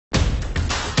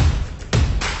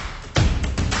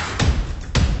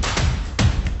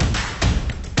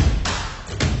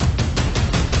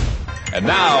And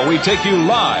now we take you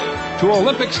live to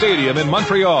Olympic Stadium in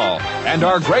Montreal and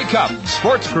our Grey Cup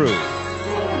sports crew.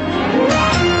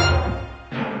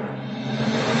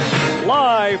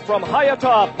 Live from high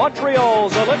atop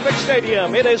Montreal's Olympic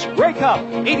Stadium, it is Grey Cup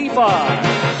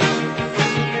 85.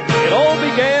 It all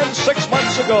began 6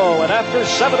 months ago, and after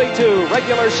 72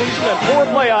 regular season and 4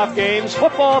 playoff games,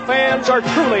 football fans are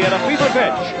truly in a fever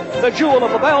pitch. The jewel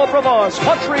of the Belle Provence,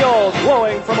 Montreal,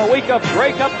 glowing from a week of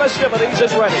Grey Cup festivities,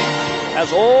 is ready.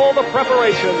 As all the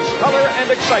preparations, color, and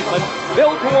excitement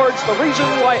build towards the reason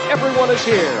why everyone is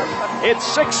here. It's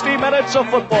 60 minutes of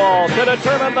football to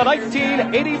determine the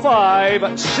 1985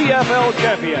 CFL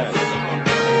champion.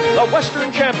 The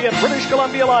Western champion British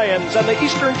Columbia Lions and the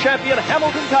Eastern champion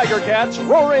Hamilton Tiger Cats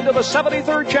roar into the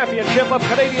 73rd championship of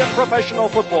Canadian professional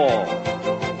football.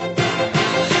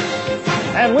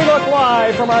 And we look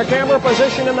live from our camera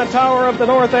position in the tower of the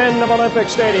north end of Olympic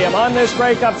Stadium on this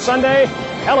Grey Cup Sunday.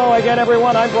 Hello again,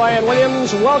 everyone. I'm Brian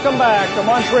Williams. Welcome back to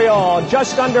Montreal.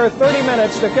 Just under 30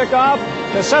 minutes to kick off.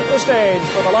 To set the stage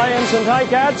for the Lions and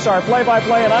Ticats, our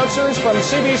play-by-play announcers from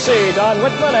CBC, Don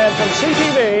Whitman, and from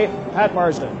CTV, Pat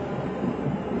Marsden.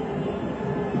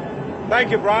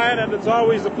 Thank you, Brian, and it's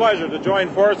always a pleasure to join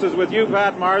forces with you,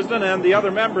 Pat Marsden, and the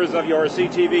other members of your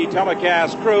CTV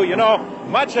telecast crew. You know,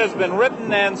 much has been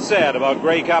written and said about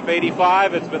Grey Cup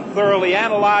 85. It's been thoroughly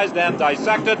analyzed and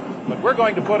dissected, but we're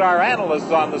going to put our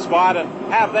analysts on the spot and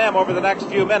have them, over the next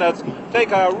few minutes,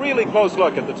 take a really close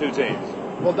look at the two teams.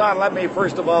 Well, Don, let me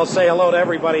first of all say hello to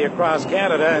everybody across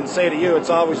Canada and say to you it's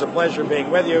always a pleasure being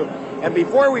with you. And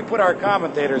before we put our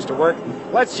commentators to work,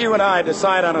 let's you and I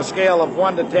decide on a scale of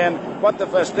 1 to 10 what the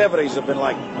festivities have been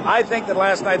like. I think that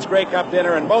last night's Grey Cup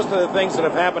dinner and most of the things that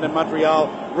have happened in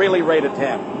Montreal really rate a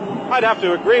 10. I'd have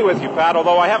to agree with you, Pat,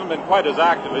 although I haven't been quite as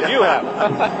active as you have.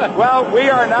 Well,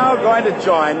 we are now going to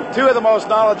join two of the most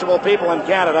knowledgeable people in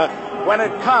Canada when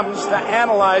it comes to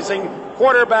analyzing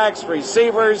quarterbacks,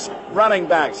 receivers, running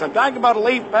backs. I'm talking about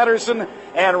Leif Pedersen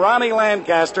and Ronnie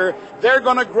Lancaster. They're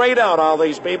going to grade out all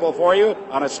these people for you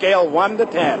on a scale 1 to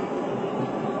 10.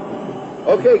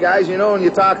 Okay, guys, you know when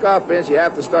you talk offense, you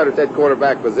have to start at that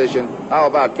quarterback position. How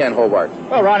about Ken Hobart?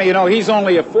 Well, Ronnie, you know, he's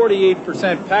only a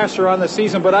 48% passer on the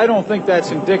season, but I don't think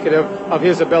that's indicative of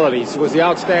his abilities. He was the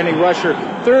outstanding rusher,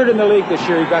 third in the league this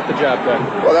year. He got the job done.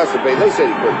 Well, that's the big. They said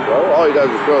he couldn't throw. All he does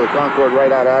is throw the Concorde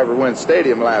right out of Ivor Wynn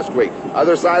Stadium last week.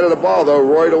 Other side of the ball, though,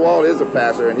 Roy DeWalt is a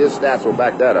passer, and his stats will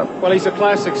back that up. Well, he's a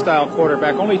classic-style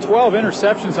quarterback. Only 12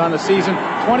 interceptions on the season,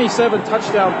 27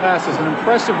 touchdown passes, an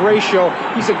impressive ratio.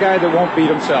 He's a guy that won't beat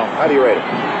himself. How do you rate him?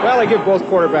 Well, I give both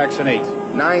quarterbacks an 8.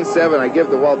 9-7. I give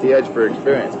DeWalt the edge for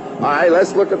experience. All right,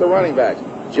 let's look at the running backs.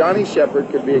 Johnny Shepard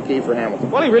could be a key for Hamilton.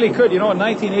 Well, he really could. You know, in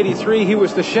 1983, he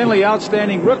was the Shenley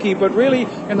outstanding rookie, but really,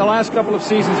 in the last couple of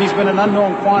seasons, he's been an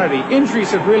unknown quantity.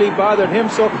 Injuries have really bothered him,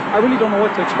 so I really don't know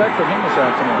what to expect from him this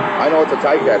afternoon. I know what the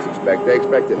Ticats expect. They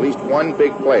expect at least one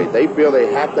big play. They feel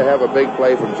they have to have a big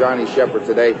play from Johnny Shepard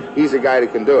today. He's a guy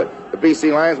that can do it. The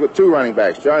BC Lions with two running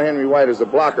backs. John Henry White is a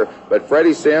blocker, but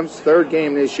Freddie Sims, third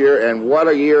game this year, and what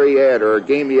a year he had, or a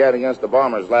game he had against the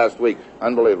Bombers last week.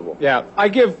 Unbelievable. Yeah, I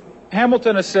give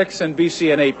Hamilton a 6 and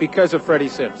BC an 8 because of Freddie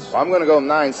Sims. Well, I'm going to go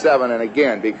 9-7, and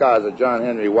again, because of John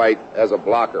Henry White as a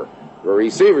blocker. For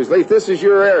receivers, Leif, this is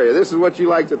your area. This is what you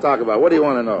like to talk about. What do you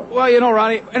want to know? Well, you know,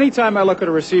 Ronnie, anytime I look at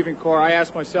a receiving corps, I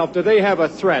ask myself, do they have a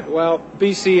threat? Well,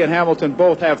 BC and Hamilton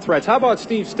both have threats. How about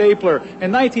Steve Stapler?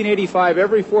 In 1985,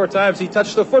 every 4 times he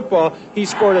touched the football, he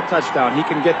scored a touchdown. He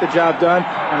can get the job done.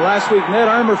 And last week, Ned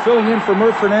Armour filling in for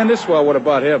Murph Fernandez. Well, what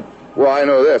about him? Well, I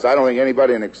know this. I don't think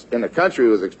anybody in the country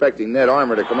was expecting Ned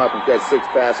Armour to come up and catch 6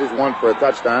 passes, 1 for a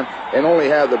touchdown, and only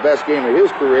have the best game of his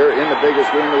career in the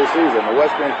biggest game of the season, the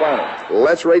Western Final.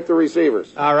 Let's rate the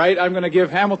receivers. All right, I'm going to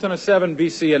give Hamilton a 7,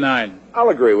 BC a 9. I'll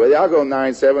agree with you. I'll go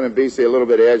 9-7 and BC a little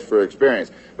bit edge for experience.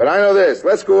 But I know this.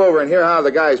 Let's go over and hear how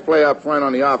the guys play up front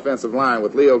on the offensive line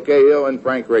with Leo Cahill and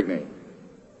Frank Rigney.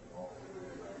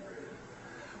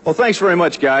 Well, thanks very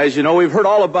much, guys. You know, we've heard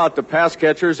all about the pass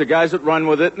catchers, the guys that run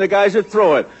with it, and the guys that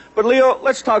throw it. But, Leo,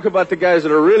 let's talk about the guys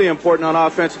that are really important on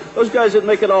offense, those guys that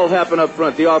make it all happen up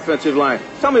front, the offensive line.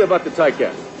 Tell me about the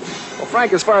Ticats. Well,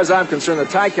 Frank, as far as I'm concerned, the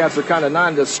Ticats are kind of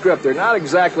nondescript. They're not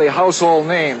exactly household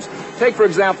names. Take, for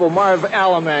example, Marv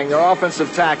Alamang, their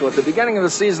offensive tackle. At the beginning of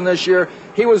the season this year,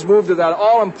 he was moved to that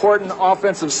all-important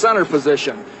offensive center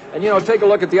position. And, you know, take a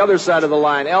look at the other side of the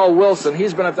line. Al Wilson,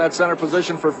 he's been at that center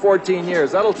position for 14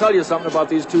 years. That'll tell you something about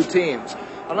these two teams.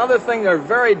 Another thing, they're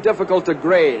very difficult to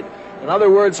grade. In other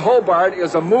words, Hobart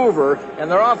is a mover,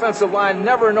 and their offensive line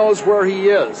never knows where he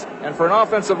is. And for an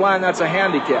offensive line, that's a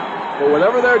handicap. But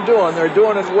whatever they're doing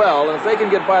it well. And if they can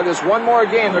get by this one more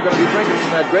game, they're going to be drinking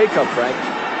from that Grey Cup, Frank.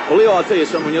 Well, Leo, I'll tell you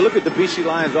something. When you look at the BC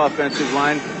Lions offensive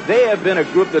line, they have been a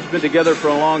group that's been together for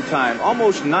a long time.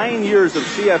 Almost 9 years of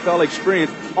CFL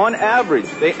experience on average.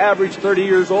 They average 30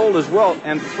 years old as well,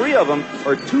 and 3 of them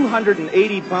are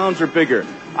 280 pounds or bigger.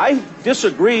 I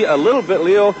disagree a little bit,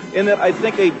 Leo, in that I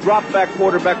think a drop-back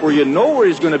quarterback where you know where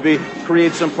he's going to be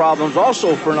creates some problems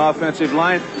also for an offensive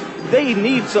line. They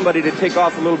need somebody to take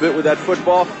off a little bit with that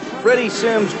football. Freddie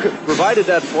Sims provided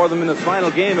that for them in the final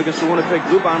game against the Winnipeg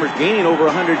Blue Bombers, gaining over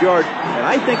 100 yards, and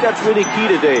I think that's really key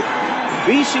today.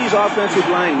 BC's offensive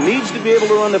line needs to be able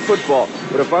to run the football,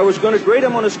 but if I was going to grade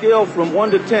them on a scale from 1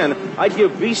 to 10, I'd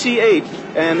give BC 8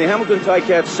 and the Hamilton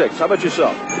Ticats 6. How about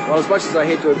yourself? Well, as much as I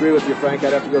hate to agree with you, Frank,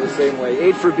 I'd have to go the same way.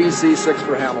 8 for BC, 6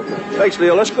 for Hamilton. Thanks,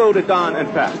 Leo. Let's go to Don and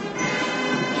Pat.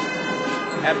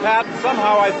 And Pat,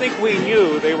 somehow I think we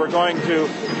knew they were going to,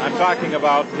 I'm talking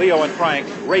about Leo and Frank,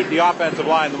 rate the offensive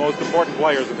line the most important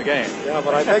players in the game. Yeah,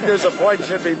 but I think there's a point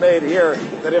should be made here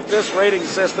that if this rating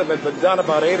system had been done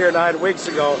about 8 or 9 weeks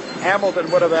ago,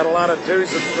 Hamilton would have had a lot of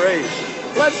 2s and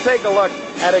 3s. Let's take a look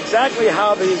at exactly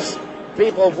how these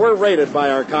people were rated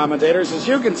by our commentators. As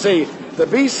you can see, the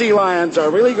BC Lions are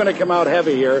really going to come out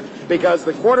heavy here because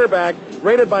the quarterback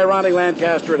rated by Ronnie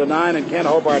Lancaster at a 9 and Ken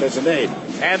Hobart as an 8.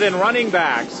 And in running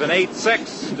backs, an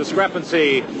 8-6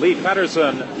 discrepancy. Lee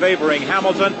Pedersen favoring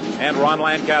Hamilton, and Ron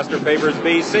Lancaster favors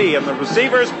BC. And the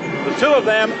receivers, the 2 of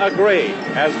them agree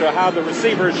as to how the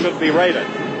receivers should be rated.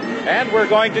 And we're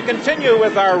going to continue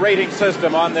with our rating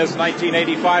system on this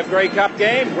 1985 Grey Cup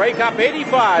game. Grey Cup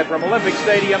 85 from Olympic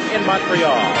Stadium in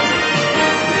Montreal.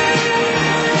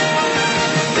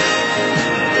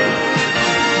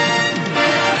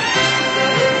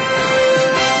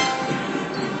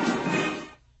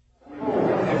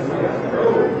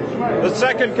 The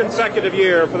second consecutive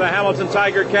year for the Hamilton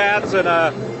Tiger Cats in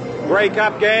a Grey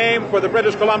Cup game. For the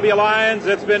British Columbia Lions,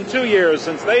 it's been 2 years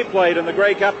since they played in the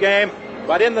Grey Cup game.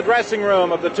 But in the dressing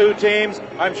room of the 2 teams,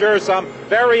 I'm sure some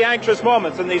very anxious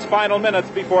moments in these final minutes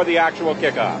before the actual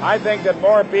kickoff. I think that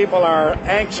more people are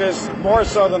anxious, more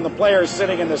so than the players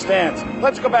sitting in the stands.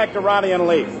 Let's go back to Ronnie and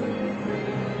Leaf.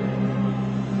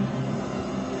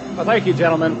 Well, thank you,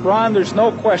 gentlemen. Ron, there's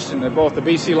no question that both the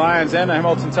BC Lions and the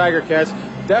Hamilton Tiger Cats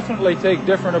definitely take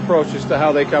different approaches to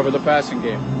how they cover the passing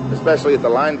game. Especially at the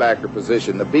linebacker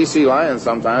position. The BC Lions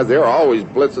sometimes, they're always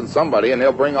blitzing somebody, and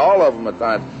they'll bring all of them at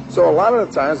times. So a lot of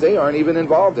the times, they aren't even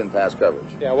involved in pass coverage.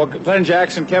 Yeah, well, Glenn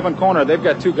Jackson, Kevin Kona, they've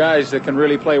got 2 guys that can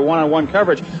really play one-on-one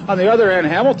coverage. On the other end,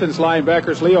 Hamilton's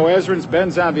linebackers, Leo Ezrins, Ben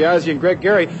Zambiazzi, and Greg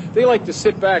Gary, they like to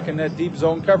sit back in that deep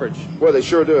zone coverage. Well, they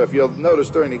sure do. If you'll notice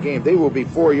during the game, they will be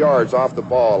 4 yards off the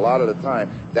ball a lot of the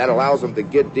time. That allows them to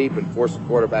get deep and force the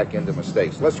quarterback into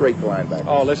mistakes. Let's rate the linebackers.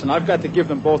 Oh, listen, I've got to give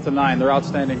them both a 9. They're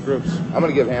outstanding groups. I'm going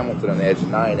to give Hamilton an edge,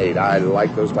 9-8. I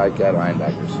like those Tiger Cat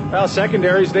linebackers. Well,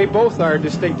 secondaries, they both are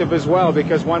distinctive as well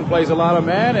because one plays a lot of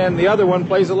man and the other one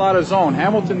plays a lot of zone.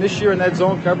 Hamilton this year in that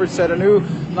zone coverage set a new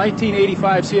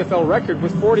 1985 CFL record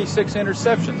with 46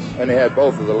 interceptions. And they had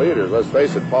both of the leaders. Let's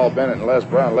face it, Paul Bennett and Les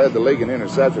Brown led the league in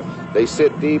interception. They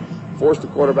sit deep, force the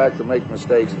quarterback to make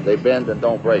mistakes. They bend and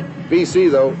don't break. BC,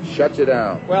 though, shuts you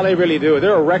down. Well, they really do.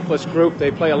 They're a reckless group.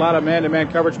 They play a lot of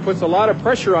man-to-man coverage, puts a lot of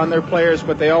pressure on their players,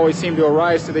 but they always seem to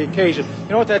arise to the occasion. You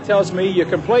know what that tells me? You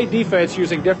can play defense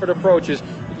using different approaches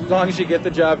as long as you get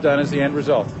the job done as the end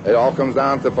result. It all comes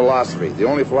down to philosophy. The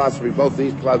only philosophy both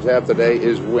these clubs have today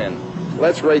is win.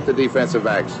 Let's rate the defensive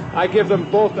backs. I give them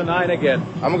both a 9 again.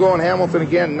 I'm going Hamilton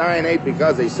again, 9-8,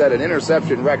 because they set an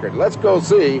interception record. Let's go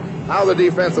see how the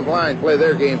defensive line play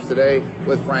their games today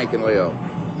with Frank and Leo.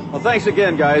 Well, thanks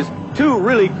again, guys. 2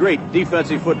 really great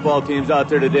defensive football teams out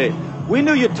there today. We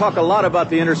knew you'd talk a lot about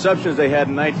the interceptions they had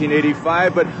in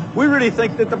 1985, but we really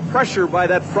think that the pressure by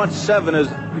that front 7 has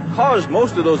caused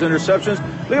most of those interceptions.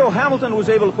 Leo, Hamilton was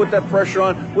able to put that pressure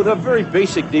on with a very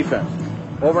basic defense.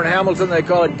 Over in Hamilton, they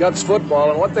call it guts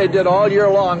football, and what they did all year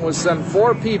long was send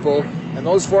 4 people, and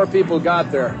those 4 people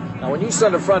got there. Now, when you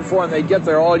send a front 4 and they get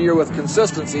there all year with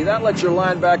consistency, that lets your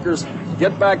linebackers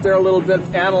get back there a little bit,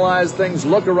 analyze things,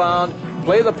 look around,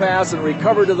 play the pass, and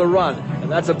recover to the run,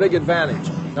 and that's a big advantage.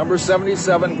 Number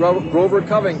 77, Grover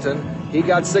Covington, he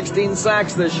got 16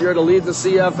 sacks this year to lead the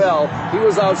CFL. He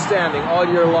was outstanding all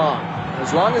year long.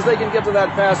 As long as they can get to that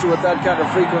passer with that kind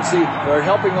of frequency, they're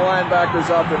helping the linebackers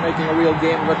out. They're making a real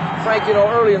game of it. Frank, you know,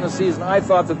 early in the season, I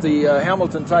thought that the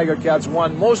Hamilton Tiger Cats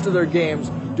won most of their games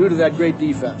due to that great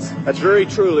defense. That's very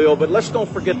true, Leo, but let's don't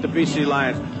forget the BC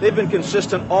Lions. They've been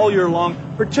consistent all year long,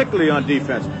 particularly on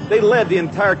defense. They led the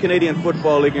entire Canadian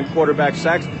Football League in quarterback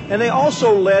sacks, and they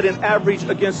also led in average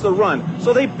against the run.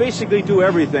 So they basically do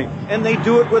everything, and they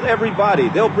do it with everybody.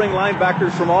 They'll bring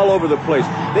linebackers from all over the place.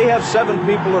 They have 7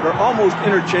 people that are almost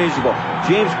interchangeable.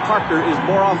 James Parker is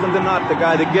more often than not the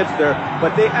guy that gets there,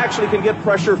 but they actually can get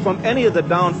pressure from any of the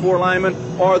down four linemen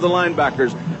or the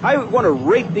linebackers. I want to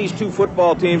rate these two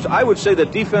football teams. I would say the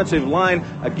defensive line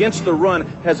against the run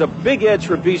has a big edge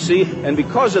for BC, and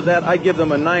because of that, I give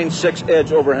them a 9-6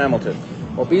 edge over Hamilton.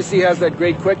 Well, BC has that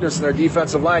great quickness in their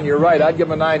defensive line. You're right. I'd give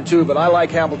them a 9 too, but I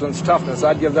like Hamilton's toughness.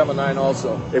 I'd give them a 9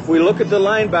 also. If we look at the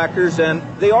linebackers, and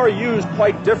they are used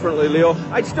quite differently, Leo,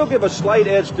 I'd still give a slight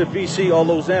edge to BC,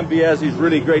 although Zambiazi's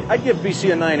really great. I'd give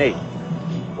BC a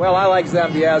 9-8. Well, I like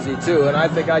Zambiazi too, and I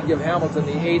think I'd give Hamilton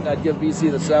the 8, and I'd give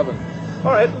BC the 7.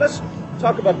 All right, let's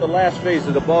talk about the last phase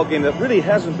of the ball game that really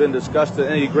hasn't been discussed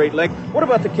at any great length. What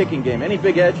about the kicking game? Any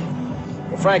big edge?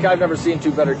 Well, Frank, I've never seen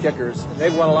two better kickers.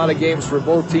 They've won a lot of games for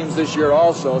both teams this year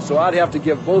also, so I'd have to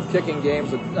give both kicking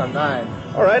games a 9.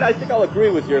 All right, I think I'll agree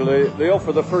with you, Leo,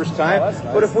 for the first time. Oh, that's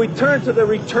nice. But if we turn to the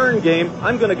return game,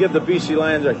 I'm going to give the BC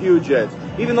Lions a huge edge.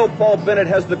 Even though Paul Bennett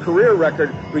has the career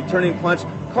record returning punts,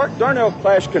 Darnell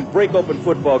Clash can break open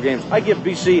football games. I give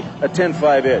BC a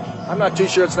 10-5 edge. I'm not too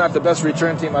sure it's not the best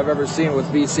return team I've ever seen with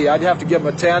BC. I'd have to give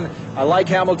them a 10. I like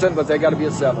Hamilton, but they got to be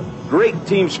a 7. Great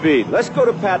team speed. Let's go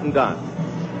to Pat and Don.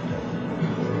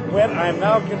 When I'm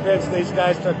now convinced these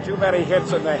guys took too many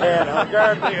hits in the head. I'll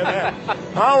guarantee you that.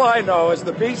 All I know is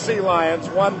the BC Lions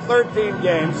won 13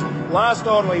 games, lost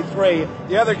only 3.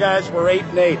 The other guys were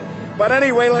 8-8. But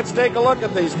anyway, let's take a look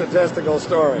at these statistical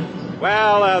stories.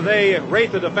 Well, they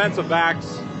rate the defensive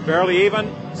backs fairly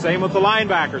even. Same with the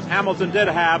linebackers. Hamilton did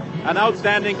have an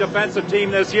outstanding defensive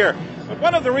team this year. But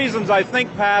one of the reasons I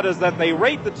think, Pat, is that they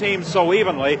rate the teams so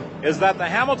evenly is that the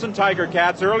Hamilton Tiger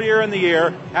Cats earlier in the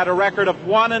year had a record of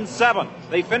 1-7.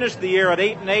 They finished the year at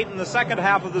 8-8 in the second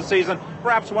half of the season,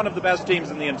 perhaps one of the best teams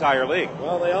in the entire league.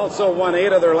 Well, they also won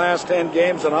 8 of their last 10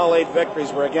 games, and all 8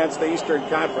 victories were against the Eastern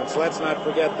Conference. Let's not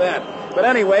forget that. But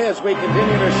anyway, as we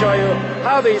continue to show you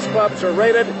how these clubs are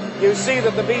rated, you see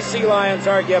that the BC Lions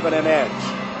are given an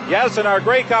edge. Yes, in our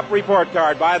Grey Cup report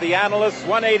card by the analysts,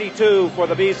 182 for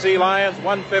the BC Lions,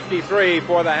 153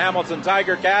 for the Hamilton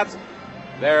Tiger Cats.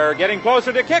 They're getting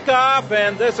closer to kickoff,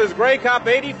 and this is Grey Cup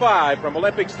 85 from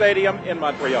Olympic Stadium in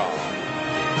Montreal.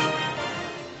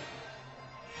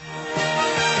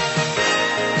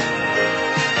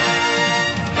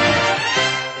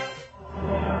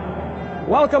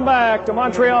 Welcome back to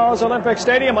Montreal's Olympic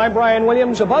Stadium. I'm Brian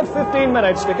Williams. About 15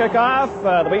 minutes to kick off.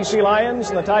 The BC Lions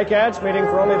and the Ticats meeting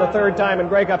for only the 3rd time in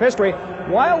Grey Cup history.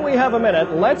 While we have a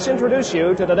minute, let's introduce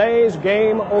you to today's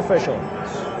game officials.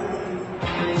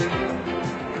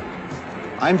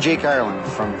 I'm Jake Ireland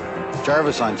from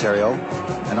Jarvis, Ontario,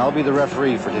 and I'll be the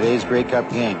referee for today's Grey Cup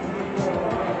game.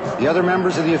 The other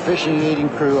members of the officiating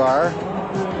crew are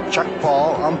Chuck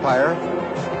Paul, umpire,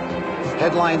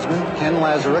 head linesman Ken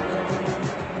Lazaruk,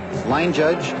 line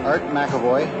judge Art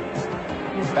McAvoy,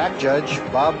 back judge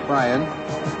Bob Bryan,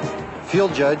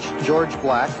 field judge George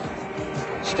Black,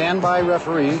 standby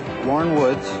referee Warren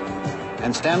Woods,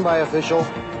 and standby official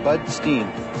Bud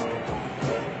Steen.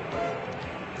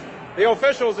 The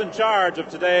officials in charge of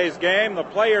today's game, the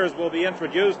players will be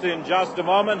introduced in just a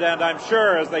moment, and I'm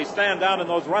sure as they stand down in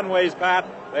those runways, Pat,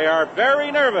 they are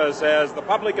very nervous as the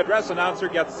public address announcer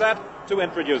gets set to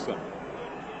introduce them.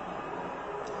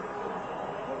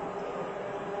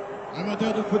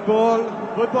 Amateurs de football,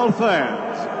 football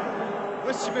fans.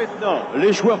 Voici maintenant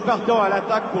les joueurs partants à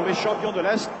l'attaque pour les champions de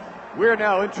l'Est. We're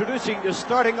now introducing the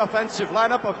starting offensive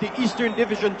lineup of the Eastern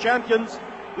Division champions,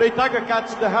 les Tiger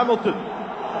Cats de Hamilton.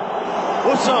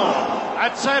 Au centre,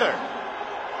 at center,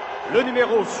 le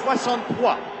numéro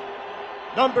 63,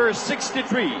 number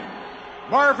 63,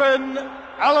 Marvin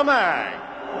Alamang.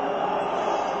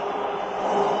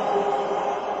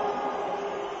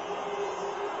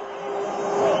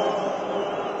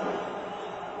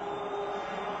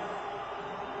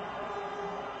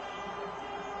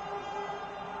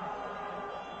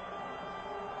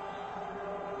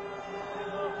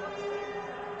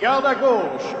 Garde à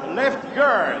gauche, left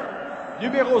guard,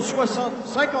 numéro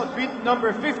 58,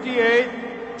 number 58,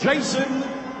 Jason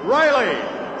Riley.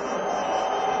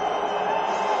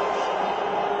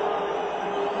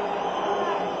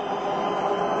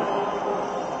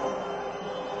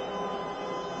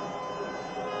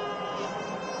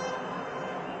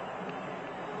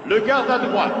 Le garde à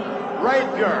droite, right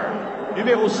guard,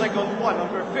 numéro 53,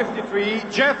 number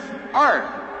 53, Jeff Hart.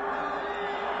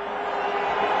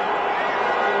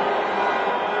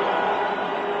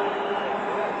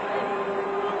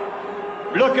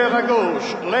 Bloqueur à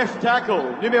gauche, left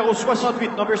tackle, numéro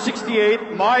 68, number 68,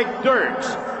 Mike Dirks.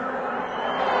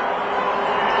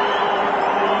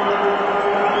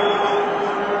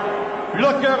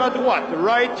 Bloqueur à droite,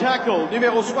 right tackle,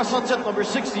 numéro 67, number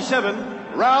 67,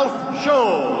 Ralph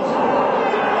Scholes.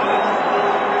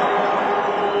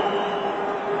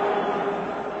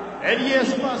 Eddie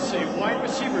Espacé, wide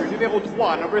receiver, numéro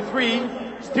 3, number 3,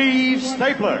 Steve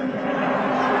Stapler.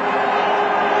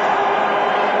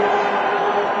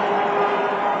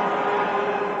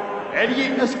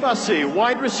 Eddie Espacé,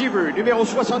 wide receiver, numéro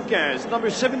 75, number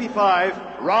 75,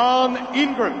 Ron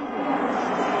Ingram.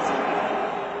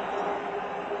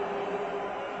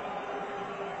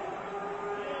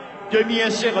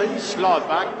 Demi-inséré, slot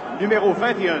back, numéro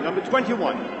 21, number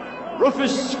 21,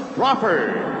 Rufus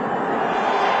Crawford.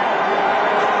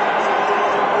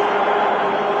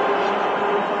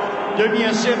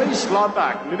 Demi-inséré, slot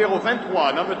back, numéro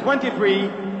 23, number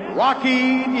 23,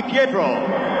 Rocky DiPietro.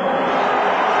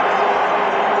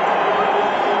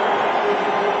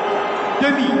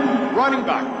 Demi, running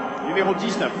back, numéro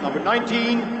 19, number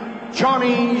 19,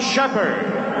 Johnny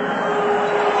Shepard.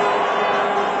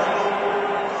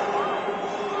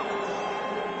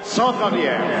 Centre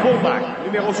arrière, fullback,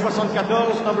 numéro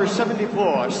 74, number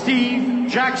 74, Steve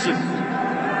Jackson.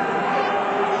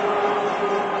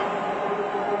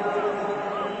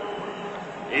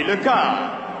 Et le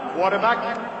quart, quarterback,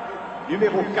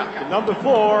 numéro 4, number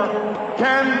 4,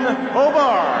 Ken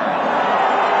Hobart.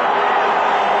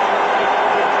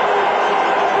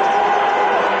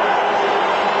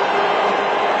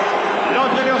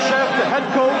 L'entraîneur-chef, the head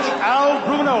coach, Al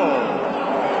Bruno.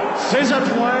 Ses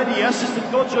adjoints, the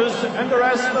assistant coaches, and the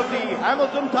rest of the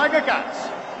Hamilton Tiger Cats.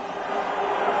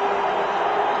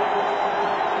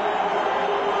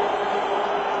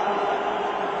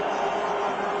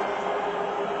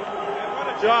 What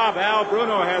a job Al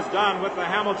Bruno has done with the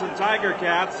Hamilton Tiger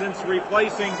Cats since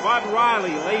replacing Bud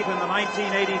Riley late in the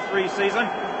 1983 season.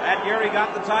 That year he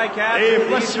got the Ticats to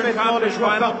the Eastern Conference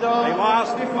Final. They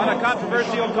lost on a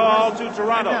controversial call to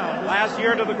Toronto. Last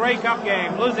year to the Grey Cup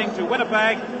game, losing to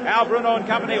Winnipeg. Al Bruno and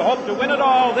company hope to win it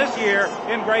all this year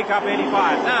in Grey Cup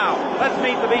 85. Now, let's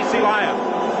meet the BC Lions.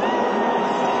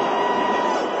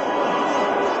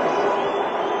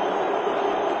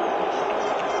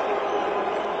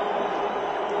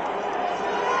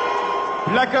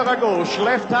 Plaqueur à gauche,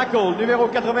 left tackle, numéro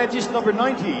 90, number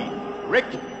 90, Rick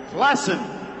Klassen.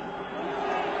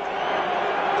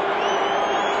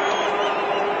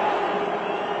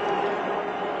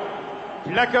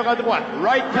 Plaqueur à droite,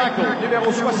 right tackle,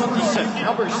 numéro 77,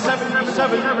 number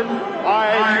 77,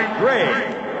 Mike Gray.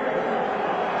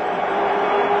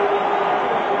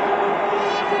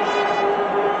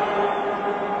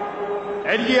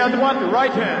 Ailier à droite,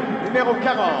 right hand, numéro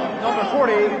 40, number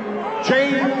 40,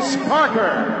 James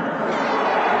Parker.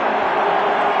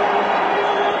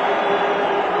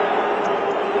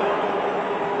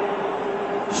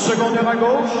 Secondaire à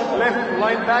gauche, left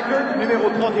linebacker, numéro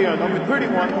 31, number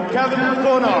 31, Kevin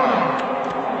Konar.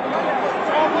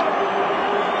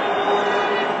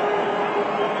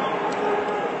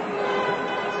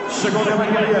 Secondaire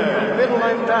intérieur, middle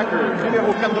linebacker,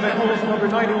 numéro 91, number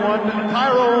 91,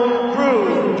 Tyrone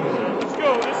Cruz. Let's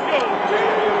go, let's go.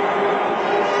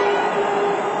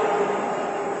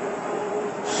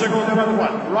 Secondaire à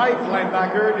droite, right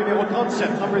linebacker, numéro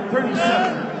 37, number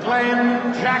 37,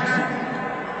 Glenn Jackson.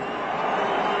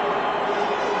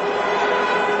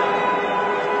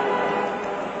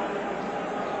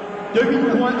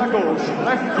 Demi-point à gauche,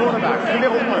 left cornerback,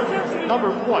 numéro 1,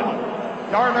 number 1,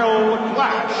 Darnell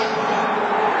Clash.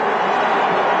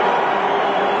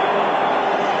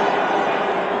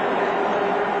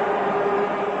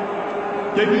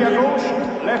 Demi à gauche,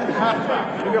 left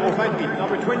halfback, numéro 28,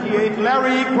 number 28,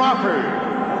 Larry Crawford.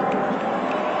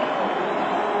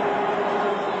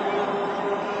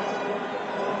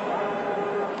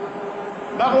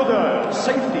 Maraudeur,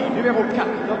 safety, numéro 4,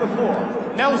 number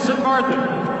 4, Nelson Martin.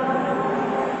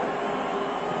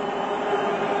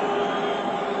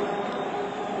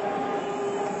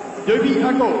 Demi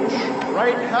à gauche,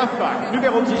 right halfback,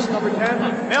 numéro 10, number 10,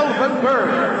 Melvin Bird.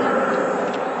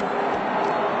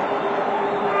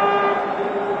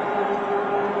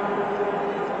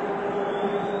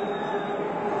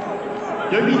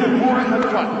 Demi de point à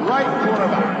droite, right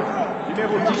cornerback,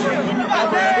 numéro 18, number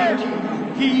 18,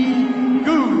 Keith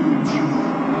Gooch.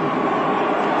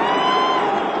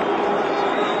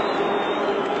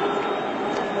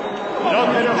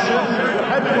 L'entraîneur-chef, le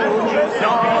head coach,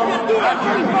 Don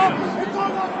Matthews.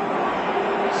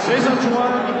 Ses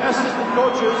adjoints, les assistant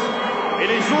coaches et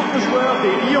les autres joueurs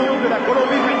des Lions de la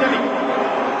Colombie-Britannique.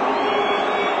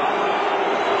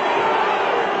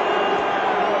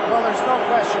 Well, there's no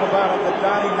question about it that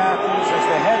Donnie Matthews, as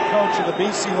the head coach of the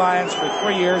BC Lions for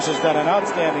 3 years, has done an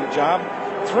outstanding job.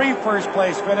 3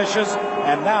 first-place finishes,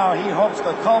 and now he hopes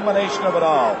the culmination of it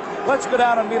all. Let's go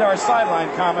down and meet our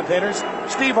sideline commentators,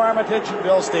 Steve Armitage and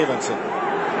Bill Stevenson.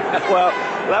 Well,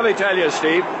 let me tell you,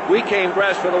 Steve, we came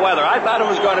dressed for the weather. I thought it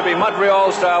was going to be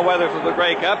Montreal-style weather for the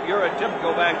Grey Cup. You're a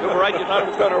typical Vancouverite. You thought it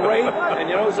was going to rain, and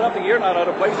you know something? You're not out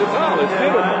of place at all. It's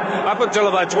beautiful. Up until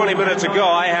about 20 minutes ago,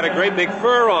 I had a great big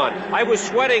fur on. I was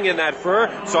sweating in that fur,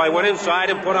 so I went inside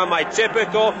and put on my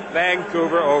typical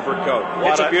Vancouver overcoat.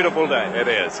 It's a beautiful day. It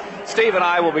is. Steve and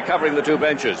I will be covering the 2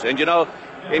 benches, and you know,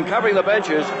 in covering the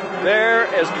benches, they're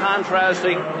as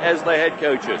contrasting as the head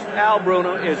coaches. Al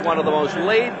Bruno is one of the most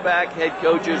laid-back head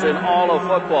coaches in all of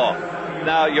football.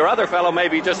 Now, your other fellow may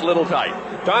be just a little tight.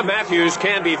 Don Matthews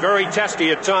can be very testy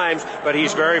at times, but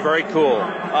he's very, very cool.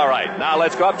 All right, now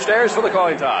let's go upstairs for the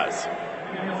coin toss.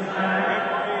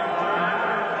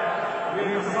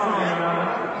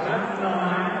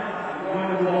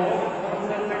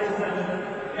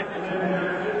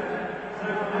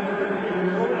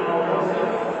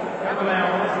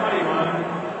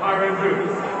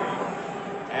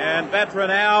 And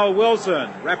veteran Al Wilson,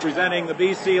 representing the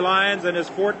BC Lions in his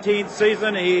 14th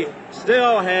season, he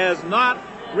still has not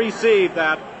received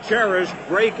that cherished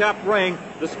Grey Cup ring,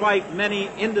 despite many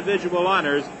individual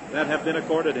honors that have been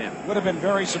accorded him. Would have been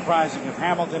very surprising if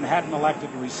Hamilton hadn't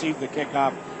elected to receive the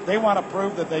kickoff. They want to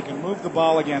prove that they can move the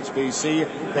ball against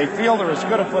BC. They feel they're as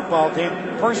good a football team.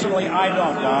 Personally, I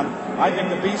don't, Don. I think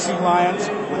the BC Lions,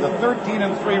 with a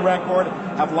 13-3 record,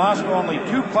 have lost only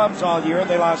 2 clubs all year.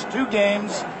 They lost 2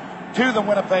 games to the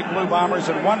Winnipeg Blue Bombers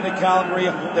and 1 to Calgary.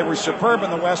 They were superb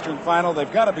in the Western Final.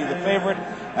 They've got to be the favorite,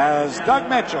 as Doug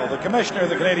Mitchell, the commissioner of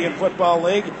the Canadian Football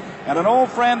League, and an old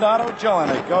friend, Otto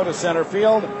Jelinek, go to center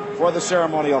field for the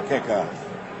ceremonial kickoff.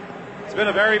 It's been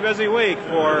a very busy week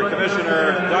for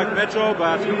Commissioner Doug Mitchell,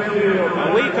 but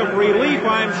a week of relief,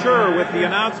 I'm sure, with the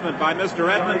announcement by Mr.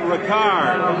 Edmund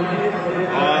Ricard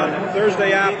on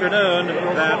Thursday afternoon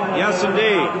that, yes,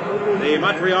 indeed, the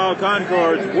Montreal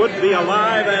Concords would be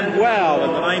alive and well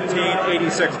in the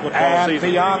 1986 football and season.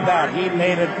 And beyond that, he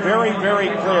made it very, very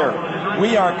clear.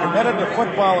 We are committed to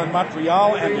football in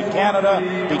Montreal and to Canada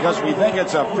because we think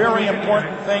it's a very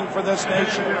important thing for this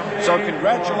nation. So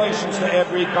congratulations to Ed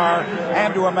Ricard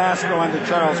and to Amasco and to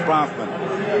Charles Bronfman.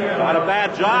 Not a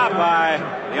bad job by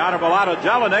the Honorable Otto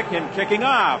Jelinek in kicking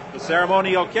off the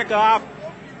ceremonial kickoff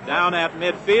down at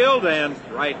midfield. And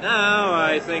right now,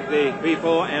 I think the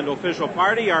people and official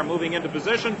party are moving into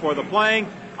position for the playing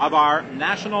of our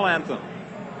national anthem.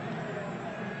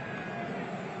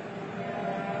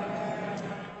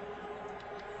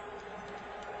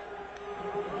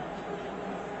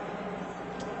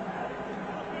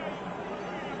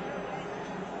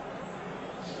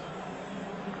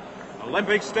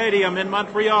 Olympic Stadium in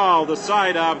Montreal, the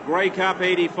site of Grey Cup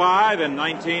 85. In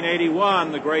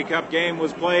 1981, the Grey Cup game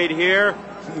was played here.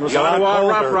 The Ottawa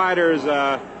Rough Riders,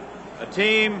 a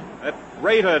team that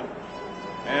rated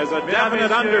as a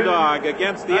definite underdog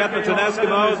against the Edmonton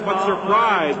Eskimos, but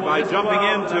surprised by jumping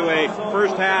into a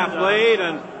first half lead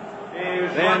and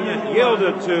then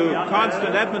yielded to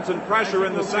constant Edmonton pressure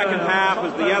in the second half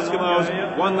as the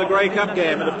Eskimos won the Grey Cup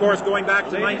game. And of course, going back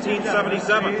to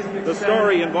 1977, the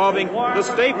story involving the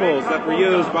staples that were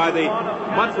used by the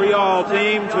Montreal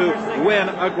team to win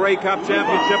a Grey Cup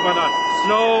championship on a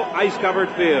snow, ice-covered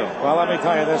field. Well, let me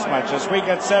tell you this much. As we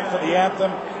get set for the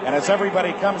anthem and as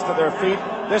everybody comes to their feet,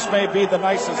 this may be the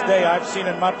nicest day I've seen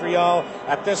in Montreal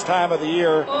at this time of the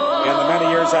year in the many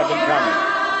years I've been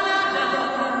coming.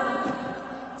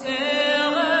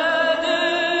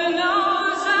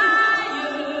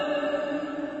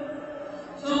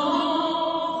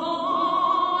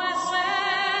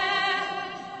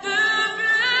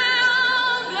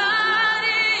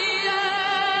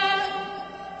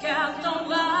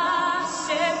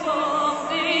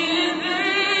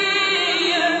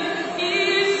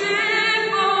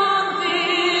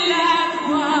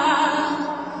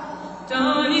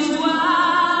 Ton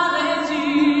histoire est une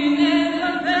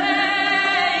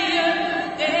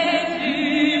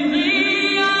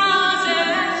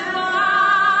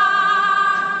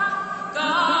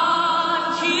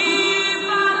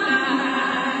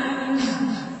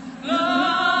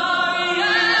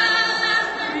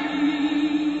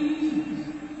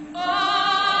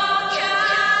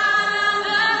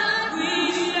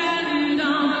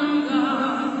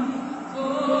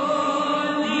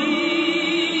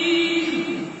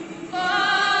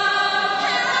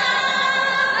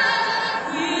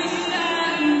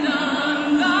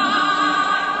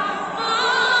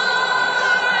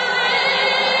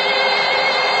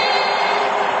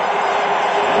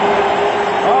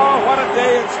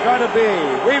be.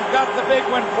 We've got the big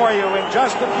one for you in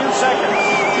just a few seconds.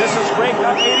 This is Grey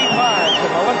Cup 85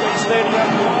 from Olympic Stadium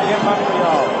in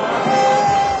Montreal.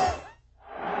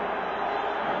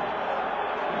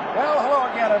 Well,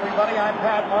 hello again, everybody. I'm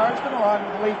Pat Marsden, along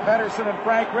with Lee Pedersen and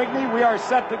Frank Rigney. We are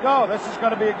set to go. This is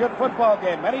going to be a good football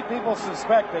game. Many people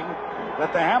suspecting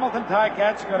that the Hamilton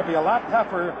Ticats are going to be a lot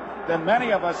tougher than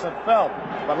many of us have felt.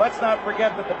 But let's not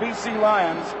forget that the BC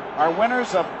Lions are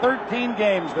winners of 13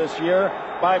 games this year,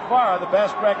 by far the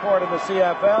best record in the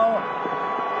CFL.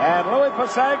 And Louis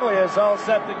Pasaglia is all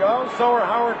set to go. So are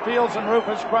Howard Fields and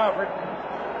Rufus Crawford.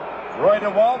 Roy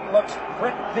DeWalt looks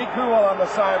pretty cool on the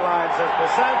sidelines as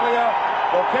Pasaglia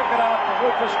will kick it out to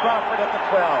Rufus Crawford at the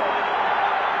 12.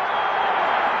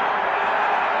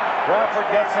 Crawford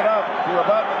gets it up to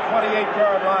about the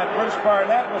 28-yard line. Bruce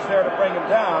Barnett was there to bring him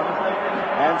down.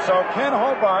 And so Ken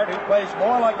Hobart, who plays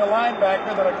more like a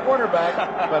linebacker than a quarterback,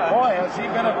 but boy, has he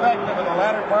been effective in the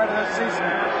latter part of this season,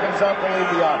 comes out to lead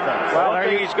the offense. Well, one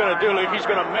thing he's going to do, Luke, he's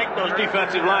going to make those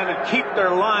defensive linemen keep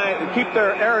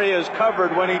their areas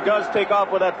covered when he does take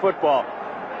off with that football.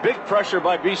 Big pressure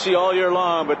by BC all year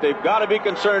long, but they've got to be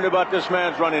concerned about this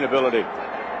man's running ability.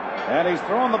 And he's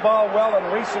thrown the ball well in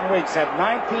recent weeks. Had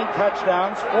 19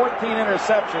 touchdowns, 14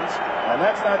 interceptions, and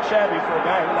that's not shabby for a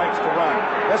guy who likes to run.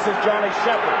 This is Johnny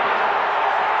Shepard.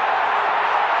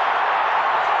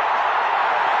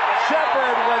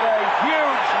 Shepard with a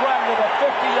huge run to the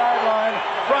 50-yard line,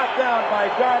 brought down by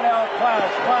Darnell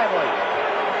Clash finally.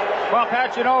 Well,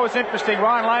 Pat, you know, it was interesting.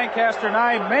 Ron Lancaster and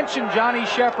I mentioned Johnny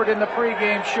Shepard in the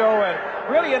pregame show, and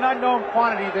really an unknown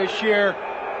quantity this year.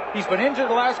 He's been injured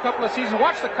the last couple of seasons.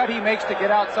 Watch the cut he makes to get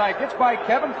outside. Gets by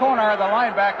Kevin Konar, the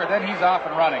linebacker, then he's off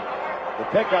and running. The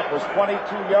pickup was 22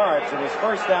 yards, and his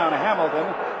first down, Hamilton.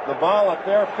 The ball at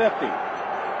their 50.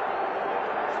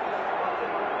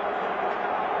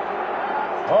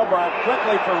 Hobart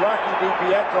quickly for Rocky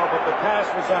DiPietro, but the pass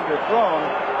was underthrown.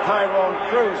 Tyrone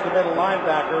Cruz, the middle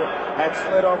linebacker, had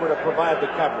slid over to provide the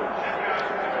coverage.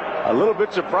 A little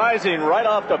bit surprising right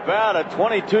off the bat, a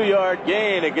 22-yard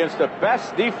gain against the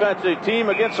best defensive team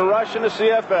against the rush in the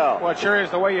CFL. Well, it sure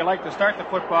is the way you like to start the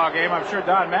football game. I'm sure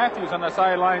Don Matthews on the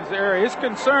sidelines there is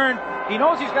concerned. He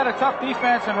knows he's got a tough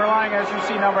defense and relying, as you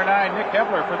see, number 9, Nick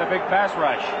Hebler, for the big pass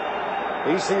rush.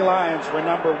 BC Lions were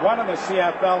number 1 in the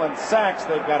CFL in sacks.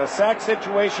 They've got a sack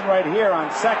situation right here on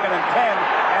 2nd and 10,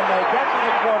 and they get to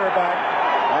the quarterback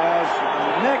as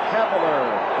Nick Hebler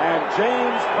and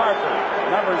James Parker,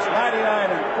 numbers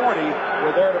 99 and 40,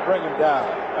 were there to bring him down.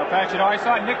 Well, Pat, you know, I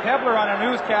saw Nick Hebler on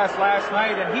a newscast last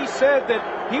night, and he said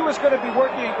that he was going to be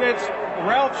working against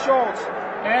Ralph Schultz,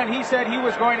 and he said he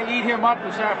was going to eat him up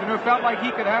this afternoon. Felt like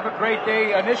he could have a great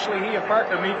day. Initially, he and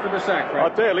Parker meet for the sack. Right?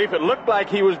 I'll tell you, Leaf, it looked like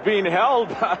he was being held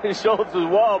by Schultz's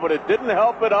wall, but it didn't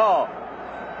help at all.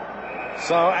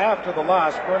 So after the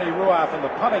loss, Bernie Ruoff in the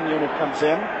punting unit comes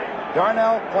in.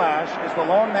 Darnell Clash is the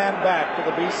lone man back to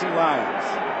the BC Lions.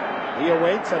 He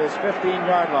awaits at his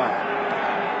 15-yard line.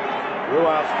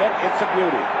 Ruoff's kick, it's a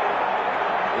beauty.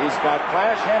 He's got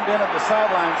Clash hemmed in at the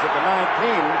sidelines at the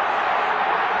 19.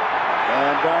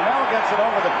 And Darnell gets it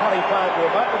over the 25 to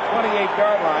about the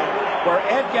 28-yard line, where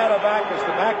Ed Gadavakis,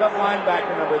 the backup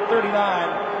linebacker, number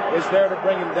 39, is there to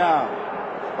bring him down.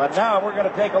 But now we're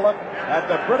going to take a look at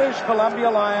the British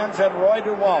Columbia Lions and Roy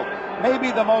DeWalt,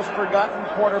 maybe the most forgotten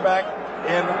quarterback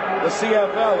in the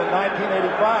CFL in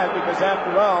 1985, because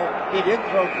after all, he did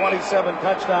throw 27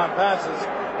 touchdown passes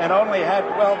and only had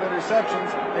 12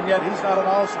 interceptions, and yet he's not an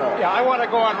all-star. Yeah, I want to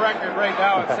go on record right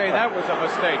now and say that was a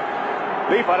mistake.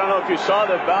 Leaf, I don't know if you saw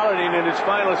the balloting in its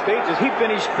final stages. He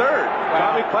finished 3rd.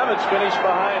 Wow. Tommy Clements finished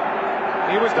behind.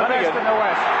 He was the best in the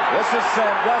West. This is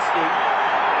Sandusky.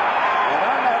 And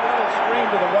on that little screen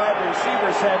to the wide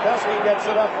receiver, Sandusky gets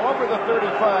it up over the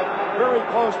 35, very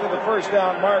close to the first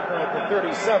down marker at the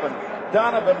 37.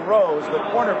 Donovan Rose, the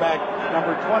cornerback,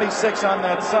 number 26 on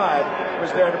that side, was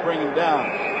there to bring him down.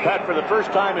 Pat, for the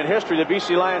first time in history, the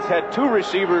BC Lions had 2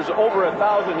 receivers over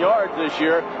 1,000 yards this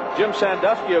year. Jim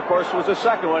Sandusky, of course, was the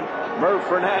second one. Merv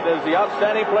Fernandez, the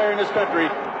outstanding player in this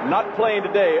country, not playing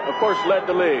today, of course, led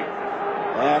the league.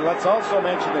 And let's also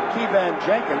mention that Keevan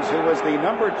Jenkins, who was the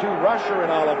number 2 rusher in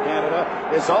all of Canada,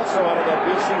 is also out of that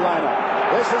BC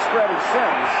lineup. This is Freddie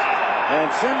Sims. And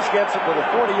Sims gets it to the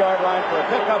 40-yard line for a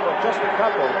pickup of just a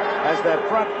couple as that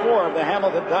front 4 of the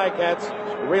Hamilton Ticats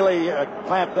really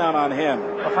clamped down on him.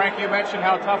 Well, Frank, you mentioned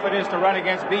how tough it is to run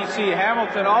against BC.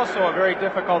 Hamilton, also a very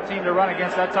difficult team to run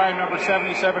against. That time, number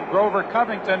 77, Grover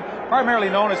Covington, primarily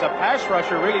known as a pass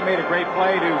rusher, really made a great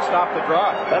play to stop the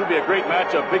draw. That'll be a great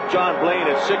matchup. Big John Blaine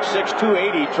at 6'6",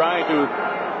 280, trying to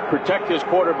protect his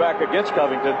quarterback against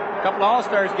Covington. A couple of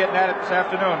All-Stars getting at it this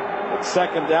afternoon. It's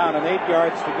second down and 8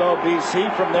 yards to go. BC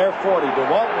from their 40.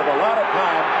 DeWalt with a lot of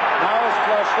time now is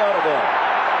flushed out of there.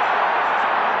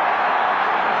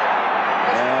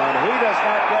 And he does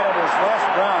not get it as Les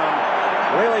Brown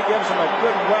really gives him a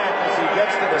good whack as he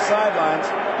gets to the sidelines.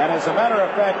 And as a matter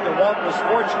of fact, DeWalt was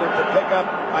fortunate to pick up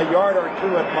a yard or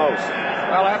two at most.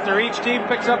 Well, after each team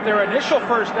picks up their initial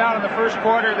first down in the first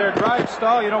quarter, their drive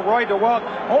stall, Roy DeWalt,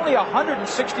 only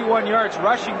 161 yards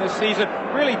rushing this season,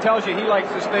 really tells you he likes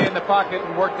to stay in the pocket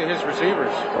and work to his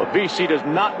receivers. Well, BC does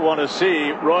not want to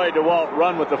see Roy DeWalt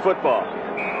run with the football.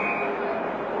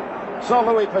 So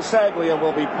Louis Pasaglia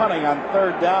will be punting on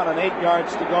third down and 8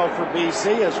 yards to go for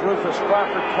BC as Rufus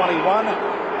Crawford 21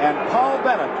 and Paul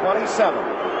Bennett 27.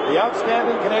 The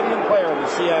outstanding Canadian player in the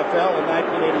CFL in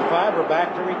 1985 are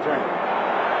back to return.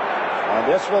 And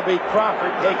this will be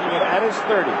Crawford taking it at his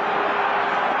 30.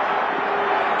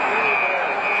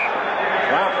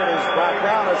 Crawford is brought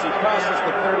down as he crosses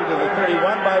the 30 to the 31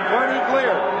 by Bernie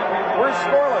Glier. We're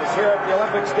scoreless here at the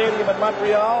Olympic Stadium in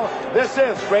Montreal. This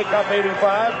is Grey Cup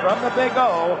 85 from the Big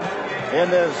O in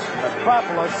this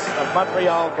metropolis of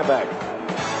Montreal, Quebec.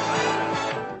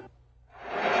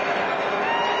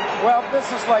 Well, this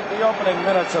is like the opening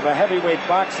minutes of a heavyweight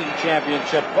boxing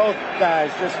championship. Both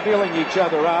guys just feeling each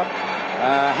other up.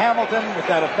 Hamilton with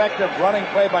that effective running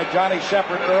play by Johnny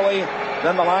Shepard early.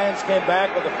 Then the Lions came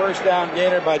back with a first down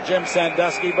gainer by Jim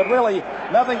Sandusky, but really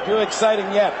nothing too exciting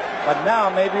yet. But now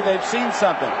maybe they've seen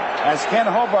something as Ken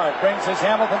Hobart brings his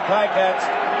Hamilton Ticats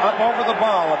up over the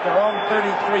ball at their own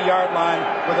 33-yard line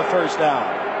with a first down.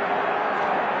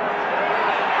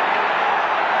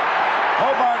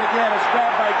 Hobart again is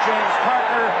grabbed by James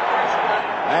Parker.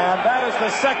 And that is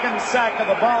the second sack of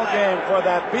the ball game for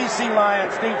that BC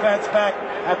Lions defense back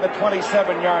at the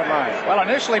 27-yard line. Well,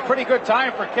 initially pretty good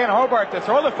time for Ken Hobart to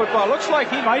throw the football. Looks like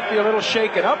he might be a little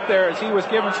shaken up there as he was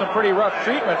given some pretty rough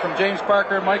treatment from James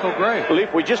Parker and Michael Gray.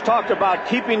 Leaf, we just talked about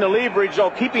keeping the leverage,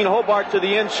 though, keeping Hobart to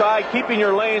the inside, keeping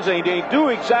your lanes, and they do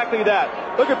exactly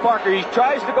that. Look at Parker. He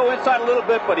tries to go inside a little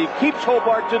bit, but he keeps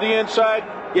Hobart to the inside,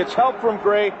 gets help from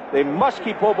Gray. They must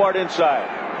keep Hobart inside.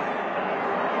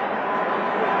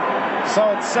 So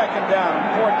it's second down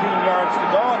and 14 yards to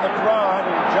go, and the draw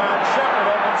to John Shepard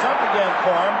opens up again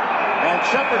for him. And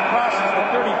Shepard crosses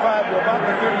the 35 to about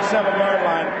the 37-yard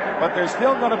line, but they're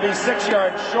still going to be 6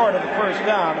 yards short of the first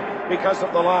down because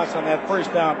of the loss on that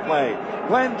first down play.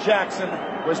 Glenn Jackson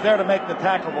was there to make the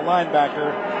tackle, the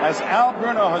linebacker, as Al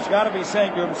Bruno has got to be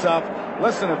saying to himself,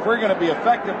 listen, if we're going to be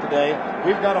effective today,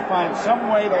 we've got to find some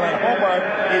way to let Hobart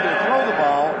either throw the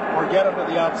ball or get him to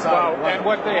the outside. Well, and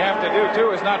what they have to do, too,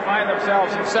 is not find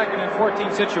themselves in 2nd and 14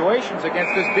 situations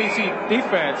against this BC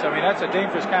defense. I mean, that's a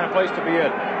dangerous kind of place to be in.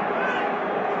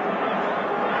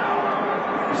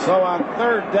 So on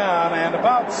third down and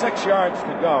about 6 yards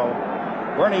to go,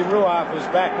 Bernie Ruoff is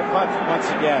back to punt once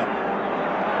again.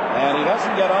 And he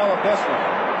doesn't get all of this one.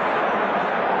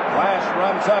 Flash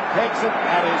runs up, takes it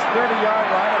at his 30-yard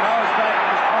line, and now he's back to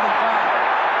his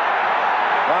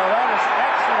 25. Well, that is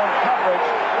excellent coverage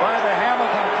by the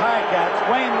Hamilton Ticats.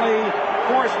 Wayne Lee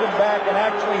forced him back, and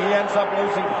actually he ends up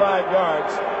losing 5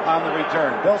 yards on the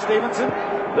return. Bill Stevenson?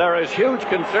 There is huge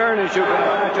concern, as you can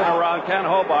imagine, around Ken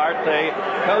Hobart, the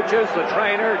coaches, the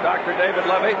trainer, Dr. David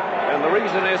Levy, and the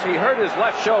reason is he hurt his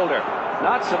left shoulder.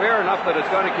 Not severe enough that it's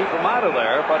going to keep him out of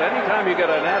there, but anytime you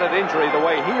get an added injury the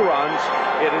way he runs,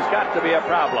 it has got to be a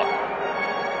problem.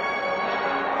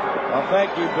 Well,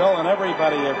 thank you, Bill, and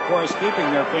everybody, of course, keeping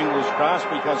their fingers crossed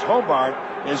because Hobart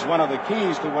is one of the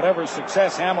keys to whatever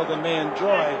success Hamilton may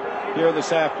enjoy here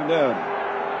this afternoon.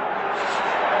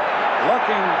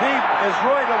 Looking deep is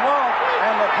Roy DeWalt,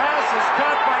 and the pass is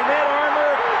caught by Ned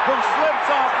Armour, who slips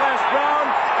off Les Brown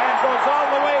and goes all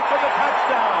the way to the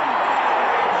touchdown.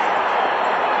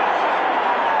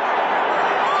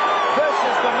 This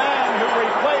is the man who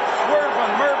replaced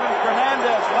Swervin Mervyn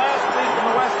Fernandez last week in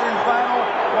the Western Final,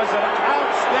 was an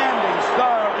outstanding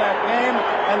star of that game,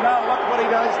 and now look what he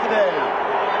does today.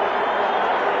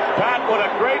 Pat, what a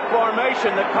great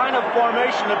formation, the kind of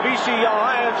formation the BC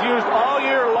Lions used all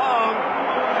year long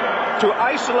to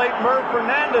isolate Merv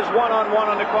Fernandez one-on-one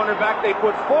on the cornerback. They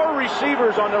put 4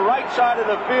 receivers on the right side of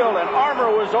the field, and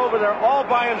Armour was over there all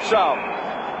by himself.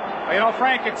 You know,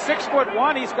 Frank, at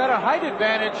 6'1", he's got a height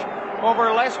advantage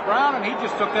over Les Brown, and he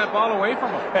just took that ball away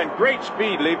from him. And great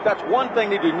speed, Leaf. That's one thing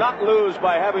they do not lose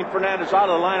by having Fernandez out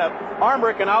of the lineup.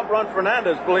 Armour can outrun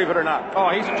Fernandez, believe it or not. Oh,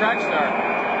 he's a track star.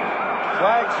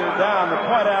 Flags are down. The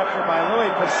point after by Louis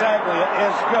Pasaglia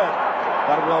is good.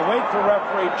 But we'll wait for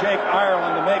referee Jake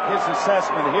Ireland to make his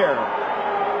assessment here.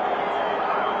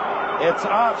 It's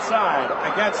offside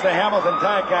against the Hamilton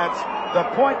Ticats.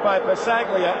 The point by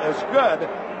Pasaglia is good.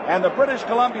 And the British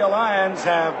Columbia Lions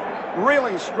have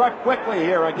really struck quickly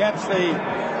here against the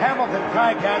Hamilton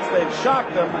Ticats. They've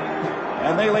shocked them,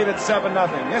 and they lead it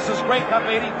 7-0. This is Grey Cup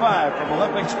 85 from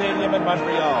Olympic Stadium in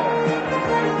Montreal.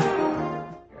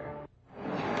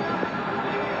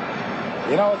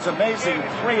 You know, it's amazing.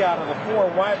 3 out of the 4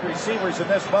 wide receivers in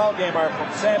this ballgame are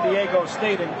from San Diego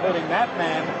State, including that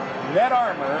man, Ned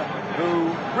Armour,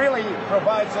 who really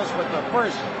provides us with the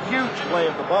first huge play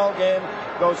of the ballgame.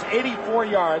 Goes 84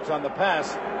 yards on the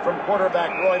pass from quarterback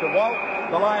Roy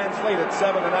DeWalt. The Lions lead at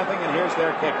 7-0, and here's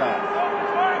their kickoff.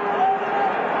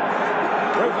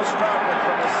 Rufus Crawford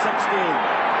from the 16.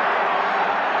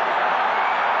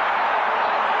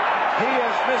 He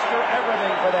is Mr.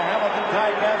 Everything for the Hamilton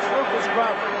Ticats. Rufus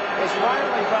Crawford is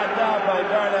finally brought down by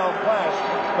Darnell Clash,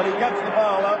 but he gets the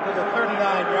ball out to the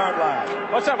 39-yard line.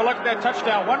 Let's have a look at that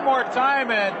touchdown one more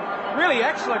time, and really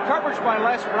excellent coverage by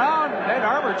Les Brown. Ned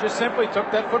Armour just simply took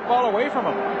that football away from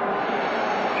him.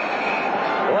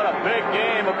 What a big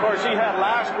game, of course, he had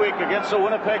last week against the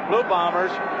Winnipeg Blue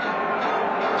Bombers.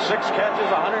 6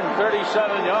 catches,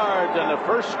 137 yards, and the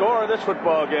first score of this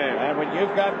football game. And when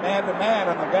you've got man-to-man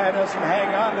and the guy doesn't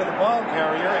hang on to the ball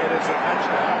carrier, it is a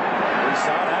touchdown. We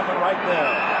saw it happen right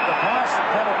there. The pass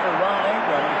intended for Ron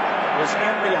Ingram was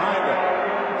in behind it.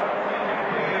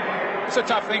 It's a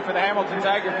tough thing for the Hamilton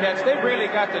Tiger Cats. They've really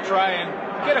got to try and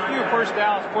get a few first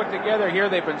downs put together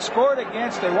here. They've been scored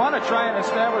against. They want to try and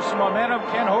establish some momentum.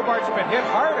 Ken Hobart's been hit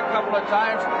hard a couple of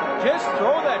times. Just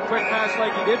throw that quick pass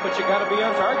like he did, but you got to be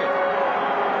on target.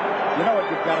 You know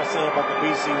what you've got to say about the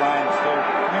BC Lions, too?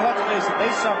 I mean, let's face it,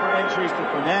 they suffered injuries to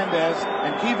Fernandez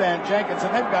and Keevan Jenkins,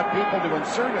 and they've got people to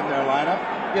insert in their lineup,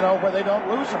 you know, where they don't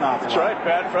lose an awful lot. That's right,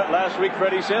 Pat. Last week,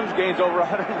 Freddie Sims gains over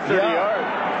 130 yards.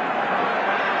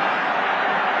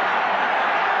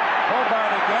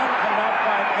 Hobart again cannot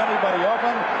find anybody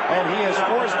open, and he is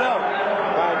forced out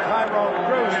by Tyrone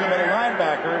Cruz, the middle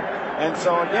linebacker. And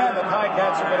so, again, the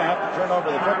Ticats are going to have to turn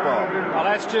over the football. Well,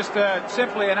 that's just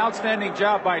simply an outstanding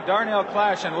job by Darnell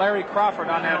Clash and Larry Crawford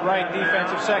on that right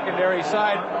defensive secondary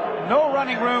side. No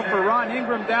running room for Ron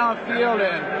Ingram downfield,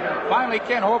 and finally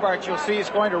Ken Hobart, you'll see, is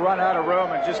going to run out of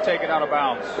room and just take it out of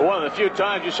bounds. One of the few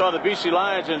times you saw the BC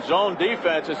Lions in zone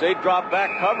defense as they drop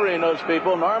back covering those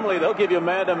people. Normally, they'll give you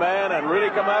man-to-man and really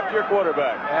come after your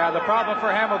quarterback. Yeah, the problem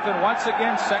for Hamilton, once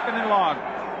again, 2nd and long.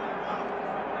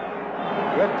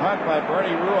 Good punt by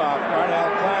Bernie Ruoff. Darnell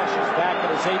Clash is back at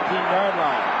his 18-yard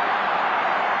line.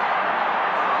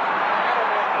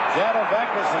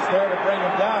 Jadovekis is there to bring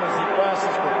him down as he crosses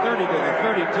the 30 to the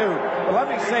 32. But let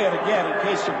me say it again in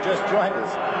case you've just joined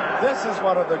us. This is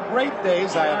one of the great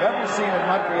days I have ever seen in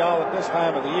Montreal at this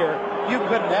time of the year. You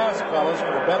couldn't ask, fellas,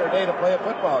 for a better day to play a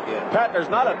football game. Pat, there's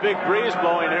not a big breeze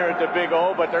blowing here at the Big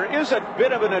O, but there is a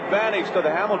bit of an advantage to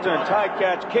the Hamilton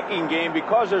Ticats kicking game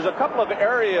because there's a couple of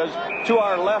areas to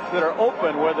our left that are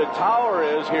open where the tower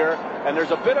is here, and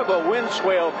there's a bit of a wind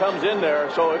swale comes in there.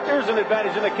 So if there's an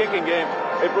advantage in the kicking game,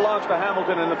 it belongs to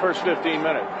Hamilton in the first 15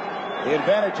 minutes. The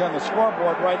advantage on the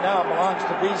scoreboard right now belongs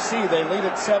to BC. They lead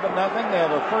at 7-0. They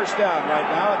have a first down right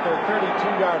now at their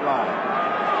 32-yard line.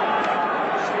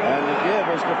 And the give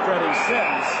is to Freddie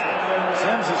Sims.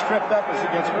 Sims is tripped up as he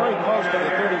gets very close to the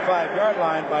 35-yard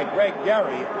line by Greg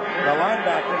Gary, the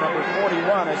linebacker, number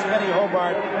 41, as Kenny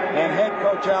Hobart and head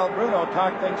coach Al Bruno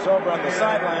talk things over on the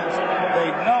sidelines.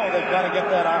 They know they've got to get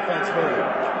that offense moving.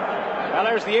 Well,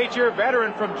 there's the 8-year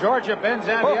veteran from Georgia, Ben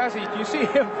Zambiasi. You see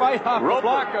him fight off the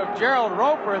block of Gerald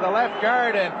Roper, the left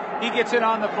guard, and he gets in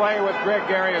on the play with Greg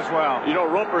Gary as well. You know,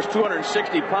 Roper's 260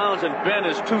 pounds and Ben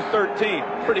is 213.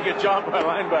 Pretty good job by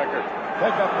linebacker.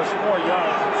 Pick up was 4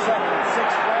 yards. 2nd and 6.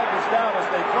 Flag is down as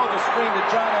they throw the screen to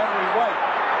John Henry White.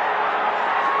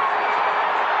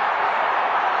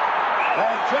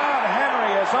 And John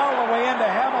Henry is all the way into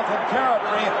Hamilton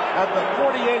territory at the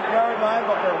 48-yard line,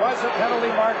 but there was a penalty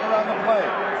marker on the play.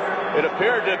 It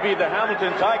appeared to be the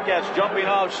Hamilton Ticats jumping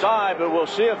outside, but we'll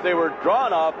see if they were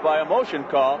drawn off by a motion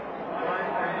call.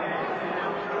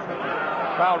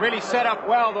 Well, really set up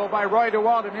well, though, by Roy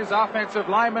DeWalt and his offensive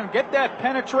lineman. Get that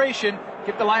penetration,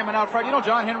 get the lineman out front. You know,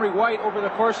 John Henry White, over the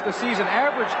course of the season,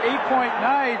 averaged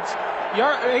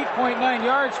 8.9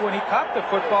 yards when he caught the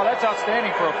football. That's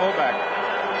outstanding for a fullback.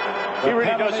 He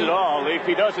really does it all, Leaf.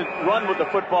 He doesn't run with the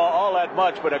football all that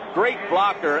much, but a great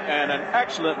blocker and an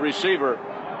excellent receiver.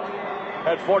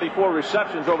 Had 44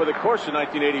 receptions over the course of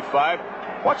 1985.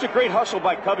 Watch a great hustle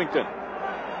by Covington.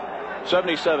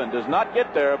 77 does not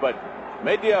get there, but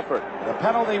made the effort. The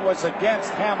penalty was against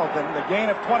Hamilton. The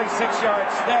gain of 26 yards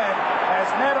stand as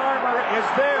Ned Armour is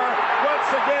there once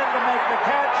again to make the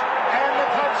catch and the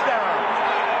touchdown.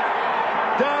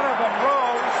 Donovan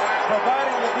Rose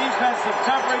providing the defensive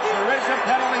coverage. There is a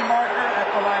penalty marker at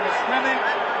the line of scrimmage.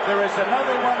 There is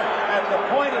another one at the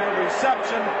point of the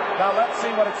reception. Now let's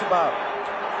see what it's about.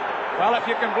 Well, if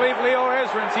you can believe Leo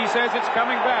Ezrins, he says it's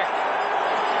coming back.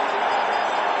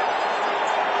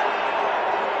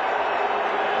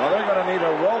 Well, they're going to need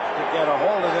a rope to get a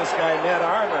hold of this guy, Ned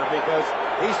Armour, because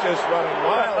he's just running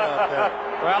wild out there.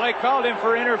 Well, they called him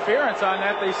for interference on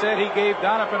that. They said he gave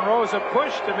Donovan Rose a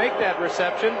push to make that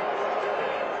reception.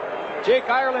 Jake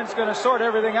Ireland's going to sort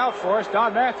everything out for us.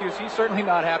 Don Matthews, he's certainly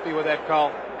not happy with that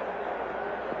call.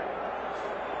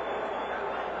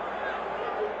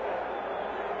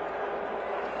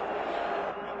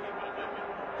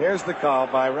 Here's the call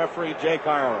by referee Jake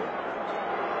Ireland.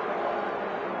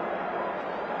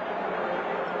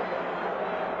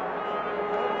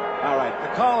 All right,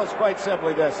 the call is quite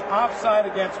simply this. Offside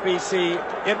against BC.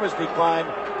 It was declined.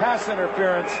 Pass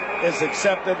interference is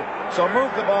accepted. So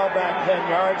move the ball back 10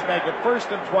 yards. Make it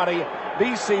 1st and 20.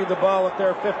 BC the ball at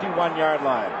their 51-yard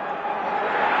line.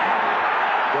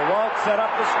 DeWalt set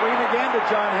up the screen again to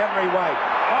John Henry White.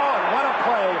 Oh, and what a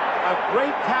play. A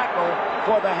great tackle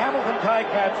for the Hamilton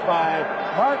Ticats by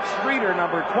Mark Streeter,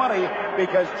 number 20,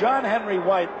 because John Henry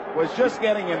White was just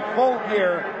getting in full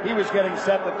gear. He was getting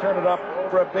set to turn it up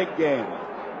for a big game.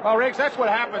 Well, Riggs, that's what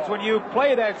happens when you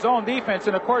play that zone defense.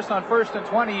 And, of course, on 1st and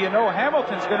 20, you know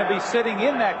Hamilton's going to be sitting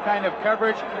in that kind of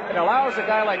coverage. It allows a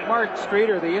guy like Mark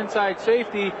Streeter, the inside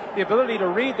safety, the ability to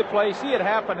read the play, see it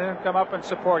happen, and then come up and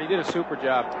support. He did a super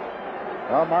job.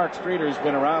 Well, Mark Streeter's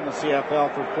been around the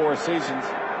CFL for 4 seasons,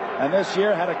 and this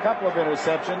year had a couple of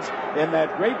interceptions in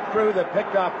that great crew that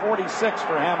picked off 46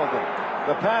 for Hamilton.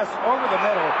 The pass over the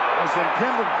middle was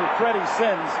intended for Freddie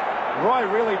Sims. Roy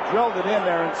really drilled it in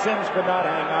there, and Sims could not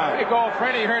hang on. There you go.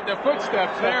 Freddie heard the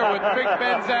footsteps there with Big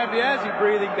Ben Zambiasi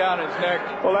breathing down his neck.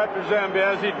 Well, after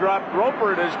Zambiasi dropped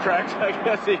Roper at his tracks, I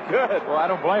guess he could. Well, I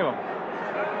don't blame him.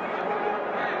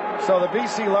 So the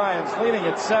BC Lions, leading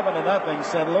at 7-0,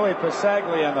 send Louis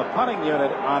Pasaglia and the punting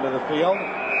unit onto the field.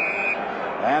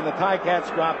 And the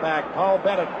Ticats drop back Paul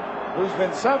Bennett, who's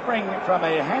been suffering from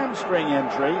a hamstring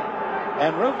injury,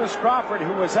 and Rufus Crawford,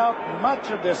 who was out much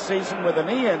of this season with a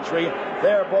knee injury.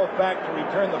 They're both back to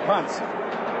return the punts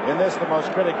in this, the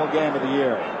most critical game of the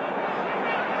year.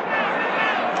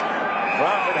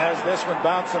 Crawford has this one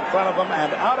bounce in front of him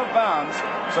and out of bounds.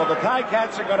 So the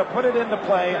Ticats are going to put it into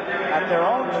play at their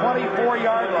own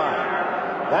 24-yard line.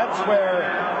 That's where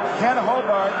Ken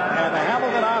Hobart and the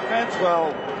Hamilton offense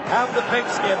will have the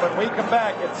pigskin when we come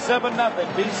back. It's 7-0.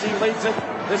 BC leads it.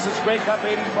 This is Grey Cup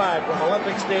 85 from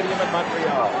Olympic Stadium in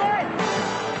Montreal.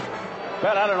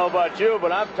 Pat, I don't know about you,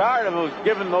 but I'm tired of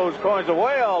giving those coins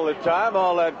away all the time,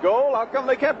 all that gold. How come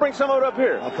they can't bring some of it up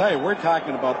here? I'll tell you, we're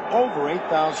talking about over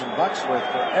 $8,000 worth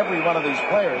for every one of these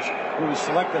players who was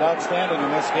selected outstanding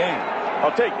in this game.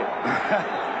 I'll take it.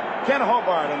 Ken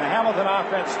Hobart and the Hamilton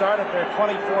offense start at their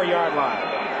 24-yard line.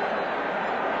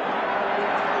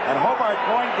 And Hobart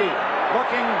going deep,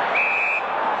 looking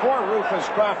for Rufus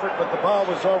Crawford, but the ball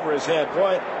was over his head.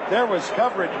 Boy, there was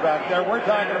coverage back there. We're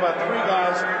talking about 3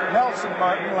 guys, Nelson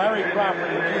Martin, Larry Crawford,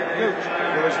 and Keith Gooch.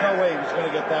 There was no way he was going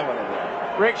to get that one in there.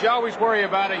 Riggs, you always worry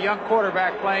about a young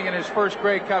quarterback playing in his first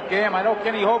Grey Cup game. I know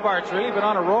Kenny Hobart's really been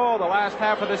on a roll the last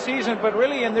half of the season, but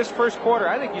really in this first quarter,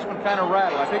 I think he's been kind of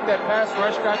rattled. I think that pass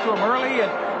rush got to him early, and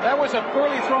that was a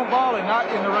poorly thrown ball and not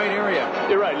in the right area.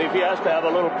 You're right, Leaf. He has to have a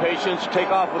little patience,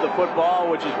 take off with the football,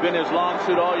 which has been his long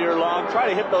suit all year long. Try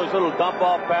to hit those little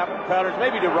dump-off patterns,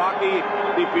 maybe to Rocky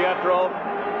DiPietro.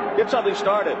 Get something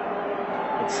started.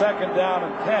 It's 2nd down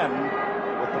and 10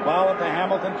 with the ball at the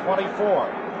Hamilton 24.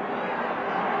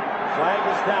 Flag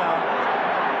is down.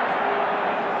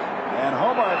 And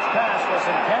Hobart's pass was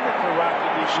intended for Rocky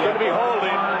DiPietro. It's going to be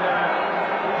holding.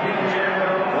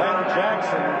 Glenn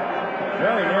Jackson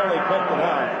very nearly picked it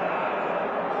out.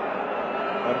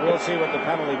 But we'll see what the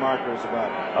penalty marker is about.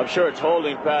 I'm sure it's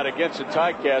holding, Pat, against the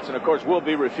Ticats, and of course will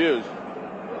be refused.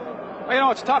 Well, you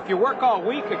know, it's tough. You work all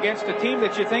week against a team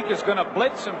that you think is going to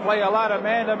blitz and play a lot of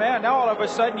man-to-man. Now all of a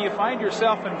sudden you find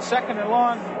yourself in 2nd and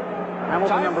long.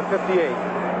 Hamilton number 58.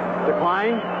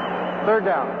 Decline, 3rd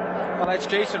down. Well, that's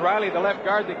Jason Riley, the left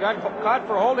guard that got caught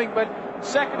for holding, but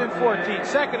 2nd and 14,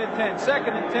 2nd and 10,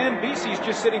 2nd and 10. BC's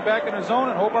just sitting back in his zone,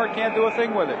 and Hobart can't do a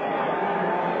thing with it.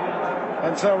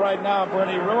 And so right now,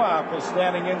 Bernie Ruoff is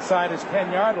standing inside his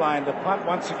 10-yard line to punt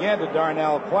once again to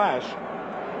Darnell Clash.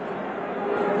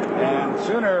 And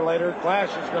sooner or later, Clash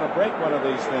is going to break one of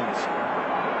these things.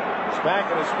 He's back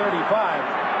at his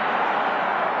 35.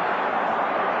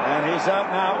 And he's out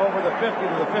now over the 50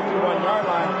 to the 51-yard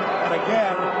line. And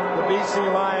again, the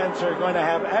BC Lions are going to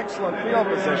have excellent field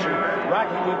position.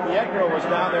 Rocky Pietro was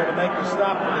down there to make the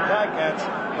stop for the Ticats,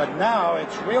 but now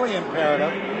it's really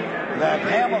imperative that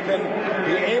Hamilton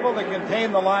be able to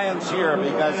contain the Lions here,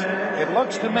 because it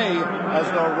looks to me as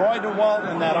though Roy DeWalt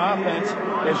and that offense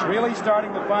is really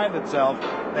starting to find itself.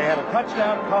 They had a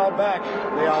touchdown call back.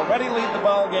 They already lead the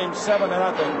ball game 7-0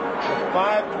 with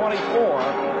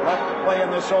 5:24 left to play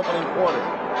in this opening quarter.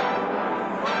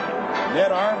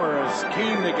 Ned Armour is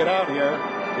keen to get out here.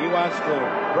 He wants to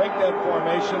break that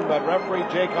formation, but referee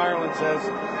Jake Ireland says,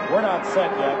 we're not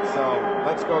set yet, so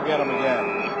let's go get him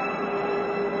again.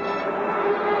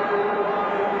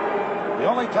 The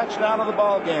only touchdown of the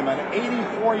ball game, an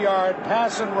 84-yard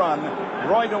pass and run,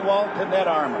 Roy DeWalt to Ned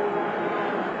Armour.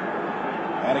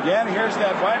 And again, here's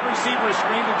that wide receiver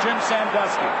screen to Jim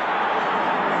Sandusky.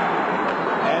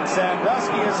 And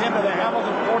Sandusky is into the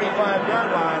Hamilton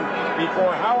 45-yard line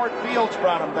before Howard Fields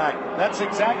brought him back. That's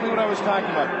exactly what I was talking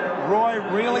about. Roy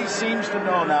really seems to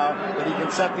know now that he can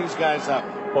set these guys up.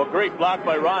 Well, great block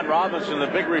by Ron Robinson, the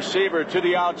big receiver, to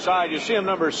the outside. You see him,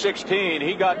 number 16.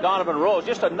 He got Donovan Rose,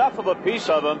 just enough of a piece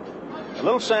of him. A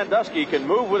little Sandusky can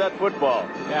move with that football.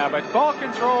 Yeah, but ball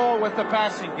control with the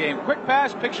passing game. Quick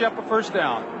pass picks you up a first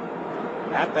down.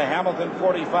 At the Hamilton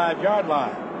 45-yard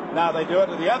line. Now they do it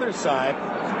to the other side,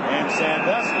 and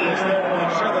Sandusky is there to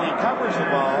make sure that he covers the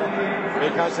ball,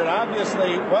 because it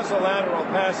obviously was a lateral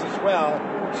pass as well,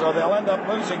 so they'll end up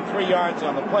losing 3 yards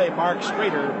on the play. Mark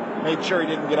Streeter made sure he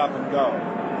didn't get up and go.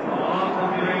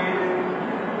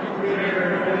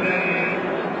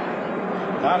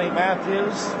 Donnie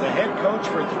Matthews, the head coach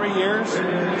for 3 years, 2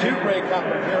 Grey Cup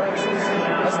appearances.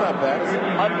 That's not bad, is it?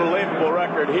 Unbelievable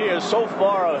record. He is so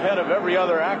far ahead of every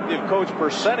other active coach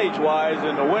percentage-wise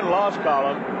in the win-loss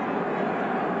column.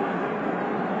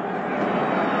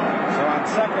 So on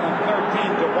 2nd and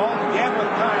 13, DeWalt again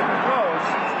with time throws.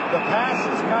 The pass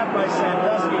is caught by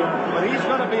Sandusky, but he's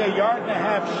going to be 1.5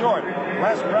 yards short.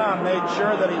 Les Brown made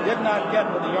sure that he did not get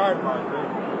to the yard marker.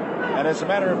 And as a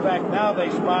matter of fact, now they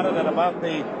spotted at about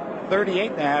the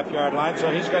 38.5-yard line, so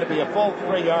he's got to be a full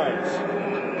 3 yards.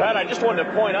 Pat, I just wanted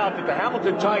to point out that the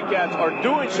Hamilton Ticats are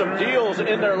doing some deals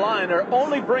in their line. They're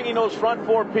only bringing those front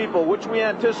 4 people, which we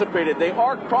anticipated. They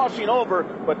are crossing over,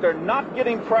 but they're not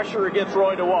getting pressure against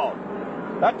Roy DeWalt.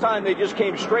 That time they just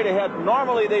came straight ahead.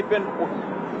 Normally they've been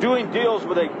doing deals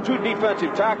with 2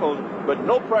 defensive tackles, but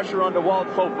no pressure on DeWalt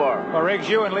so far. Well, Riggs,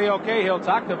 you and Leo Cahill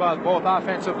talked about both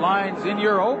offensive lines in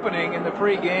your opening in the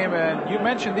pregame, and you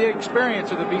mentioned the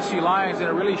experience of the BC Lions, and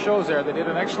it really shows there. They did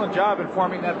an excellent job in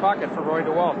forming that pocket for Roy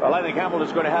DeWalt. Well, I think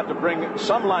Hamilton's going to have to bring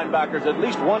some linebackers at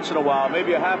least once in a while,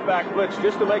 maybe a halfback blitz,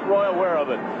 just to make Roy aware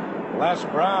of it. Les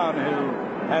Brown, who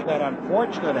had that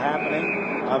unfortunate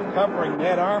happening of covering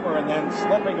Ned Armour and then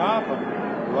slipping off him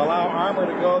to allow Armour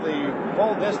to go the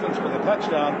full distance for the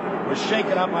touchdown, was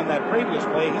shaken up on that previous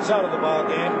play. He's out of the ball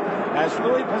game as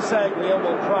Louis Pasaglia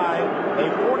will try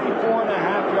a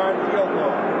 44.5-yard field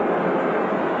goal.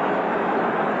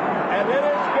 And it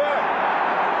is good.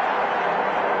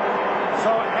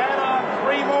 So add on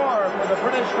 3 more for the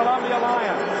British Columbia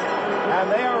Lions.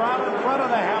 And they are out in front of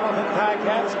the Hamilton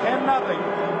Ticats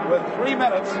 10-0 with 3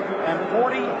 minutes and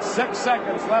 46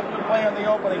 seconds left to play in the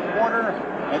opening quarter.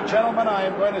 And gentlemen, I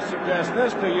am going to suggest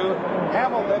this to you.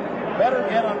 Hamilton better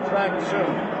get on track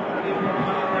soon.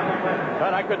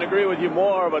 And I couldn't agree with you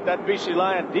more, but that BC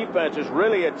Lion defense is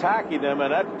really attacking them,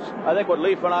 and that's, I think, what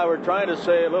Leif and I were trying to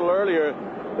say a little earlier.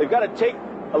 They've got to take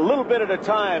a little bit at a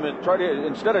time and try to,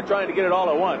 instead of trying to get it all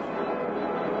at once.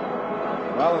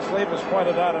 Well, as Leif has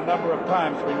pointed out a number of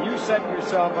times, when you set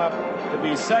yourself up to be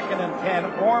 2nd and 10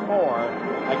 or more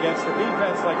against a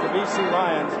defense like the BC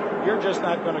Lions, you're just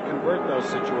not going to convert those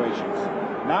situations.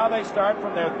 Now they start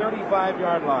from their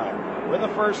 35-yard line with a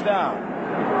first down.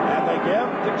 And they give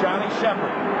to Johnny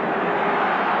Shepard.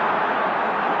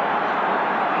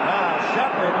 Now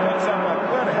Shepard picks up a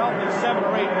good, healthy 7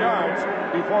 or 8 yards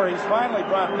before he's finally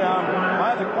brought down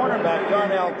by the cornerback,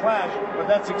 Darnell Clash. But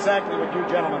that's exactly what you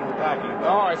gentlemen were talking about.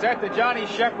 Oh, is that the Johnny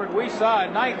Shepard we saw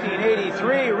in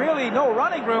 1983? Really no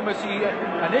running room as he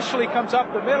initially comes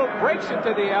up the middle, breaks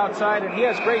into the outside, and he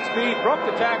has great speed. Broke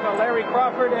the tackle, Larry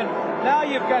Crawford, and now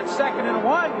you've got 2nd and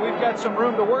 1. We've got some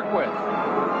room to work with.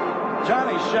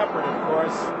 Johnny Shepard, of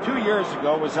course, 2 years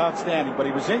ago was outstanding, but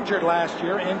he was injured last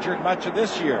year, injured much of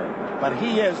this year. But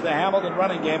he is the Hamilton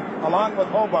running game along with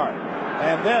Hobart.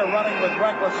 And they're running with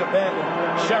reckless abandon.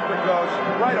 Shepard goes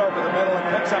right over the middle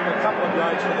and picks up a couple of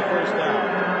yards for the first down.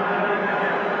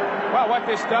 Well, what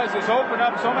this does is open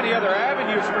up so many other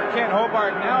avenues for Ken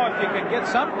Hobart now. If you can get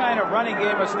some kind of running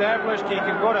game established, he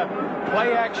can go to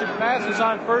play-action passes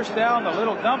on first down, the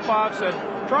little dump-offs, and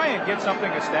try and get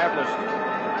something established.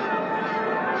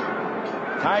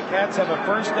 Ticats have a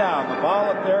first down. The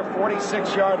ball at their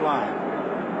 46-yard line.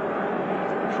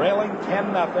 Trailing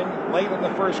 10-0 late in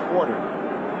the first quarter.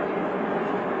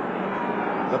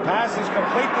 The pass is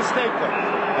complete to Stapler.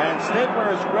 And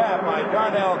Stapler is grabbed by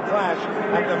Darnell Clash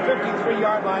at the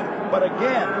 53-yard line. But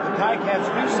again, the Ticats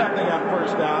do something on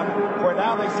first down, where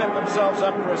now they set themselves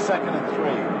up for a 2nd and 3.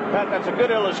 Pat, that's a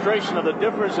good illustration of the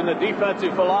difference in the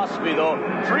defensive philosophy, though.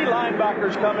 3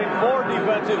 linebackers coming, 4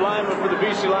 defensive linemen for the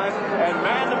BC Lions, and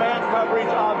man-to-man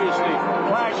coverage, obviously.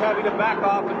 Clash having to back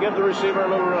off and give the receiver a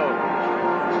little room.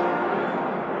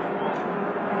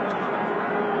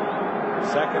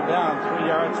 2nd down, 3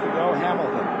 yards to go,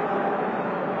 Hamilton.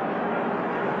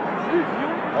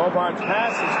 Hobart's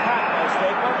pass is caught by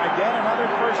Stapler. Again,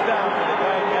 another first down for the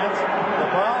Ticats. The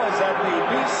ball is at the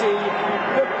BC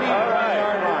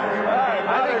 15-yard line. All right,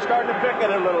 now they're starting to pick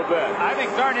it a little bit. I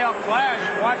think Darnell Clash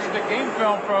watched the game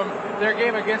film from their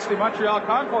game against the Montreal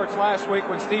Concords last week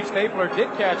when Steve Stapler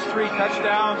did catch 3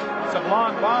 touchdowns, some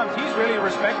long bombs. He's really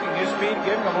respecting his speed,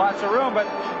 giving him lots of room, but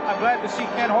I'm glad to see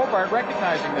Ken Hobart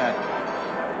recognizing that.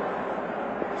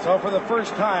 So for the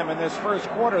first time in this first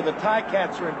quarter, the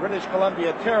Ticats are in British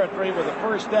Columbia territory with a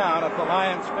first down at the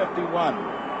Lions 51.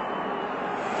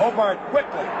 Hobart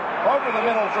quickly over the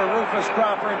middle for Rufus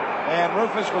Crawford, and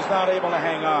Rufus was not able to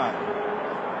hang on.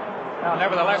 Now,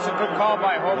 nevertheless, a good call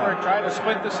by Hobart, trying to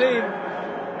split the seam.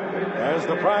 There's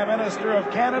the Prime Minister of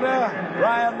Canada,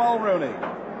 Brian Mulroney.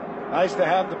 Nice to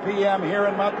have the PM here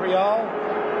in Montreal. He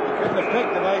couldn't have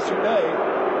picked a nicer day.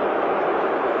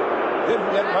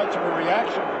 Didn't get much of a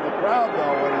reaction from the crowd,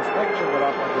 though, when his picture went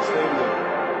up on the stadium.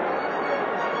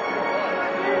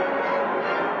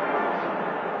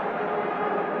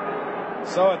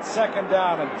 So it's 2nd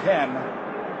down and 10.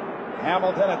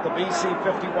 Hamilton at the BC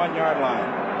 51-yard line.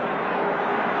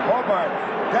 Hobart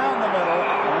down the middle,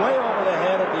 way over the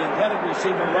head of the intended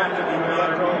receiver, Roger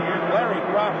DiPietro. Larry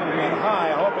Crawford went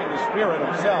high, hoping to spear it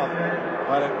himself,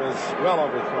 but it was well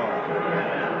overthrown.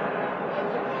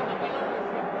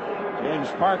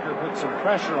 James Parker put some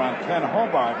pressure on Ken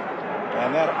Hobart,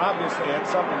 and that obviously had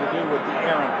something to do with the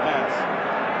errant pass.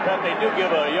 That they do give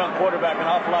a young quarterback an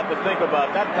awful lot to think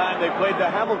about. That time they played the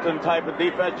Hamilton type of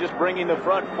defense, just bringing the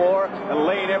front 4 and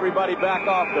laying everybody back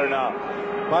off there now.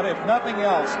 But if nothing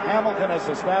else, Hamilton has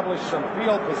established some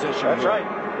field position. That's right.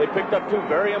 They picked up 2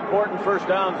 very important first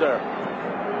downs there.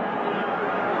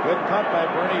 Good punt by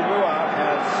Bernie Ruoff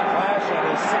has Clash at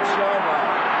his 6-yard line.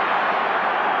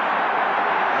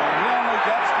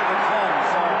 Gets to the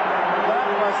 10, so that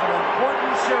was an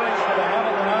important series for the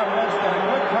Hamilton offense. And a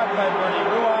good punt by Bernie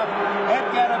Ruoff. Ed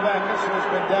Gadabakis, who's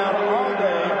been down all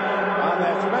day on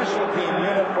that special team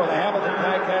unit for the Hamilton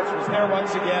Ticats, was there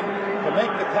once again to make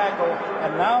the tackle.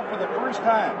 And now, for the first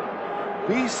time,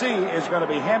 BC is going to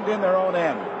be hemmed in their own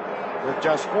end with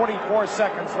just 44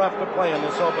 seconds left to play in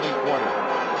this opening quarter.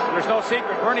 There's no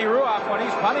secret. Bernie Ruoff, when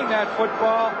he's punting that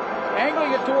football,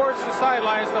 angling it towards the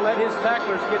sidelines to let his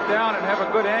tacklers get down and have a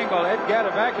good angle. Ed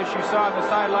Gadabakis, you saw on the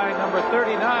sideline, number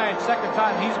 39, second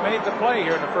time he's made the play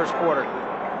here in the first quarter.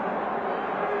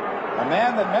 A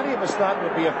man that many of us thought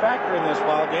would be a factor in this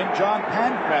ball game, John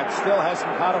Pankratz, still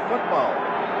hasn't caught a football.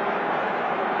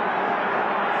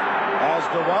 As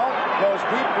DeWalt goes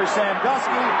deep for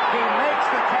Sandusky, he makes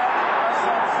the catch, a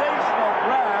sensational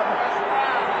grab.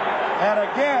 And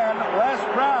again, Les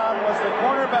Brown was the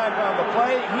cornerback on the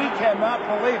play. He cannot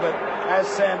believe it as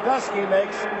Sandusky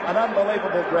makes an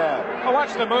unbelievable grab. Well,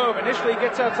 watch the move. Initially he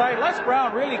gets outside. Les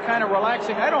Brown really kind of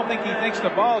relaxing. I don't think he thinks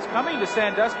the ball's coming to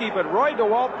Sandusky, but Roy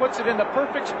DeWalt puts it in the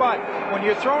perfect spot. When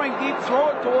you're throwing deep, throw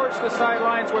it towards the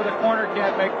sidelines where the corner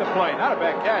can't make the play. Not a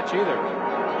bad catch either.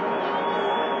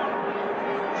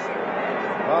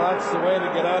 Well, that's the way to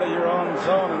get out of your own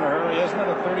zone in a hurry, isn't it?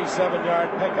 A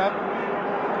 37-yard pickup.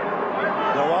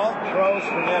 DeWalt throws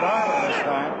for Ned Arnold this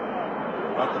time,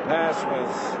 but the pass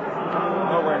was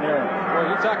nowhere near him. Well,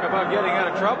 you talk about getting out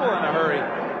of trouble in a hurry.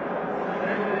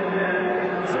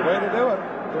 It's the way to do it.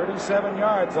 37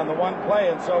 yards on the one play,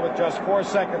 and so with just 4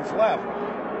 seconds left.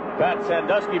 Pat,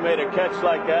 Sandusky made a catch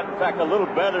like that. In fact, a little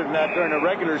better than that during a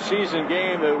regular season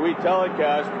game that we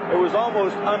telecast. It was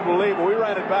almost unbelievable. We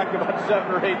ran it back about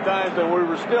 7 or 8 times, and we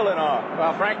were still in awe.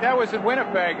 Well, Frank, that was in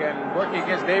Winnipeg, and working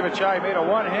against David Shaw, he made a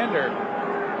one-hander.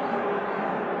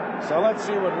 So let's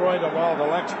see what Roy DeWalt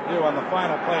elects to do on the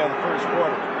final play of the first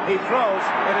quarter. He throws.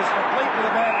 It is complete to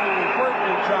the man we referred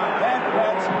to, John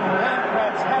Pankratz.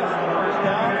 Pankratz has the first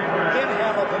down in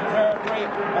Hamilton territory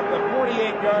at the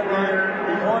 48-yard line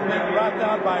before being brought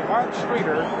down by Mark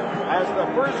Streeter as the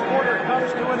first quarter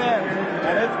comes to an end.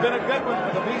 And it's been a good one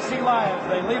for the BC Lions.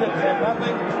 They lead it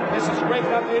 10-0. This is Grey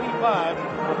Cup 85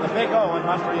 from the Big O in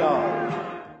Montreal.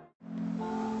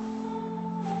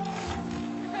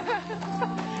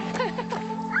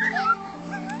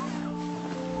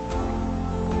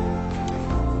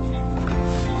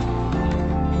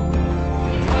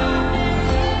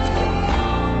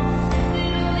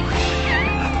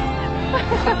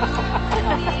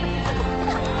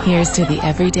 Here's to the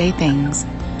everyday things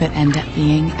that end up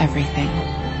being everything.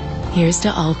 Here's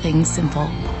to all things simple,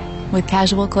 with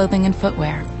casual clothing and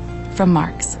footwear from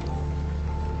Marks.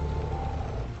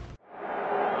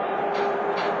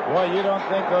 Boy, you don't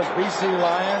think those BC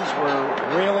Lions were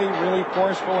really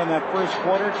forceful in that first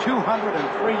quarter?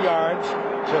 203 yards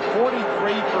to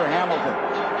 43 for Hamilton.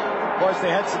 Of course,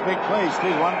 they had some big plays, too.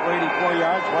 One for 84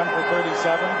 yards, one for 37.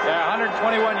 Yeah,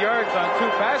 121 yards on 2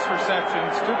 pass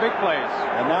receptions, 2 big plays.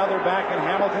 And now they're back in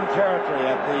Hamilton territory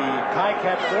at the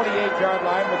Ticat 48-yard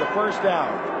line with a first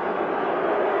down.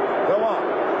 Go on,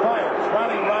 fires.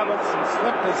 Ronnie Robinson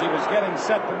slipped as he was getting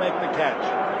set to make the catch.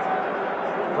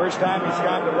 First time he's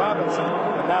gone to Robinson,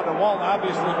 and now DeWalt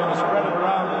obviously going to spread it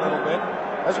around a little bit.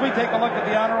 As we take a look at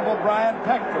the Honorable Brian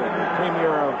Peckford,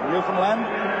 Premier of Newfoundland,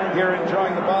 here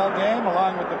enjoying the ball game,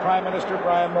 along with the Prime Minister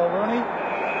Brian Mulroney,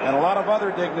 and a lot of other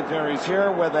dignitaries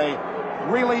here with a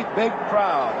really big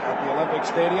crowd at the Olympic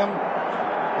Stadium.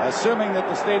 Assuming that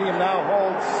the stadium now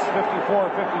holds 54 or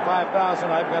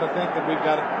 55,000, I've got to think that we've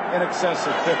got in excess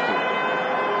of 50.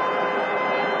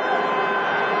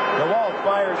 DeWalt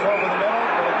fires over the middle,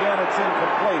 but again, it's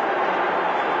incomplete.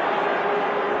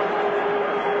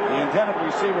 The intended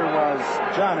receiver was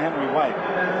John Henry White.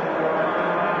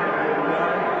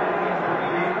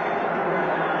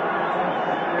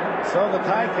 So the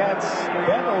Ticats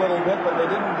bent a little bit, but they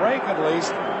didn't break at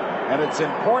least. And it's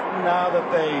important now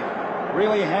that they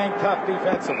really hang tough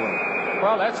defensively.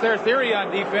 Well, that's their theory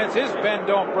on defense, is bend,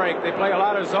 don't break. They play a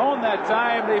lot of zone that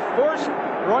time. They forced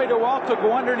Roy DeWalt to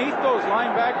go underneath those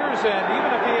linebackers, and even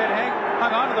if he had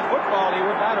hung on to the football, he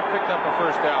would not have picked up a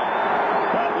first down.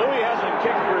 Well, Louis hasn't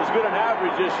kicked for as good an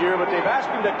average this year, but they've asked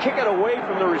him to kick it away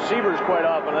from the receivers quite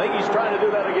often. I think he's trying to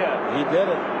do that again. He did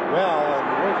it well, and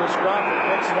Rufus Crawford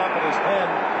picks it up at his 10,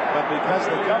 but because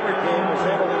the cover team was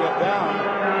able to get down,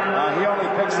 he only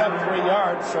picks up 3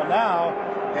 yards. So now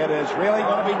it is really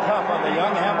going to be tough on the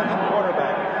young Hamilton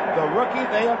quarterback. The rookie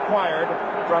they acquired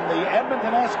from the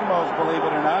Edmonton Eskimos, believe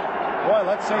it or not. Boy,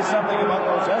 let's say something about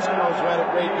those Eskimos who had a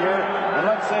great year. And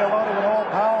let's say hello to an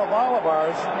old pal of all of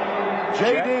ours.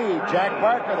 JD, Jack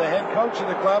Barker, the head coach of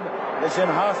the club, is in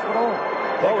hospital.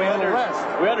 Well, we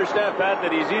understand, Pat,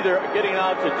 that he's either getting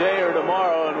out today or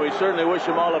tomorrow, and we certainly wish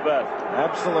him all the best.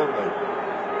 Absolutely.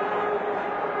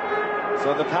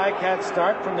 So the Ticats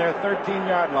start from their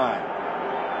 13-yard line.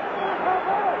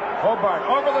 Hobart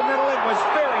over the middle. It was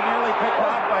very nearly picked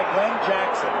off by Glenn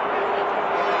Jackson.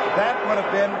 That would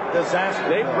have been disastrous.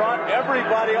 They brought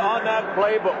everybody on that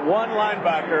play but one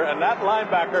linebacker, and that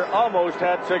linebacker almost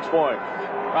had 6 points.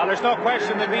 Well, there's no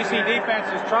question the BC defense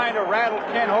is trying to rattle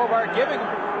Ken Hobart, giving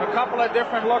him a couple of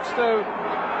different looks to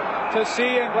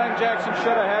see, and Glenn Jackson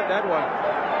should have had that one.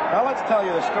 Now let's tell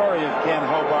you the story of Ken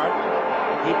Hobart.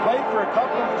 He played for a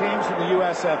couple of teams in the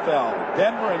USFL,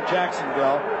 Denver and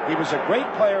Jacksonville. He was a great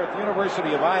player at the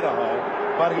University of Idaho,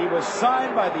 but he was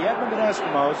signed by the Edmonton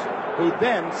Eskimos, who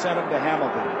then sent him to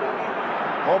Hamilton.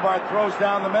 Hobart throws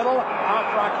down the middle,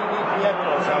 off Rocky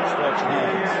DiPietro's outstretched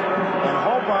hands. And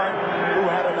Hobart, who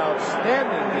had an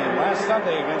outstanding game last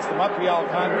Sunday against the Montreal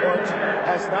Concords,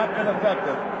 has not been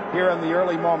effective here in the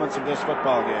early moments of this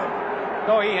football game.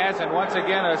 No, he hasn't. Once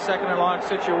again, a second and long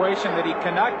situation that he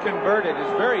cannot convert. It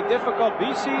is very difficult.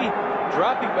 BC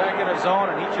dropping back in a zone,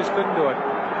 and he just couldn't do it.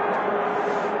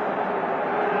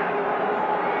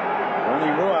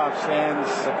 Ernie Ruoff stands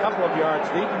a couple of yards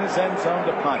deep in his end zone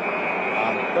to punt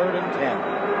on 3rd and 10.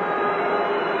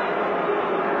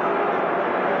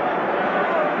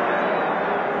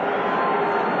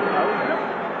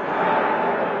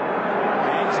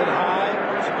 Hangs it high.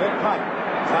 It's a good punt.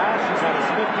 Clash is at his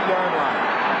 50-yard line.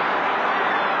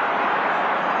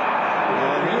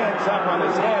 And he ends up on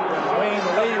his head when Wayne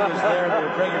Lee was there to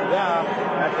bring him down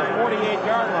at the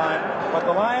 48-yard line. But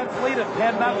the Lions lead at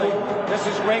 10-0. This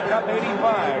is Grey Cup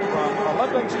 85 from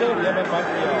Olympic Stadium in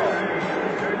Montreal.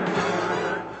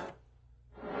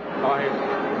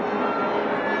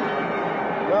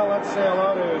 Well, let's say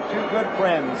hello to two good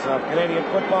friends of Canadian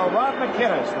football. Rod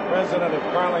McInnes, the president of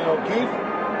Carling O'Keefe,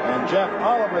 and Jeff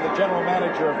Oliver, the general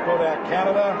manager of Kodak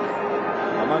Canada,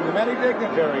 among the many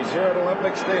dignitaries here at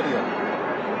Olympic Stadium.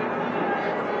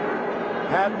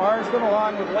 Pat Marsden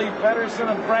along with Lee Pedersen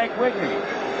and Frank Wigney.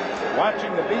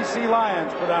 Watching the BC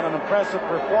Lions put on an impressive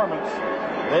performance.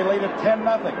 They lead at 10-0.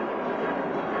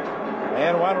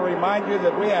 And want to remind you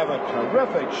that we have a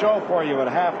terrific show for you at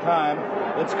halftime.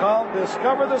 It's called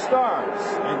Discover the Stars,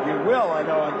 and you will, I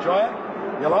know, enjoy it.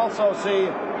 You'll also see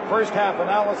first half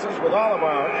analysis with all of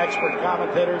our expert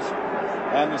commentators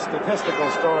and the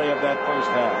statistical story of that first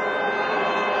half.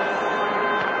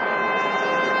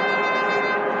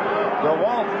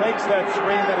 DeWalt fakes that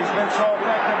screen that he's been so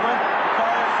effective with.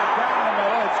 Fires it down the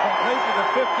middle. It's complete to the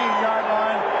 15-yard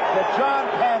line to John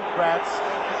Pankratz.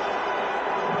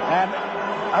 And,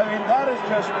 I mean, that is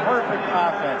just perfect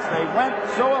offense. They went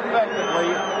so effectively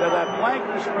to that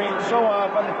flanker screen so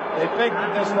often, they faked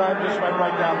it this time, just went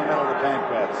right down the middle to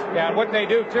Pankratz. Yeah, and what they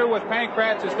do, too, with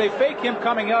Pankratz is they fake him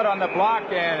coming out on the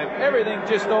block, and everything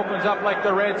just opens up like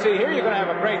the Red Sea. Here you're going to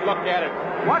have a great look at it.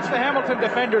 Watch the Hamilton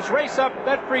defenders race up.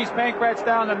 That frees Pankratz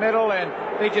down the middle, and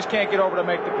they just can't get over to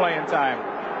make the play in time.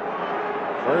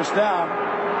 First down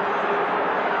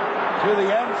to the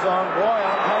end zone. Boy,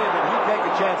 I'll tell you, did he take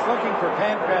a chance looking for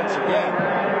Pankratz again.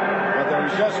 But there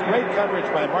was just great coverage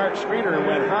by Mark Streeter, who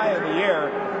went high in the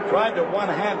air, tried to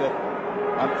one-hand it.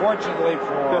 Unfortunately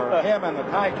for him and the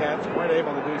Ticats, weren't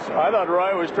able to do so. I thought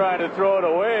Roy was trying to throw it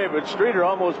away, but Streeter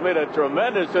almost made a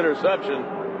tremendous interception.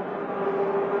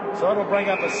 So it'll bring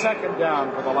up a second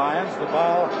down for the Lions. The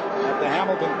ball at the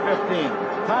Hamilton 15.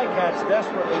 Ticats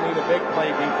desperately need a big play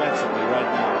defensively right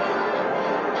now.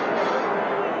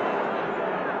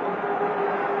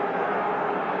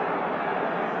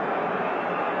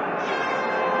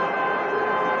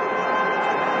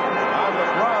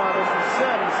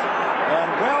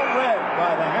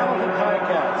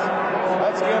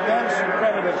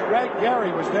 Greg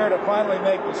Gary was there to finally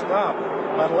make the stop,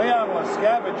 but Leon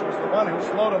Lescavage was the one who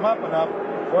slowed him up enough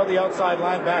for the outside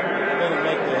linebacker to come in and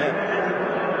make the hit.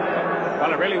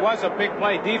 Well, it really was a big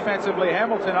play defensively.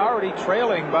 Hamilton already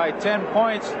trailing by 10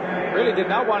 points. Really did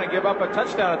not want to give up a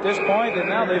touchdown at this point, and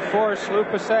now they force Lou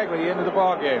Pasaglia into the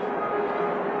ballgame.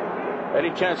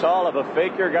 Any chance all of a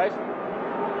fake here, guys?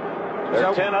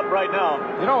 They're 10 up right now.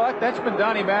 You know what? That's been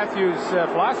Donnie Matthews'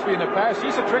 philosophy in the past.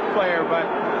 He's a trick player, but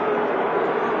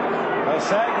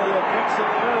Pasaglia kicks it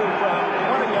through from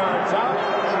 20 yards out,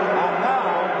 and now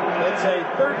it's a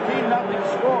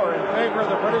 13-0 score in favor of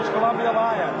the British Columbia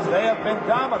Lions. They have been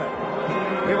dominant.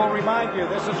 We will remind you,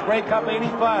 this is Grey Cup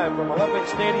 85 from Olympic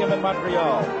Stadium in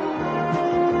Montreal.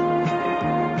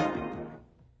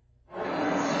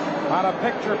 On a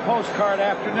picture postcard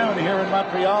afternoon here in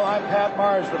Montreal, I'm Pat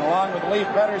Marsden, along with Lee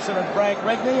Pedersen and Frank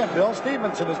Rigney, and Bill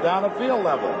Stevenson is down at field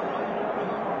level.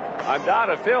 I'm down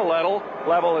at field level,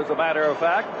 as a matter of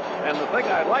fact. And the thing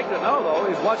I'd like to know, though,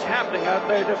 is what's happening out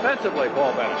there defensively,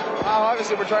 Paul Bennett.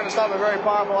 Obviously, we're trying to stop a very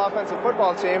powerful offensive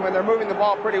football team, and they're moving the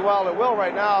ball pretty well at will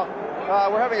right now.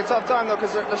 We're having a tough time, though,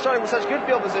 because they're starting with such good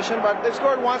field position, but they've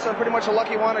scored once on pretty much a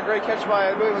lucky one, a great catch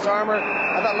by Louis Armour.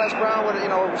 I thought Les Brown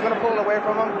was going to pull it away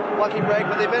from him, lucky break,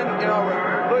 but they've been,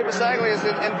 Louis Pasaglia is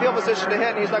in field position to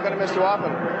hit, and he's not going to miss too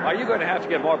often. Are you going to have to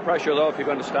get more pressure, though, if you're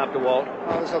going to stop the wall?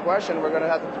 There's no question. We're going to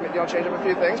have to change up a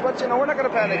few things, but, we're not going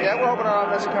to panic yet. We're hoping our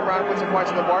offense will come around and put some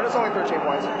points on the board. It's only 13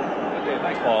 points. Okay,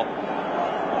 thanks, Paul.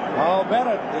 Paul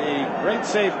Bennett, the great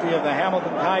safety of the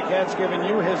Hamilton Ticats, giving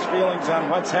you his feelings on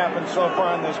what's happened so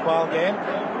far in this ball game.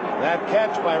 That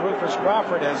catch by Rufus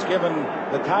Crawford has given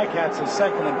the Ticats a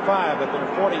 2nd and 5 at their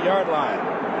 40-yard line.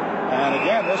 And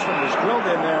again, this one was drilled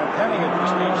in there, intending it for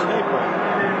Steve Stapler,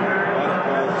 but it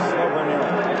was nowhere near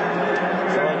it.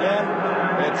 So again,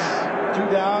 it's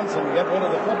 2 downs and get rid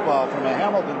of the football from a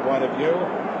Hamilton point of view.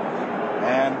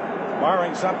 And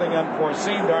barring something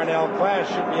unforeseen, Darnell Clash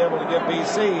should be able to give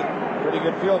BC pretty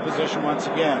good field position once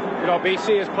again.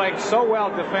 BC is playing so well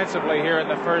defensively here in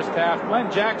the first half. Glenn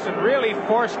Jackson really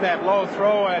forced that low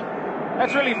throw, and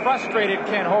that's really frustrated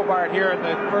Ken Hobart here in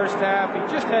the first half. He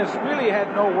just has really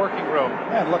had no working room.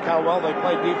 And look how well they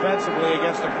played defensively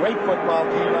against a great football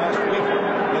team last week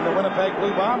in the Winnipeg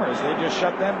Blue Bombers. They just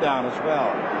shut them down as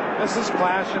well. This is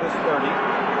Clash at his 30.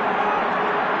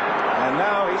 And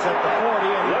now he's at the 40,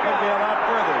 and he could be a lot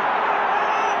further.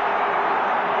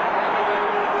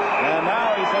 And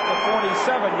now he's at the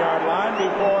 47-yard line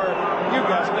before, you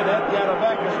guessed it, Ed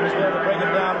Yadovekis was there to bring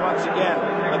him down once again.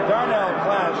 But Darnell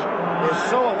Clash is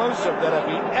so elusive that if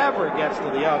he ever gets to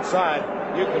the outside,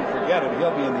 you can forget it.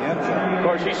 He'll be in the end zone. Of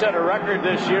course, he set a record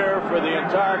this year for the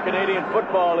entire Canadian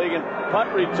Football League in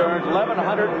punt returns,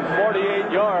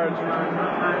 1,148 yards.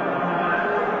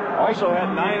 Also had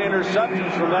 9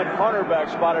 interceptions from that cornerback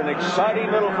spot. An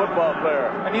exciting little football player.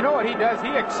 And you know what he does?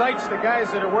 He excites the guys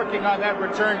that are working on that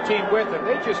return team with him.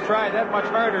 They just try that much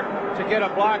harder to get a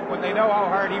block when they know how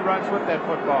hard he runs with that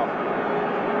football.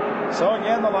 So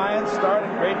again, the Lions start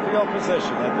in great field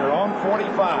position at their own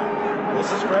 45. This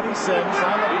is Freddie Sims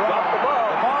on the ball.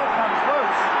 The ball comes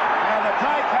loose, and the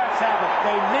Ticats have it.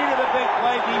 They needed a big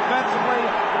play defensively.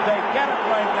 They get it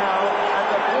right now at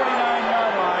the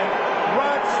 49-yard line.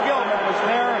 Rod Skillman was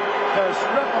there to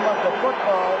strip him of the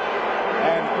football,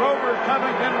 and Grover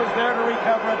Covington was there to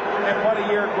recover it, and what a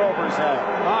year Grover's had.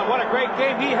 What a great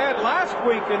game he had last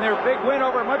week in their big win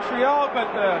over Montreal, but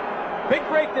the big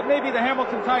break that maybe the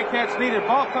Hamilton Ticats needed.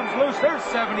 Ball comes loose. There's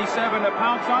 77 to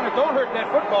pounce on it. Don't hurt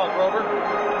that football, Grover.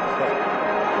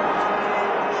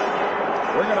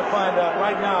 We're going to find out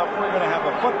right now if we're going to have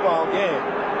a football game,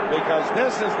 because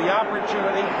this is the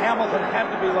opportunity Hamilton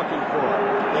had to be looking for.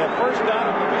 They have first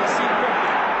down at the BC 50.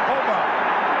 Hobart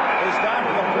is down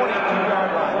to the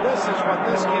 42-yard line. This is what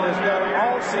this kid has done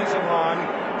all season long,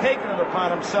 taking it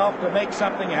upon himself to make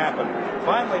something happen.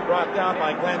 Finally brought down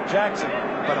by Glenn Jackson,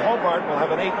 but Hobart will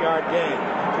have an 8-yard gain.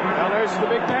 Now there's the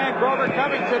big man, Grover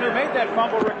Covington, who made that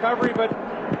fumble recovery, but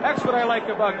that's what I like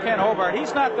about Ken Hobart.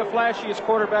 He's not the flashiest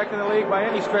quarterback in the league by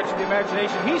any stretch of the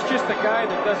imagination. He's just a guy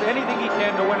that does anything he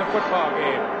can to win a football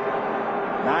game.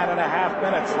 9.5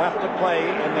 minutes left to play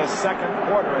in this second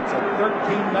quarter. It's a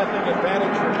 13-0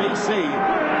 advantage for BC.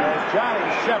 And Johnny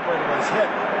Shepard was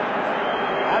hit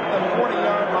at the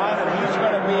 40-yard line, and he's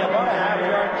going to be about a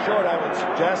half-yard short, I would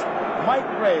suggest. Mike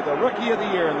Gray, the Rookie of the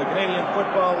Year in the Canadian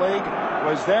Football League,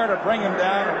 was there to bring him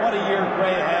down, and what a year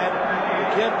Gray had.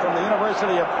 The kid from the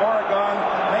University of Oregon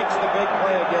makes the big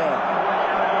play again.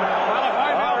 Well, if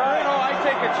I'm Al Bruno, I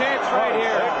take a chance right here.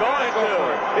 They're going to.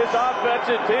 His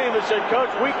offensive team has said,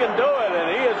 Coach, we can do it, and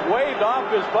he has waved off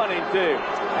his punting team.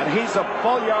 And he's a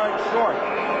full yard short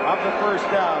of the first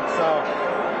down, so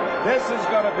this is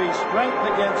going to be strength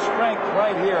against strength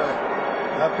right here.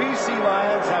 The BC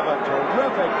Lions have a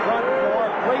terrific front four,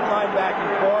 great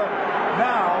linebacking core.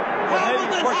 Now, can they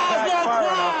be pushed back far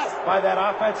enough by that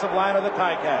offensive line of the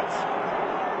Ticats?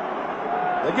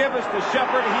 The give is to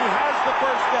Shepard. He has the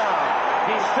first down.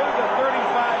 He's to the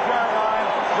 35-yard line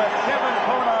with Kevin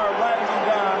Konar riding him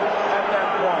down at that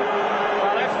point.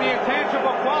 Well, that's the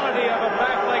intangible quality of a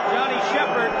back like Johnny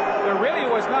Shepard. There really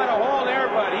was not a hole there,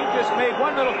 but he just made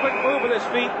one little quick move with his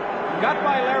feet, got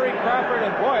by Larry Crawford,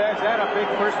 and boy, is that a big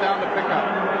first down to pick up.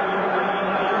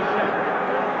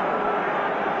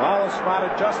 Ball is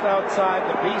spotted just outside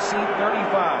the BC 35.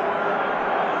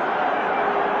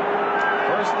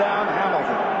 First down,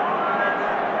 Hamilton.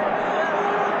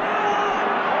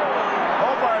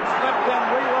 Hobart slipped in,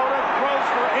 reloaded, throws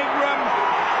for Ingram.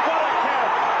 What a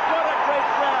catch! What a great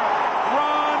grab!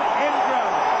 Ron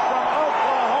Ingram from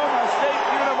Oklahoma State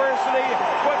University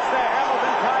puts the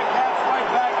Hamilton Ticats right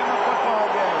back in the football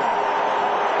game.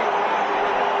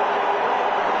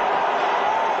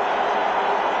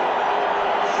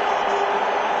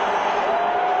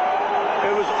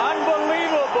 It was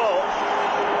unbelievable.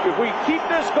 If we keep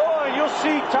this going, you'll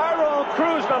see Tyrone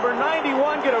Cruz, number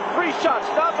 91, get a free shot.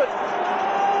 Stop it.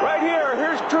 Right here.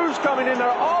 Here's Cruz coming in there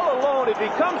all alone. If he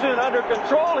comes in under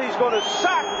control, he's going to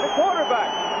sack the quarterback.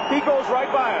 He goes right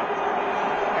by him.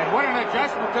 And what an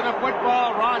adjustment to the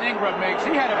football Ron Ingram makes.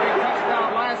 He had a big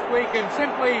touchdown last week and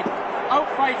simply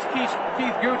outfights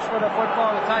Keith Gooch for the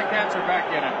football. The Ticats are back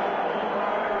in it.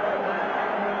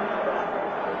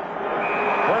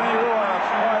 Bernie Ruoff's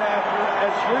point after,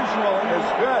 as usual, is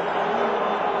good.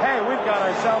 Hey, we've got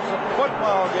ourselves a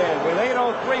football game with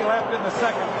 8:03 left in the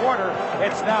second quarter.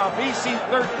 It's now BC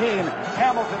 13,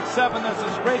 Hamilton 7. This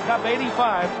is Grey Cup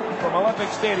 85 from Olympic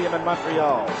Stadium in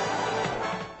Montreal.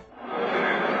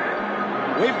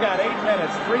 We've got 8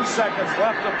 minutes, 3 seconds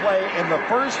left to play in the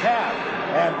first half.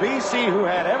 And BC, who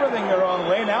had everything their own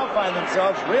way, now find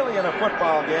themselves really in a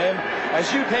football game. As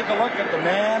you take a look at the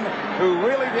man who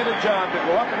really did a job to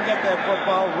go up and get that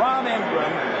football, Ron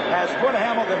Ingram has put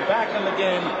Hamilton back in the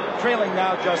game, trailing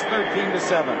now just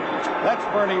 13-7. That's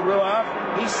Bernie Ruoff.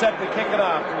 He's set to kick it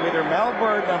off to either Mel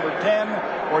Bird, number 10,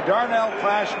 or Darnell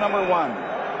Clash, number 1.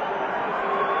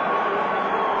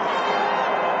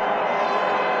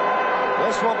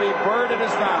 This will be Bird at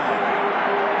his 9.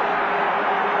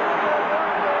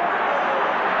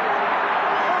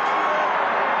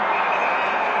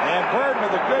 Bird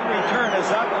with a good return is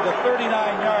up to the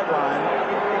 39-yard line.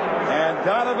 And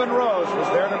Donovan Rose was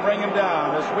there to bring him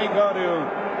down as we go to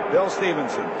Bill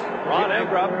Stevenson. Ron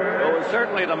Ingram, who was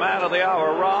certainly the man of the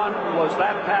hour. Ron, was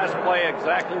that pass play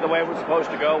exactly the way it was supposed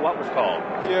to go? What was called?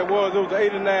 Yeah, it was. It was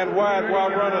 89 wide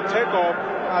runner takeoff.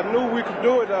 I knew we could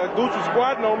do it. Gooch was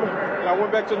squatting on me. And I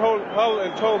went back to the huddle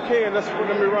and told Ken, let's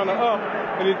let me run her up.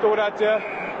 And he threw it out there.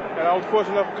 And I was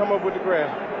fortunate enough to come up with the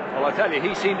grab. Well, I tell you,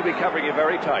 he seemed to be covering it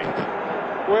very tight.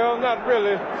 Well, not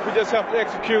really. We just have to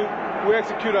execute. We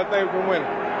execute, I think we can win.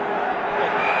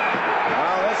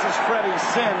 Well, this is Freddie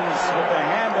Sims with the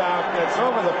handout. Gets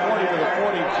over the 40 to the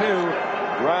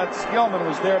 42. Rod Skillman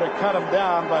was there to cut him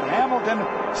down, but Hamilton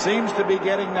seems to be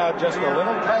getting just a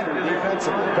little tighter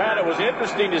defensively. Pat, it was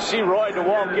interesting to see Roy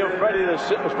DeWalt give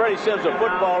Freddie Sims a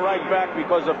football right back,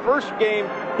 because the first game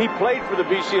he played for the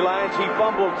BC Lions, he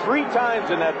fumbled 3 times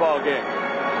in that ball game.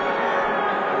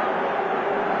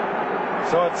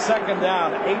 So it's second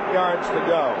down, 8 yards to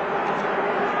go.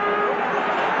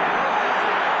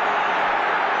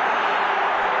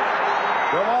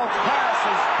 DeWalt's pass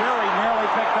is very nearly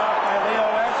picked off by Leo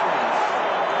Esrins.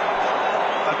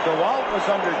 But DeWalt was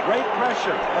under great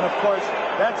pressure. And, of course,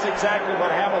 that's exactly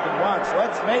what Hamilton wants.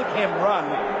 Let's make him run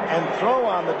and throw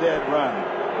on the dead run.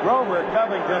 Grover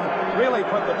Covington really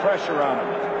put the pressure on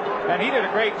him. And he did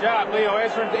a great job, Leo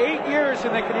Esrins. 8 years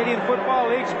in the Canadian Football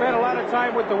League, spent a lot of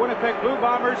time with the Winnipeg Blue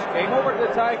Bombers, came over to the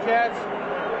Ticats.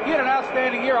 He had an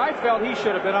outstanding year. I felt he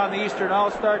should have been on the Eastern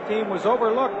All-Star team, was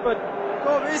overlooked, but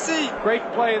great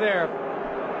play there.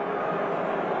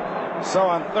 So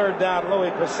on third down,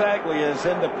 Louis Pasaglia is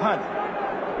in to punt.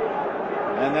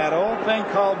 And that old thing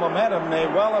called momentum may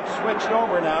well have switched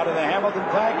over now to the Hamilton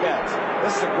Ticats.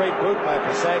 This is a great boot by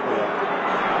Pasaglia.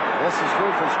 This is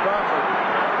Rufus Crawford.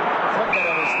 Took it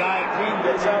at his 19,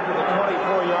 gets out to the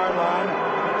 24-yard line.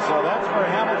 So that's where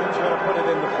Hamilton's going to put it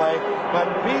into play. But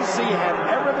BC had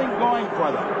everything going for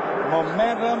them.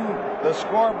 Momentum, the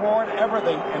scoreboard,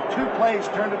 everything. And 2 plays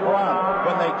turned it around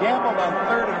when they gambled on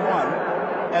 3rd and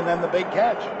 1, and then the big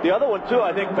catch. The other one, too,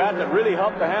 I think, Pat, that really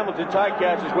helped the Hamilton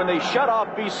Ticats is when they shut off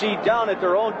BC down at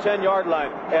their own 10-yard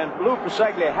line. And Lou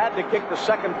Pasaglia had to kick the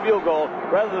second field goal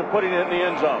rather than putting it in the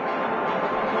end zone.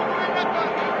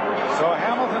 So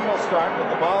Hamilton will start with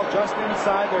the ball just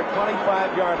inside their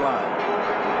 25-yard line.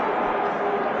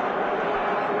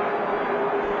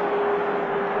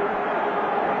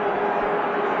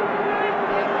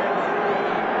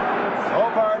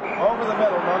 Over the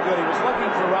middle, no good. He was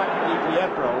looking for Rocky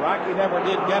DiPietro. Rocky never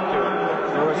did get to him.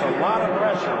 There was a lot of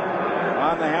pressure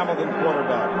on the Hamilton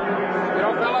quarterback. You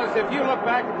know, fellas, if you look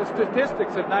back at the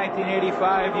statistics of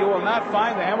 1985, you will not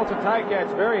find the Hamilton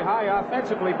Ticats very high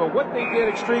offensively, but what they did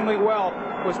extremely well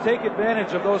was take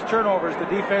advantage of those turnovers the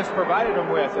defense provided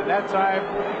them with. At that time,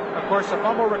 of course, a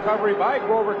fumble recovery by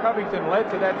Grover Covington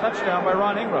led to that touchdown by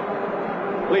Ron Ingram.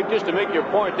 Lee, just to make your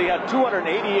point, they had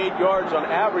 288 yards on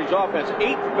average offense,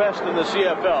 8th best in the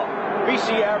CFL.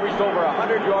 BC averaged over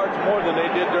 100 yards more than they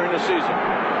did during the season.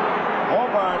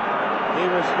 Hobart, he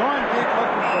was going deep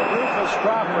looking for Rufus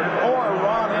Crawford or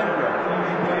Ron Ingram.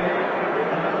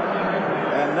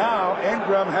 And now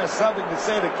Ingram has something to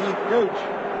say to Keith Gooch.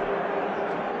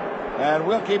 And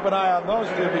we'll keep an eye on those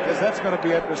two, because that's going to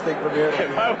be interesting from here.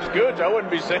 If I was Gooch, I wouldn't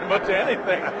be saying much of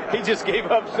anything. He just gave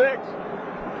up 6.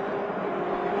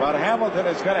 But Hamilton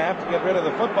is going to have to get rid of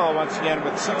the football once again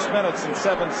with 6 minutes and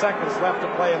 7 seconds left to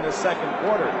play in this second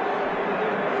quarter.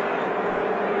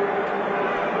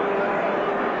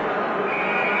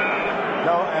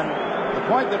 No, and the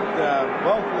point that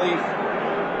both Leaf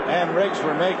and Riggs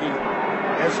were making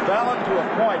is valid to a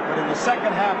point, but in the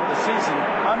second half of the season,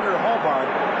 under Hobart,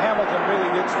 Hamilton really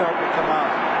did start to come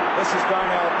out. This is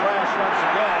Darnell Crash once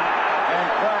again, and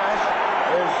Crash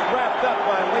is wrapped up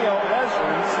by Leo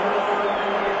Esrins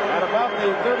at about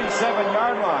the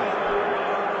 37-yard line.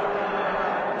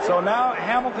 So now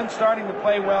Hamilton's starting to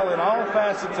play well in all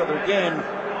facets of their game,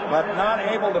 but not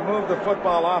able to move the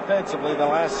football offensively the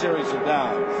last series of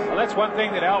downs. Well, that's one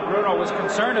thing that Al Bruno was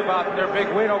concerned about in their big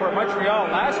win over Montreal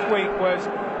last week, was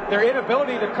their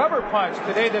inability to cover punch.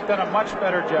 Today they've done a much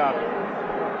better job.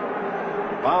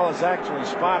 Ball is actually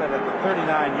spotted at the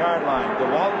 39-yard line.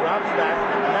 DeWalt drops back,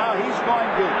 and now he's going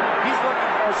deep. He's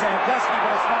looking for Sandusky,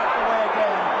 but it's knocked away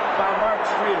again by Mark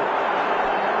Streeter.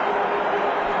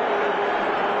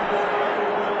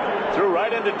 Threw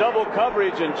right into double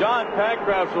coverage, and John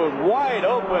Pancraft was wide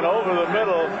open over the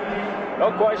middle.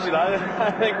 No question.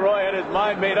 I think Roy had his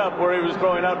mind made up where he was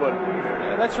throwing Udwood.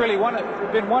 That's really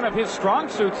been one of his strong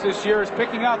suits this year, is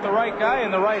picking out the right guy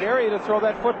in the right area to throw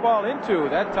that football into.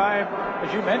 That time,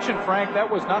 as you mentioned, Frank, that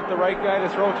was not the right guy to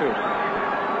throw to.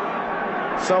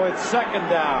 So it's second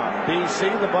down.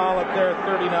 BC, the ball at their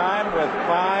 39 with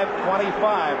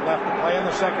 5:25 left to play in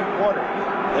the second quarter.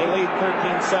 They lead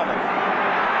 13-7.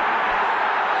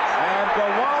 And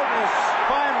DeWalt is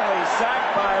finally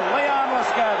sacked by Leon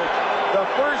Lescavage. The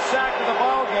first sack of the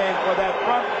ball game for that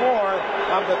front four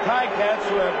of the Ticats,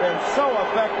 who have been so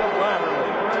effective laterally.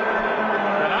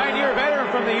 The 9-year veteran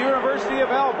from the University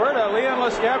of Alberta, Leon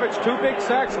Lescavage, 2 big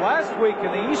sacks last week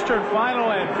in the Eastern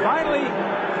Final, and finally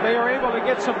they are able to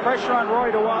get some pressure on Roy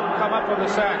DeWalt and come up with a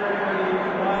sack.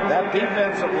 That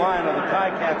defensive line of the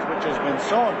Ticats, which has been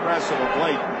so impressive of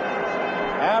late,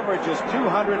 averages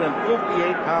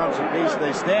 258 pounds apiece.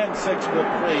 They stand 6'3".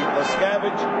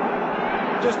 Lescavage,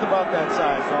 just about that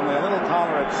size, only a little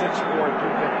taller at 6'4",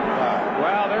 255.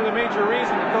 Well, they're the major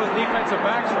reason that those defensive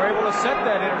backs were able to set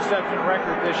that interception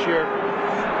record this year.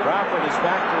 Crawford is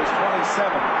back to his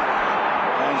 27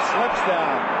 and slips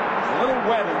down. It's a little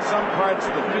wet in some parts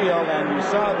of the field, and you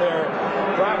saw there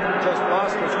Crawford just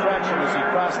lost his traction as he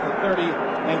crossed the 30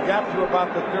 and got to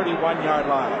about the 31-yard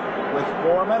line with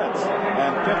 4 minutes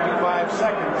and 55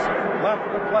 seconds left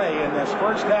to play in this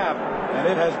first half, and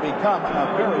it has become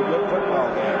a very good football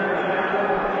game.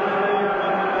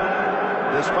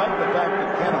 Despite the fact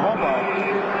that Ken Hobart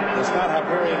does not have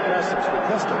very impressive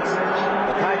statistics,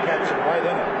 the Ticats are right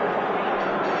in it.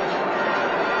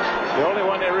 The only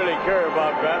one they really care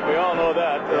about, Ben, we all know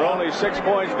that. They're only 6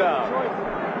 points down.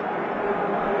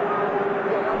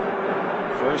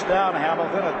 First down,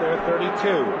 Hamilton at their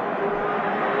 32.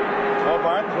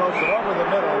 Hobart throws it over the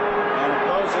middle, and it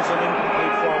goes as an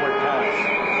incomplete forward pass.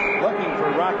 Looking for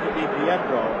Rocky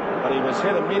DiPietro, but he was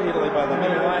hit immediately by the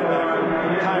middle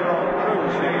linebacker, Tyrone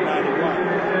Cruz, number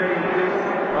 91.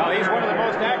 Well, he's one of the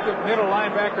most active middle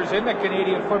linebackers in the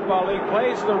Canadian Football League.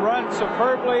 Plays the run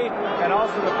superbly, and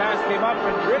also the pass came up,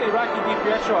 and really Rocky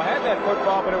DiPietro had that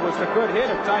football, but it was the good hit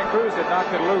of Ty Cruz that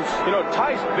knocked it loose. You know,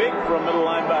 Ty's big for a middle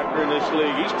linebacker in this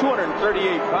league. He's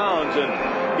 238 pounds, and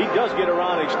he does get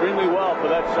around extremely well for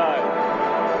that size.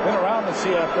 Been around the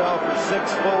CFL for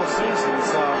 6 full seasons,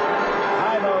 so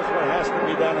Ty knows what has to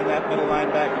be done in that middle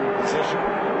linebacking position.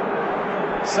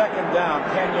 Second down,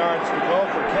 10 yards to go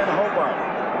for Ken Hobart,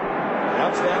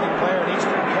 outstanding player in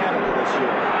Eastern Canada this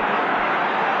year.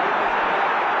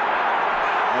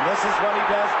 And this is what he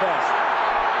does best.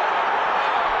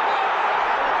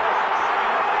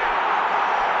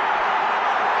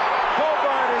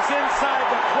 Hobart is inside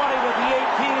the 20 with the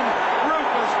 18.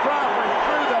 Rufus Crawford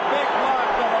threw the big block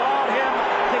that allowed him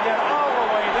to get all the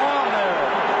way down there.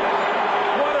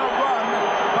 What a run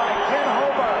by Ken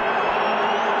Hobart.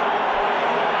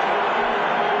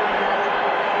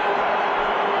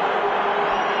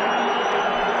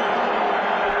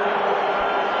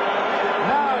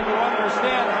 Now you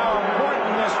understand how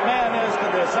important this man is to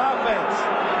this offense.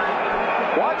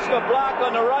 Watch the block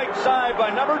on the right side by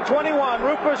number 21,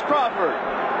 Rufus Crawford.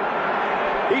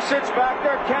 He sits back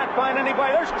there, can't find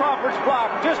anybody. There's Crawford's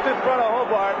block just in front of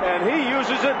Hobart, and he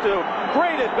uses it to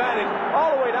great advantage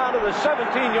all the way down to the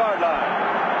 17-yard line.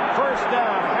 First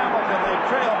down, Hamilton. They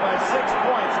trail by 6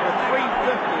 points with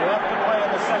 3:50 left to play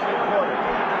in the second quarter.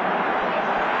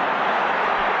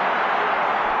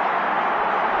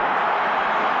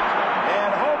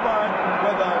 And Hobart,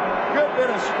 with a good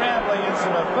bit of scrambling and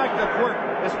some effective work,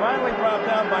 is finally brought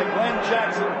down by Glenn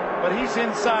Jackson, but he's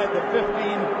inside the 15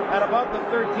 at about the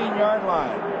 13-yard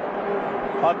line.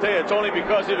 I'll tell you, it's only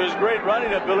because of his great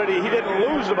running ability. He didn't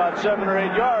lose about 7 or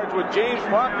 8 yards with James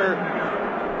Faulkner,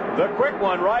 the quick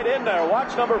one, right in there.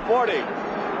 Watch number 40.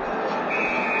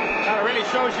 Now, it really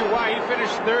shows you why he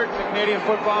finished third in the Canadian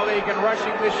Football League in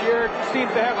rushing this year.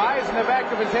 Seems to have eyes in the back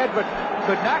of his head, but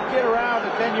could not get around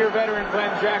the 10-year veteran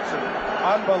Glenn Jackson.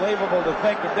 Unbelievable to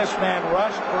think that this man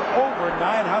rushed for over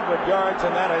 900 yards,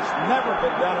 and that has never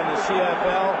been done in the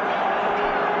CFL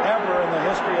ever in the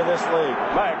history of this league.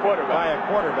 By a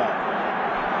quarterback.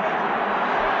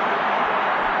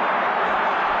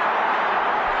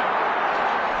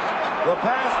 The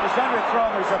pass was underthrown.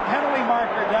 There's a penalty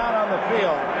marker down on the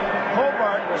field.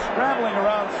 Hobart was scrambling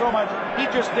around so much, he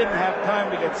just didn't have time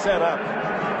to get set up.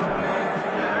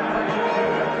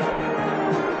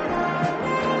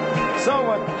 So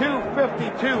with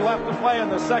 2:52 left to play in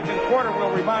the second quarter,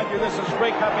 we'll remind you this is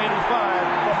Grey Cup 85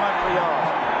 from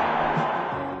Montreal.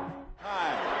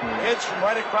 Kids from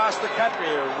right across the country,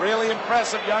 a really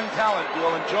impressive young talent. You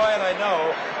will enjoy it, I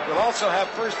know. We'll also have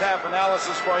first half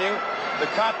analysis for you, the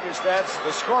Copter stats,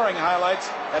 the scoring highlights,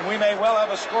 and we may well have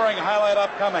a scoring highlight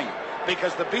upcoming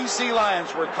because the BC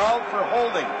Lions were called for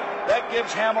holding. That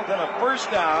gives Hamilton a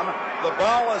first down. The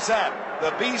ball is at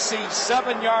the BC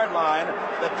 7-yard line.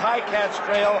 The Ticats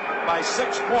trail by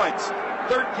 6 points,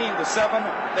 13-7.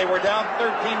 They were down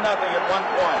 13-0 at one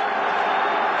point.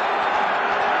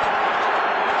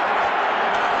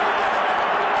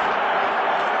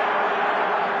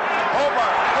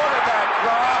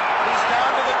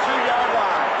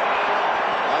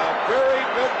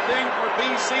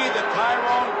 see that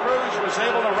Tyrone Cruz was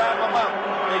able to wrap him up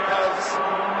because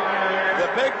the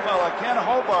big fella, Ken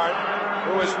Hobart,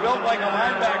 who is built like a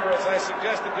linebacker, as I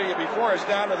suggested to you before, is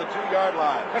down to the 2-yard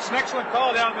line. That's an excellent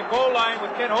call down the goal line with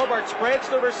Ken Hobart. Spreads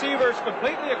the receivers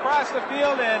completely across the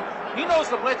field, and he knows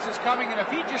the blitz is coming, and if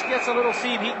he just gets a little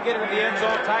seam, he can get it in the end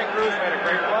zone. Ty Cruz made a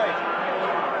great play.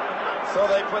 So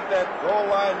they put that goal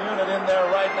line unit in there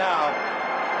right now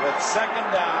with second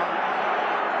down.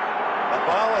 The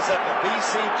ball is at the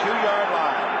BC 2-yard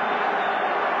line.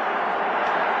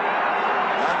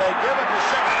 And they give it to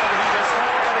Shepard, but he does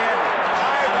not get in.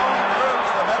 Tyrone Cruz,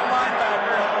 the middle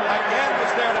linebacker, again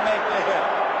was there to make the hit.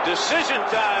 Decision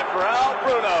time for Al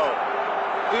Bruno.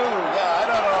 Ooh, yeah, I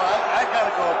don't know. I got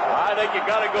to go for it. I think you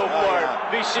got to go for it.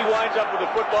 BC winds up with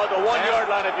the football at the 1-yard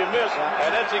line if you miss,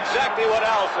 and that's exactly what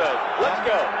Al says. Let's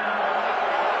go.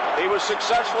 He was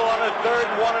successful on a 3rd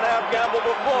and 1.5 gamble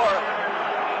before.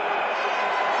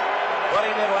 What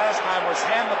he did last time was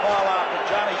hand the ball off to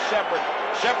Johnny Shepard.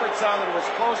 Shepard saw that it was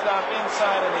closed off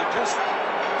inside, and he just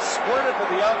squirted to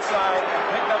the outside and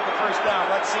picked up the first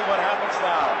down. Let's see what happens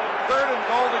now. 3rd and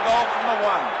goal to go from the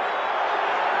 1.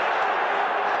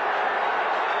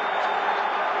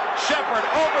 Shepard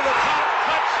over the top,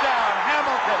 touchdown,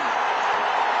 Hamilton.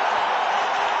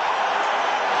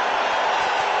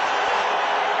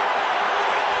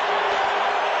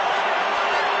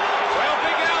 Well,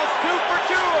 Big Al's 2 for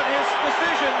 2 in his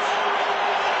decisions.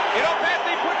 You know, Pat,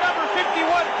 they put number 51,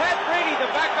 Pat Brady, the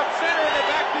backup center in the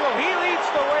backfield. He leads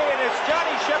the way, and it's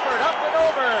Johnny Shepard up and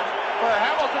over for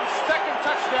Hamilton's 2nd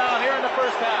touchdown here in the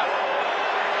first half.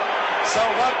 So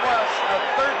what was a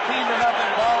 13-0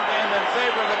 ball game in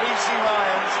favor of the BC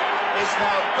Lions is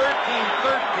now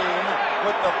 13-13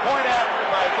 with the point after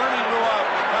by Bernie Ruoff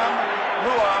to come.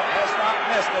 Ruoff has not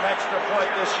missed an extra point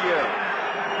this year.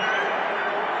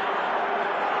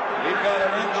 We've got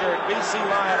an injured BC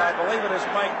Lion. I believe it is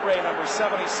Mike Gray, number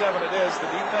 77 it is, the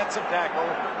defensive tackle,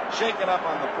 shaken up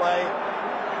on the play.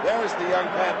 There's the young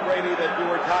Pat Brady that we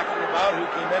were talking about who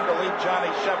came in to lead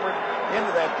Johnny Shepard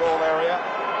into that goal area.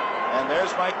 And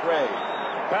there's Mike Gray.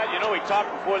 Pat, you know, we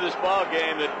talked before this ball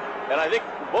game that, and I think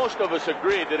most of us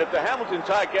agreed that if the Hamilton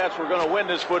Ticats were going to win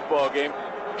this football game,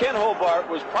 Ken Hobart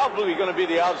was probably going to be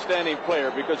the outstanding player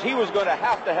because he was going to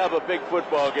have a big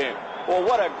football game. Well,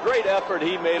 what a great effort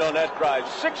he made on that drive.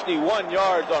 61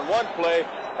 yards on one play,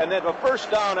 and then a first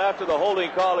down after the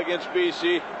holding call against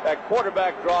BC. That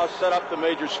quarterback draw set up the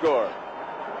major score.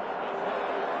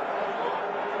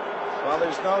 Well,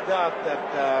 there's no doubt that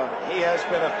he has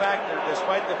been a factor,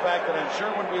 despite the fact that I'm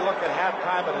sure when we look at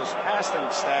halftime at his passing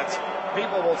stats,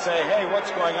 people will say, hey,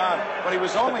 what's going on? But he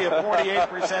was only a 48%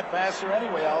 passer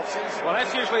anyway all season. Well,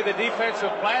 that's usually the defensive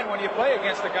plan when you play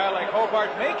against a guy like Hobart.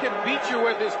 Make him beat you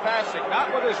with his passing, not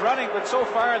with his running, but so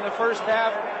far in the first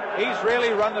half, he's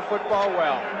really run the football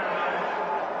well.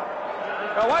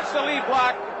 Now, watch the lead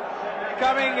block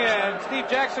coming, and Steve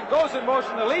Jackson goes in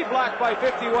motion. The lead block by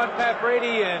 51, Pat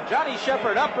Brady, and Johnny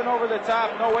Shepard up and over the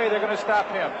top. No way they're going to stop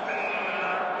him.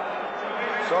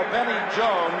 So Benny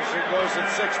Jones, who goes at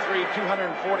 6'3",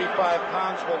 245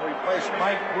 pounds, will replace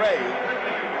Mike Gray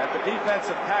at the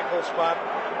defensive tackle spot.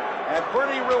 And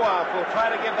Bernie Ruoff will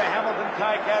try to give the Hamilton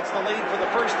Ticats the lead for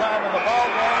the first time in the ball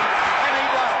game, and he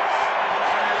does.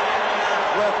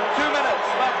 With 2 minutes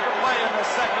left to play in the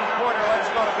second quarter, let's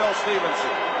go to Bill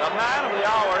Stevenson. The man of the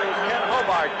hour is Ken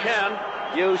Hobart. Ken,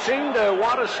 you seem to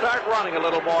want to start running a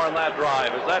little more on that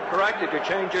drive. Is that correct? Did you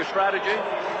change your strategy?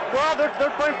 Well,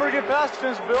 they're playing pretty good pass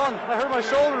defense, Bill, and I hurt my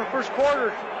shoulder in the first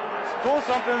quarter. Pulled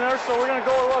something there, so we're going to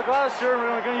go with what got us here, and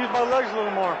we're going to use my legs a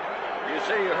little more. You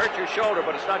say you hurt your shoulder,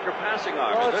 but it's not your passing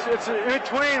arm, well, is it? It's in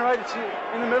between, right? It's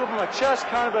in the middle of my chest,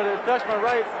 kind of, but it affects my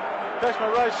right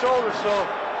shoulder, so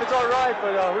it's all right,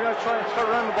 but we're going to try and start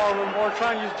running the ball a little more,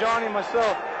 try and use Johnny and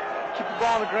myself, keep the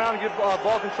ball on the ground and get ball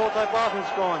control type offense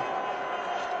going.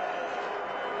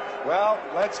 Well,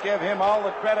 let's give him all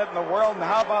the credit in the world, and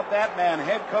how about that man,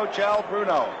 head coach Al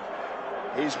Bruno?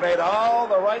 He's made all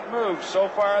the right moves so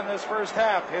far in this first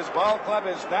half. His ball club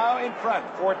is now in front,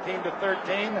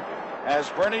 14-13, as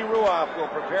Bernie Ruoff will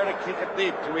prepare to kick it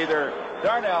deep to either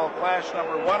Darnell Flash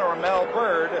number 1 or Mel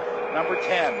Bird number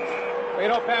 10. Well, you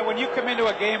know, Pat, when you come into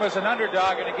a game as an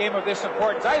underdog in a game of this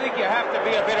importance, I think you have to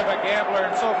be a bit of a gambler,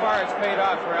 and so far it's paid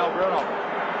off for Al Bruno.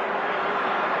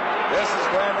 This is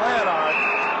Glenn Leonard,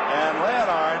 and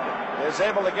Leonard is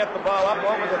able to get the ball up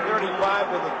over the 35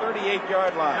 to the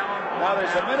 38-yard line. Now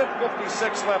there's a minute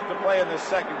 56 left to play in this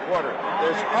second quarter.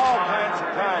 There's all kinds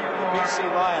of time for the BC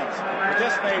Lions. But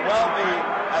this may well be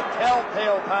a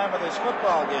telltale time of this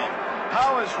football game.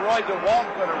 How is Roy DeWalt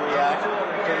going to react to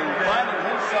finding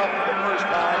himself for the first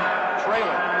time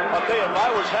trailing? I'll tell you, if I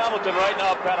I was Hamilton right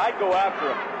now, Pat, I'd go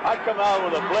after him. I'd come out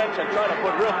with a blitz and try to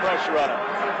put real pressure on him.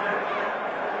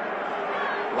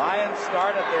 Lions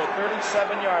start at their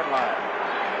 37-yard line.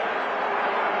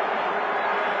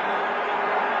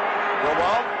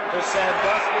 Gewalt to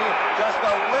Sandusky, just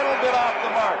a little bit off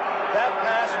the mark. That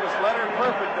pass was Leonard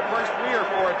perfect the first 3 or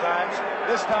 4 times.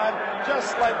 This time,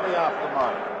 just slightly off the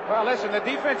mark. Well, listen, the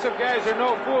defensive guys are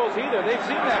no fools either. They've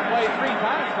seen that play 3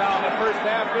 times now in the first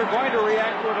half. They're going to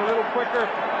react to it a little quicker.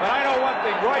 But I know one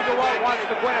thing. Roy DeWalt wants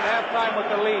to win at halftime with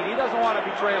the lead. He doesn't want to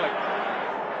be trailing.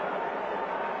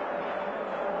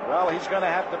 Well, he's going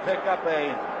to have to pick up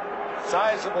a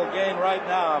sizable gain right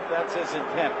now if that's his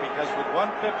intent, because with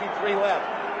 1:53 left,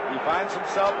 he finds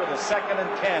himself with a 2nd and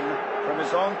 10 from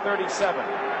his own 37. And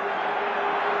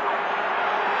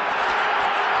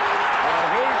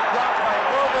he's dropped by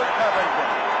Grover Covington.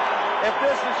 If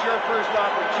this is your first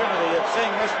opportunity of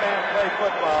seeing this man play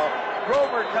football,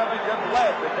 Grover Covington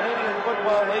led the Canadian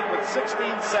Football League with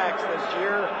 16 sacks this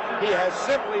year. He has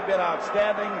simply been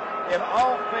outstanding in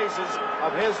all phases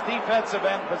of his defensive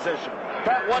end position.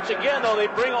 Pat, once again, though, they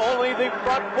bring only the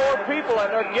front 4 people, and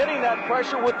they're getting that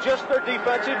pressure with just their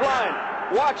defensive line.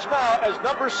 Watch now as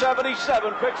number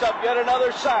 77 picks up yet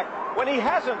another sack. When he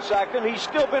hasn't sacked him, he's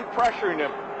still been pressuring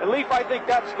him. And, Leaf, I think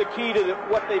that's the key to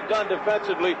what they've done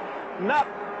defensively. Not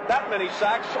that many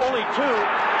sacks, only 2.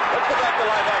 Let's go back to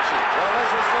live action. Well,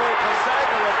 this is Louis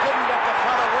Pasaglia didn't get the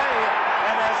punt away,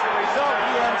 and as a result,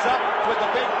 he ends up with a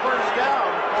big first down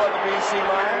for the BC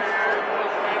Lions.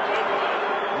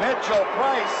 Mitchell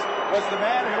Price was the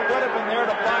man who would have been there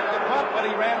to block the punt, but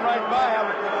he ran right by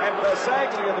him, and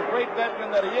Pasaglia, the great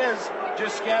veteran that he is,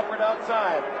 just scampered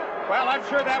outside. Well, I'm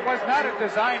sure that was not a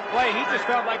design play. He just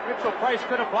felt like Mitchell Price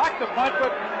could have blocked the punt,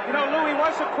 but, you know, Louis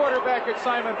was a quarterback at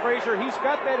Simon Fraser. He's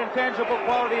got that intangible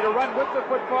quality to run with the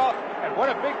football, and what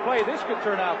a big play this could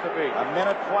turn out to be.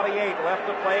 1:28 left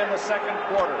to play in the second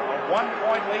quarter. A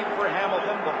 1-point lead for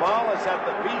Hamilton. The ball is at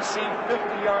the BC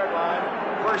 50-yard line.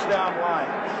 First down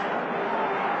Lions.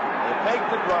 They take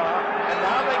the draw, and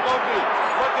now they go deep.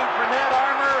 Looking for Ned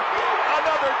Armour.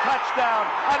 Another touchdown.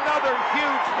 Another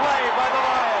huge play by the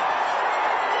Lions.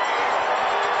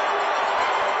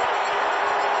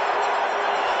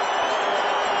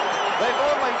 They've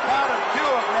only counted 2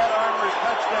 of Ned Armour's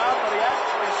touchdowns, but he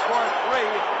actually scored 3.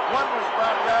 One was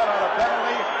brought down on a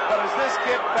penalty, but as this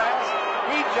kid passed,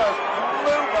 he just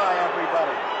flew by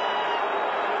everybody.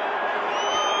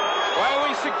 Well,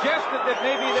 we suggested that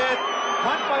maybe that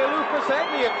punt by Lou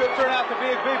Pasaglia could turn out to be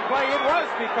a big play. It was,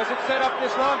 because it set up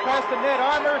this long pass to Ned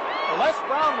Armour. Les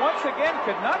Brown once again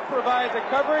could not provide the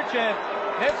coverage, and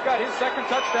Ned's got his 2nd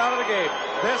touchdown of the game.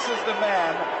 This is the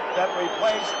man that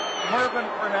replaced Mervyn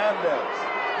Fernandez.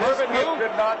 Mervyn who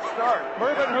could not start.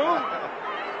 Mervyn who?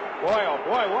 Boy, oh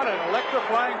boy, what an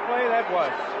electrifying play that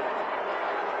was.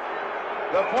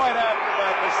 The point after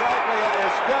by Pasaglia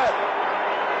is good.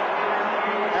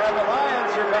 And the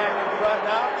Lions are back in front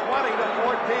now,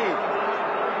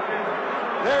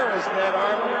 20-14. There is Ned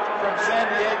Armour from San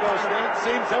Diego State.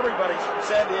 Seems everybody's from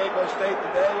San Diego State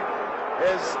today.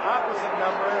 His opposite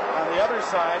number on the other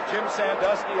side, Jim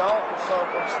Sandusky, also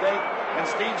from State, and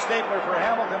Steve Stapler for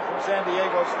Hamilton from San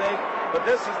Diego State. But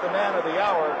this is the man of the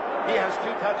hour. He has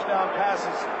 2 touchdown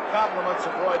passes, compliments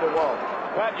of Roy DeWalt.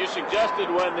 Pat, you suggested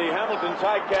when the Hamilton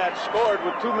Ticats scored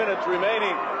with 2 minutes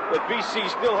remaining that BC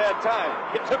still had time.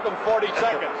 It took them 40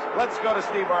 seconds. Let's go to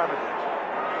Steve Armitage.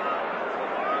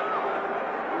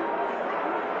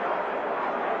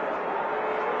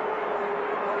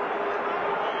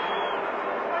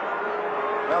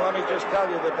 Well, let me just tell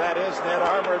you that is Ned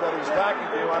Armour that he's talking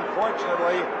to.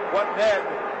 Unfortunately, what Ned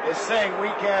is saying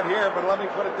we can't hear, but let me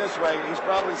put it this way. He's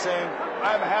probably saying,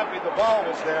 I'm happy the ball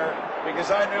was there because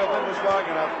I knew if it was long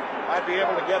enough, I'd be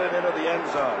able to get it into the end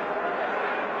zone.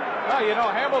 Well, you know,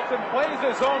 Hamilton plays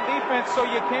his own defense so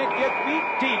you can't get beat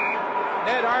deep.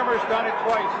 Ned Armour's done it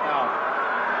twice now.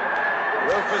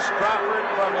 Rufus Crawford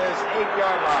from his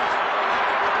 8-yard line.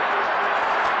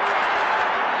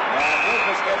 And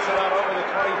Rufus gets it out over the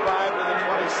 25 to the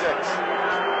 26.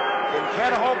 Can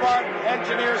Ken Hobart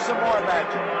engineer some more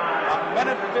magic?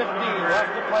 1:15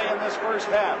 left to play in this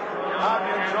first half. How have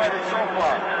you enjoyed it so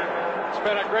far? It's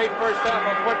been a great first half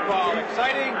of football.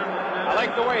 Exciting. I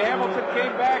like the way Hamilton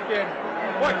came back, and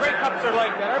boy, Grey Cups are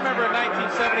like that. I remember in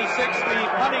 1976, the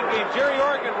punting game, Jerry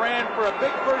Organ ran for a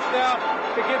big first down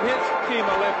to give his team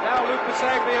a lift. Now Lou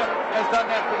Pasaglia has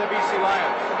done that for the BC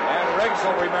Lions. And Riggs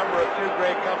will remember a few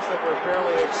Grey Cups that were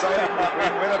fairly exciting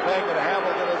between Winnipeg and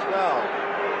Hamilton as well.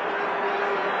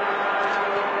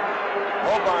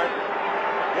 Hobart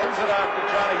gives it off to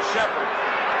Johnny Shepard.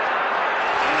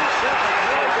 And Shepard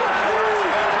really didn't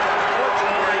have it. Unfortunately,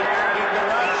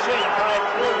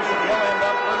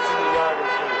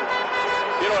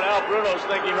 Al Bruno's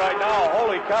thinking right now,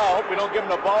 holy cow, hope we don't give him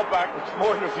the ball back with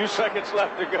more than a few seconds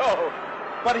left to go.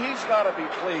 But he's got to be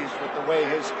pleased with the way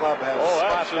his club has fought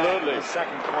back in the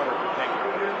second quarter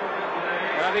particularly.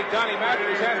 And I think Donnie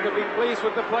Matthews has to be pleased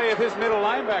with the play of his middle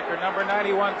linebacker, number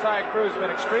 91, Ty Cruz, been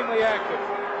extremely active.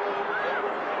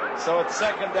 So it's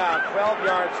second down, 12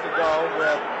 yards to go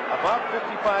with about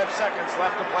 55 seconds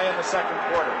left to play in the second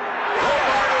quarter.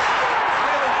 Hobart is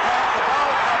really caught. The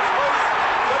ball comes loose.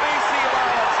 The BC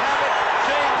Lions have it.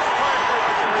 James Parker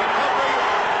with the recovery.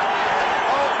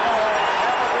 And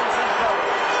Hamilton's in trouble.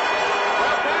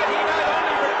 Well, Pat, he not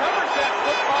only recovers that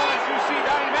football as you see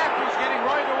Donnie Matthews getting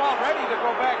Roy DeWalt ready to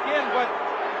go back in, but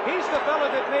he's the fellow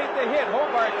that made the hit.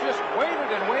 Hobart just waited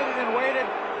and waited and waited.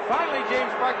 Finally,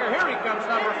 James Parker, here he comes,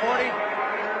 number 40.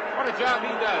 What a job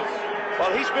he does.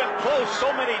 Well, he's been close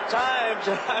so many times,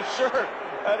 and I'm sure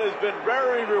that has been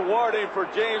very rewarding for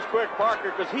James Quick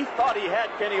Parker because he thought he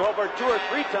had Kenny Hobart 2 or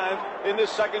 3 times in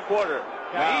this second quarter.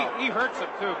 Yeah, he hurts him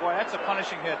too. Boy, that's a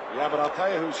punishing hit. Yeah, but I'll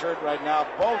tell you who's hurt right now.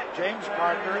 Both James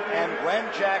Parker and Glenn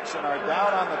Jackson are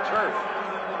down on the turf.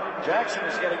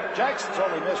 Jackson's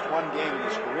only missed 1 game in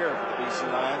his career for the BC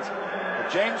Lions. But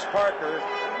James Parker,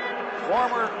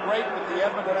 former great with the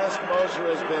Edmonton Eskimos, who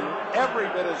has been every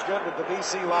bit as good with the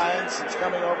BC Lions since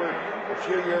coming over a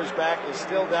few years back, is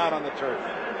still down on the turf.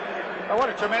 Well, what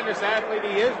a tremendous athlete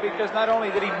he is, because not only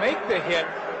did he make the hit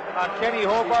on Kenny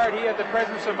Hobart, he had the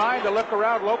presence of mind to look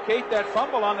around, locate that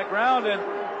fumble on the ground, and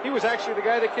he was actually the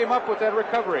guy that came up with that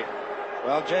recovery.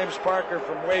 Well, James Parker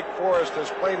from Wake Forest has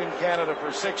played in Canada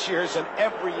for 6 years, and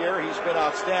every year he's been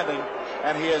outstanding.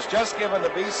 And he has just given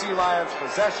the BC Lions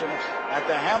possession at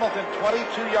the Hamilton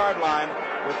 22-yard line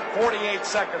with 48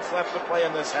 seconds left to play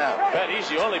in this half. Pat, he's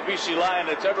the only BC Lion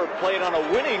that's ever played on a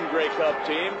winning Grey Cup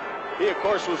team. He, of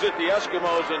course, was at the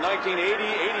Eskimos in 1980,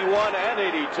 81, and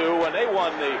 82 when they won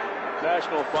the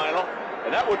national final. And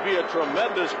that would be a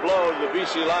tremendous blow to the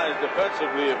BC Lions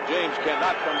defensively if James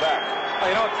cannot come back.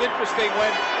 You know, it's interesting,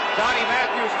 when Donnie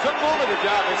Matthews took over the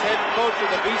job as head coach of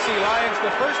the BC Lions,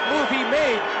 the first move he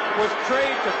made was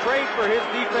trade for his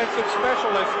defensive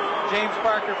specialist, James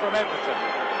Parker from Edmonton.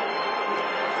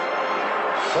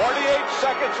 48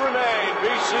 seconds remain.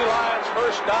 BC Lions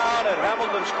first down at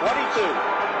Hamilton's 22.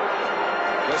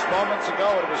 Just moments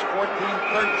ago, it was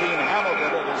 14-13 Hamilton.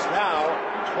 It is now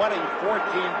 20-14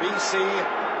 BC,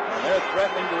 and they're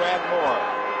threatening to add more.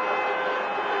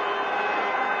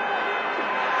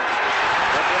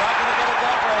 But they're not going to get it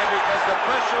that way because the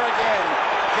pressure again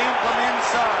came from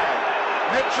inside.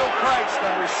 Mitchell Price,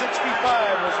 number 65,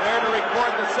 was there to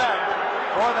record the sack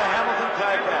for the Hamilton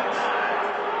Ticats.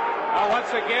 Now,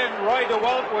 once again, Roy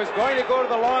DeWalt was going to go to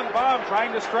the long bomb,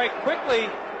 trying to strike quickly.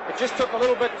 It just took a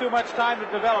little bit too much time to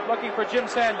develop, looking for Jim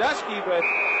Sandusky, but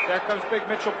there comes big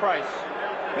Mitchell Price.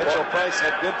 Mitchell Price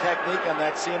had good technique on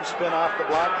that seam spin off the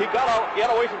block. He got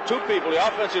away from 2 people, the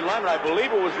offensive lineman, I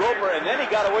believe it was Roper, and then he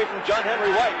got away from John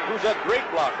Henry White, who's a great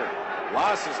blocker.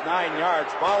 Loss is 9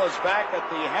 yards. Ball is back at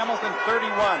the Hamilton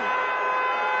 31.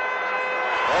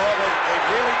 Oh, they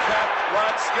really trapped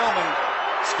Rod Skillman.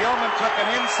 Skillman took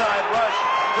an inside rush.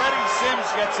 Freddie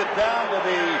Sims gets it down to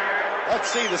the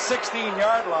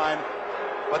 16-yard line.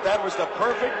 But that was the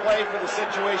perfect play for the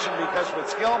situation, because with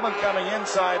Skillman coming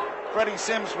inside, Freddie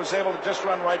Sims was able to just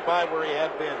run right by where he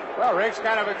had been. Well, Riggs,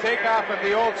 kind of a takeoff of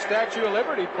the old Statue of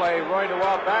Liberty play. Roy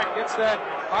DeWalt back, gets that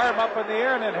arm up in the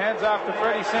air, and then hands off to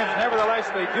Freddie Sims. Nevertheless,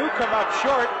 they do come up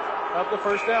short of the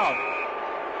first down.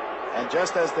 And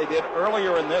just as they did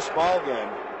earlier in this ball game,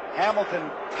 Hamilton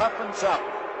toughens up.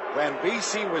 When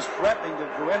BC was threatening to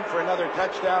go in for another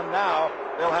touchdown, now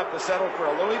they'll have to settle for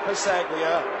a Louis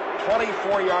Pasaglia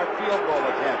 24-yard field goal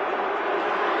attempt.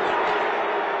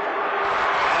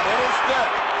 And it is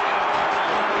good.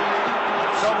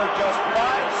 So with just 5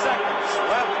 seconds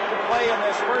left to play in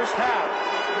this first half,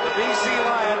 the BC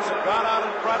Lions have gone out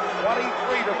in front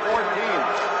 23-14.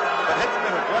 But it's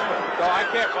been a good one. So I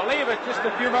can't believe it. Just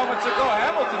a few moments ago,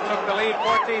 Hamilton took the lead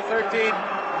 14-13.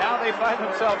 Now they find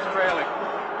themselves trailing.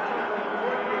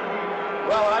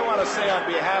 Well, I want to say on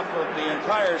behalf of the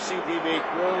entire CTV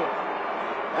crew,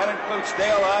 that includes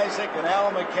Dale Isaac and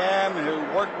Al McCann, who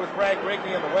worked with Frank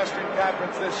Rigney in the Western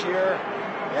Conference this year,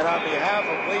 and on behalf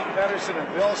of Lee Pedersen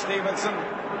and Bill Stevenson,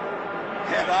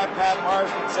 and I'm Pat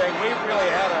Marsden, saying we've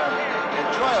really had an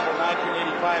enjoyable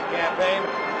 1985 campaign,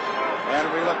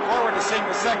 and we look forward to seeing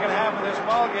the second half of this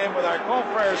ball game with our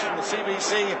co-frères from the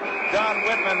CBC, Don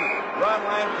Whitman, Ron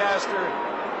Lancaster,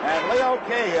 and Leo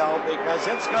Cahill, because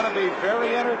it's going to be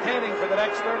very entertaining for the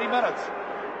next 30 minutes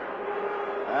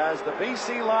as the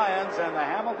BC Lions and the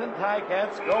Hamilton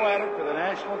Ticats go at it for the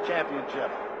national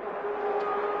championship.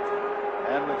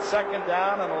 And it's second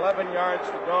down and 11 yards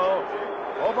to go.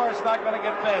 Hobart's not going to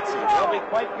get fancy. They'll be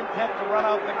quite content to run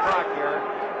out the clock here,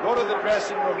 go to the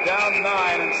dressing room down 9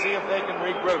 and see if they can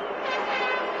regroup.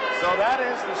 So that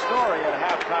is the story at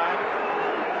halftime.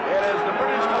 It is the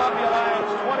British Columbia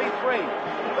Lions 23,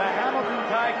 the Hamilton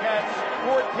Ticats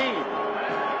 14.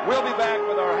 We'll be back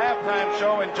with our halftime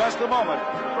show in just a moment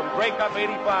from Grey Cup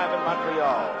 85 in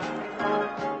Montreal.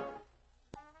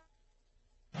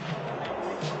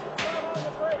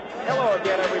 Hello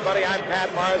again, everybody. I'm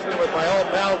Pat Marsden with my old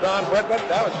pal Don Whitman.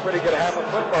 That was a pretty good half of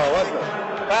football, wasn't it?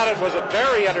 Pat, it was a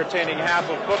very entertaining half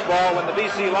of football. When the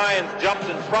BC Lions jumped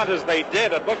in front as they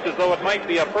did, it looked as though it might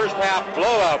be a first half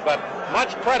blowout, but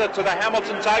much credit to the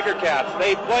Hamilton Tiger Cats.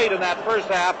 They played in that first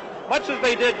half much as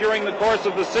they did during the course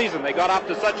of the season. They got off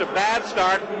to such a bad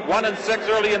start, 1-6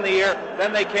 early in the year,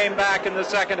 then they came back in the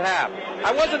second half.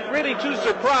 I wasn't really too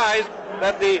surprised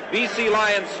that the BC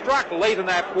Lions struck late in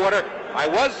that quarter. I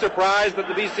was surprised that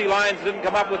the BC Lions didn't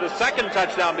come up with a second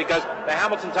touchdown because the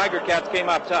Hamilton Tiger Cats came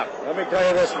up tough. Let me tell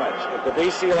you this much. If the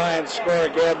BC Lions score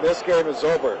again, this game is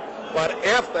over. But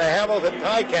if the Hamilton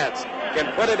Ticats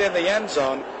can put it in the end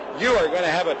zone, you are going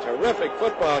to have a terrific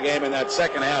football game in that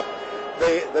second half.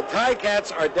 The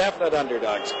Ticats are definite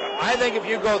underdogs. I think if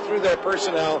you go through their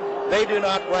personnel, they do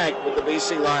not rank with the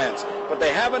BC Lions. But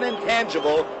they have an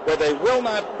intangible where they will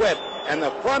not quit. And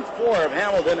the front four of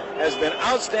Hamilton has been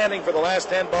outstanding for the last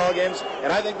 10 ball games,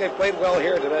 and I think they played well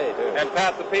here today, too. And,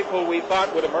 Pat, the people we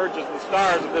thought would emerge as the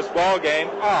stars of this ball game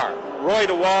are. Roy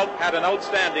DeWalt had an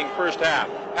outstanding first half,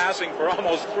 passing for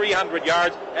almost 300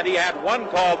 yards, and he had one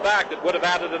called back that would have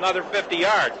added another 50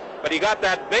 yards. But he got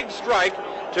that big strike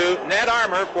to Ned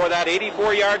Armour for that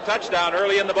 84-yard touchdown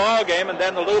early in the ball game, and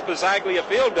then the Lou Pasaglia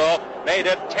field goal made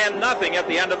it 10-0 at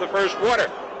the end of the first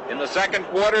quarter. In the second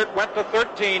quarter, it went to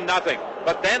 13-0.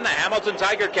 But then the Hamilton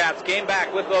Tiger Cats came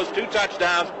back with those two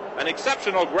touchdowns, an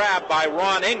exceptional grab by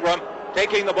Ron Ingram,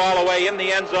 taking the ball away in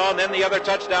the end zone, then the other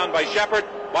touchdown by Shepard.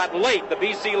 But late, the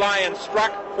BC Lions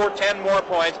struck for 10 more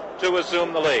points to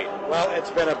assume the lead. Well,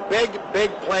 it's been a big,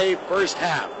 big play first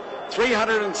half.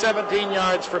 317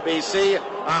 yards for BC,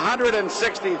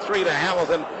 163 to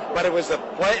Hamilton, but it was the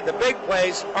big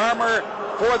plays, Armour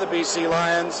for the BC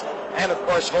Lions, and of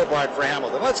course Hobart for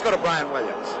Hamilton. Let's go to Brian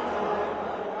Williams.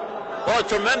 Well, a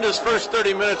tremendous first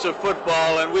 30 minutes of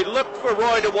football, and we looked for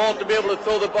Roy DeWalt to be able to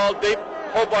throw the ball deep,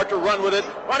 Hobart to run with it.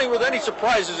 Ronnie, were there any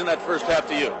surprises in that first half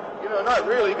to you? You know, not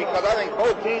really, because I think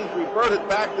both teams reverted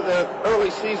back to the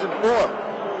early season form.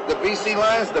 The BC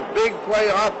Lions, the big play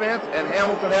offense, and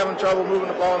Hamilton having trouble moving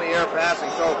the ball in the air passing.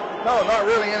 So, no, not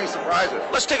really any surprises.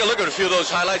 Let's take a look at a few of those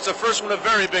highlights. The first one, a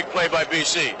very big play by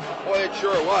BC. Boy, it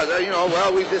sure was.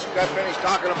 We just got finished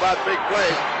talking about big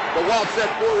plays. The Walt set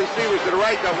four receivers to the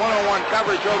right, got one-on-one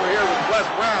coverage over here with Wes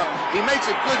Brown. He makes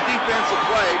a good defensive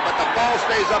play, but the ball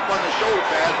stays up on the shoulder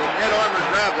pads, and Ned Armour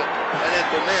grabs it, and then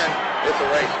from then, it's a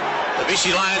race. The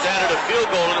BC Lions added a field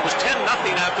goal, and it was 10-0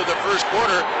 after the first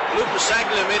quarter. Lou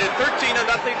Pasaglia made it 13-0,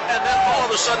 and then all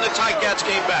of a sudden the Ticats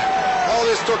came back. All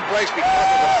this took place because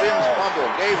of the Sims fumble.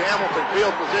 Gave Hamilton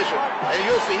field position, and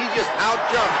you'll see he just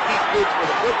out-jumped Keith Gooch for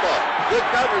the football. Good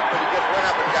coverage, but he just went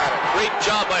up and got it. Great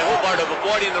job by Hobart of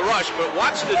avoiding the rush, but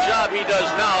watch the job he does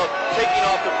now, taking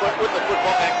off the foot with the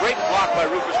football, and great block by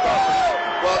Rufus Crawford.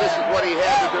 Well, this is what he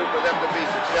had to do for them to be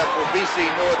successful. BC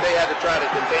knew it. They had to try to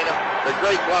contain him. The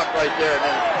great block right there, and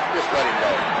then just let him go.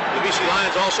 The BC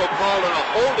Lions also called on a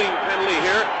holding penalty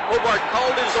here. Hobart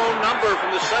called his own number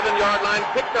from the 7-yard line,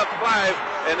 picked up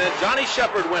 5, and then Johnny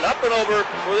Shepard went up and over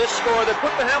for this score that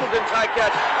put the Hamilton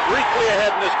Ticats briefly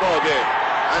ahead in this ball game.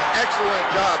 An excellent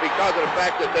job because of the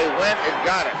fact that they went and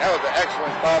got it. That was an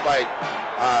excellent call by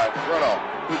Bruno.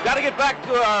 We've got to get back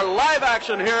to our live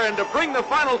action here, and to bring the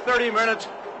final 30 minutes,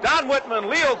 Don Whitman,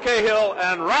 Leo Cahill,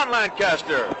 and Ron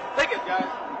Lancaster. Take it, guys.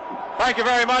 Thank you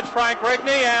very much, Frank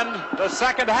Rigney, and the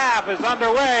second half is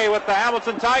underway with the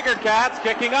Hamilton Tiger Cats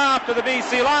kicking off to the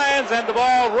BC Lions, and the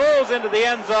ball rolls into the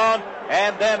end zone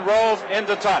and then rolls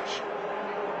into touch.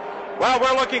 Well,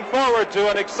 we're looking forward to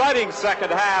an exciting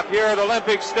second half here at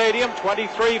Olympic Stadium.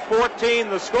 23-14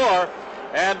 the score.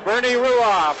 And Bernie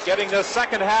Ruoff getting the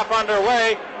second half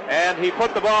underway, and he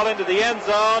put the ball into the end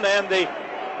zone, and the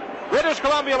British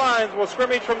Columbia Lions will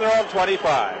scrimmage from their own 25.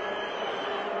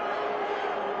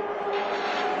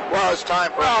 Well, it's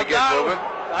time for us to get moving.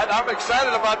 I'm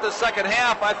excited about this second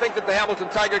half. I think that the Hamilton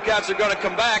Tiger Cats are going to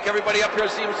come back. Everybody up here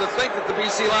seems to think that the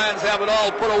BC Lions have it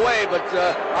all put away, but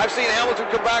I've seen Hamilton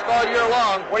come back all year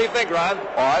long. What do you think, Ron?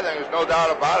 Oh, I think there's no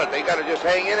doubt about it. They got to just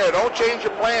hang in there. Don't change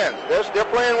your plans. They're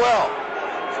playing well.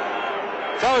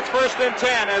 So it's 1st and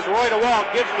 10 as Roy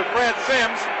DeWalt gives to Fred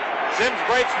Sims. Sims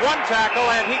breaks one tackle,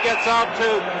 and he gets out to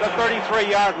the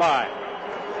 33-yard line.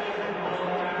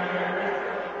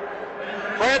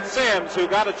 Fred Sims, who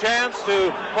got a chance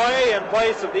to play in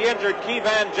place of the injured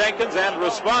Kevan Jenkins and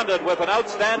responded with an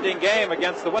outstanding game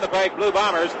against the Winnipeg Blue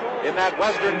Bombers in that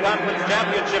Western Conference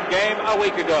Championship game a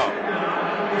week ago.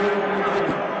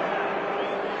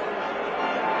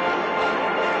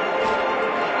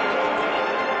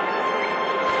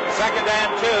 Second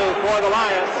and 2 for the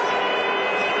Lions.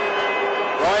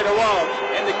 Roy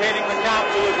DeWalt indicating the count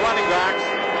to his running backs.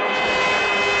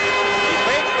 He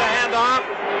fakes the handoff,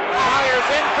 fires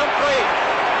incomplete.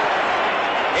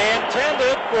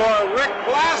 Intended for Rick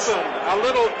Glasson. A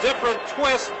little different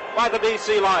twist by the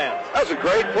BC Lions. That's a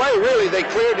great play, really. They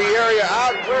cleared the area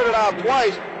out, cleared it out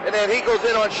twice, and then he goes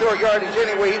in on short yardage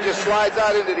anyway. He just slides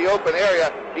out into the open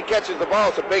area. He catches the ball.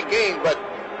 It's a big gain, but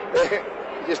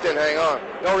he just didn't hang on.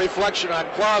 No reflection on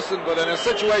Clausen, but in a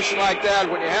situation like that,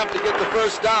 when you have to get the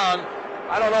first down,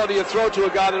 I don't know, do you throw to a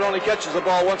guy that only catches the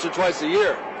ball once or twice a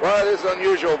year? Well, it is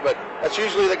unusual, but that's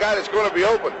usually the guy that's going to be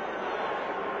open.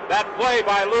 That play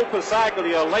by Lou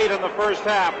Pasaglia late in the first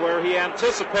half, where he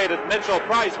anticipated Mitchell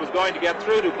Price was going to get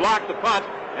through to block the punt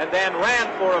and then ran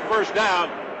for a first down,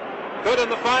 could in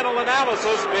the final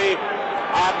analysis be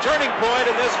a turning point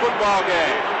in this football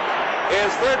game. His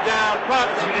third down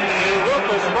punt to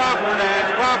Rufus Crawford, and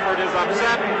Crawford is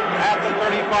upset at the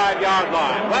 35-yard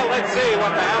line. Well, let's see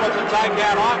what the Hamilton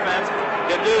Ticat offense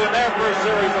can do in their first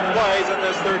series of plays in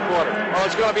this third quarter. Well,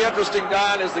 it's going to be interesting,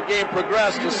 Don, as the game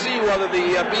progressed to see whether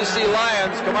the BC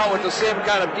Lions come out with the same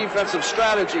kind of defensive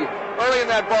strategy. Early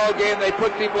in that ball game, they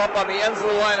put people up on the ends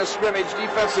of the line of scrimmage,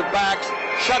 defensive backs,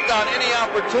 shut down any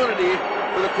opportunity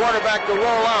for the quarterback to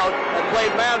roll out and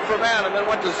played man for man and then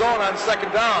went to zone on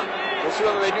second down. We'll see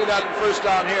whether they do that in first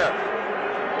down here.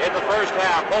 In the first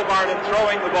half, Hobart in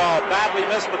throwing the ball badly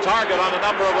missed the target on a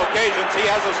number of occasions. He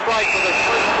has a strike with his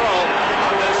first throw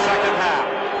of this second half.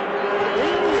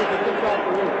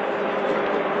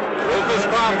 Rufus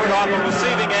Crawford on the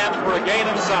receiving end for a gain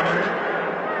of 7.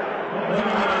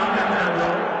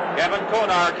 Kevin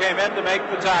Konar came in to make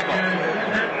the tackle.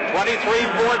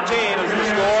 23-14 is the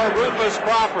score. Rufus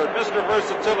Crawford, Mr.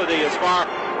 Versatility as far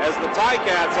as the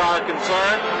Ticats are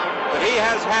concerned. But he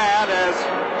has had, as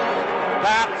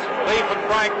Pat, Leaf, and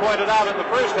Frank pointed out in the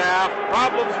first half,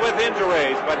 problems with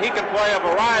injuries, but he can play a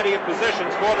variety of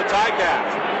positions for the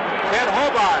Ticats. Ken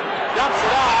Hobart dumps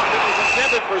it off. It was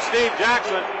intended for Steve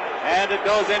Jackson, and it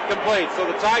goes incomplete. So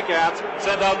the Ticats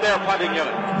send out their punting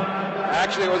unit.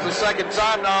 Actually, it was the second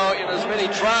time now in as many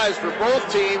tries for both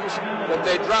teams that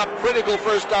they dropped critical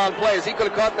first down plays. He could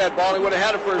have caught that ball. He would have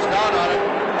had a first down on it.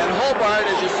 And Hobart,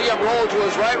 as you see him roll to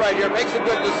his right here, makes a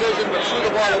good decision, but threw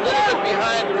the ball a little bit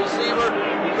behind the receiver.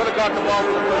 He could have got the ball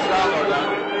for the first down, though, Don.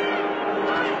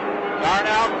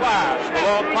 Darnell Clash, the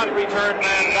lone punt return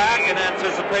man, back in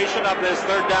anticipation of this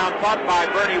third down punt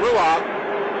by Bernie Ruoff.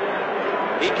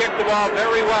 He kicked the ball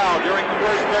very well during the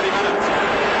first 30 minutes.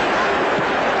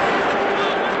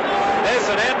 This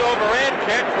an end-over-end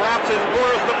kick, perhaps his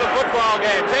poorest of the football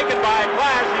game. Taken by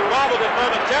Clash, he bobbled it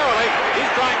momentarily.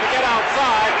 He's trying to get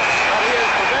outside, but he is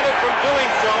prevented from doing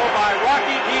so by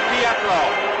Rocky DiPietro.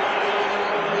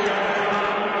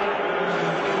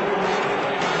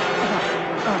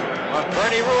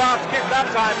 Bernie Ruoff's kick that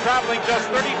time, traveling just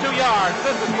 32 yards.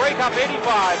 This is Grey Cup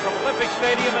 85 from Olympic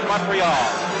Stadium in Montreal.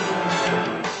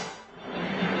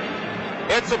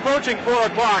 It's approaching 4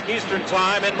 o'clock Eastern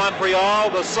Time in Montreal.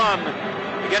 The sun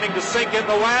beginning to sink in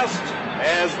the west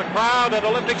as the crowd at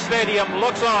Olympic Stadium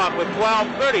looks on with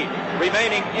 12:30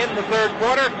 remaining in the third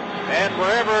quarter. And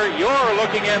wherever you're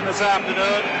looking in this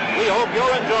afternoon, we hope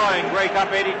you're enjoying Grey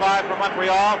Cup 85 from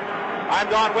Montreal. I'm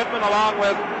Don Whitman along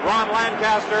with Ron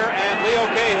Lancaster and Leo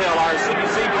Cahill, our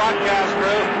CBC broadcast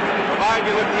crew, provide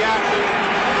you with the action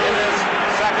in this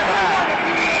second half.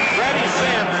 Freddie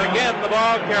Sims, again the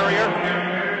ball carrier,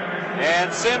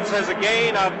 and Sims has a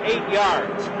gain of 8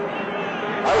 yards.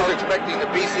 I was expecting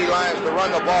the BC Lions to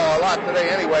run the ball a lot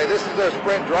today anyway. This is their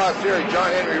sprint draw series.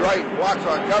 John Henry Wright blocks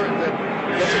on Covington,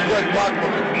 gets a good block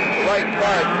from the right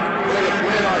guard. William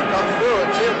Leonard comes through,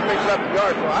 and Sims picks up the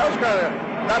yard. So I was kind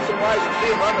of not surprised to see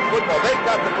him run the football. They've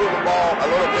got to move the ball a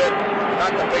little bit,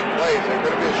 not the big plays. They're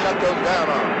going to be able to shut those down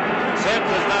on them. Sims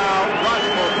has now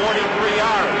rushed for 43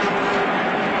 yards.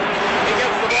 He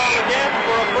gets the ball again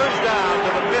for a first down to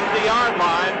the 50-yard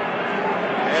line,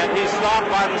 and he's stopped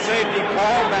by the safety,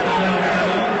 Paul Bennett.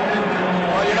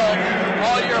 Well, you know,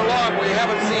 all year long we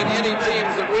haven't seen any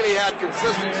teams that really had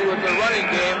consistency with their running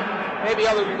game, maybe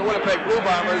other than the Winnipeg Blue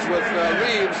Bombers with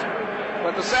Reeves.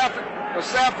 But this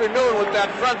afternoon with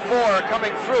that front four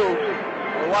coming through,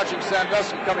 We're watching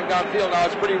Sandusky coming downfield now.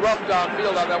 It's pretty rough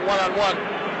downfield on that one-on-one.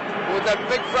 With that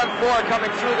big front four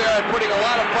coming through there and putting a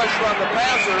lot of pressure on the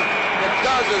passer, it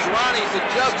does, as Ronnie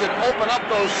suggested, open up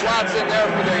those slots in there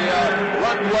for the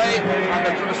run play,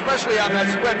 especially on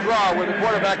that split draw where the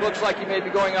quarterback looks like he may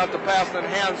be going out to pass and then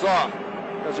hands off.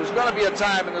 Because there's going to be a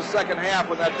time in the second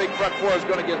half when that big front four is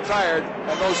going to get tired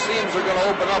and those seams are going to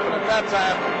open up, and at that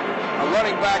time, a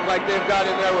running back like they've got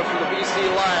in there for the BC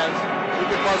Lions, he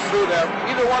can bust through there.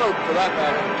 Either one of them, for that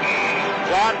matter.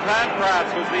 John Pankratz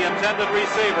was the intended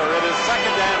receiver. It is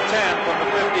 2nd and 10 from the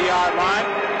 50-yard line.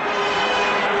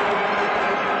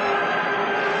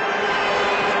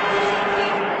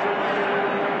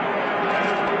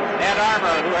 Ned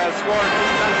Armour, who has scored 2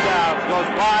 touchdowns, goes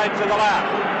wide to the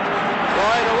left.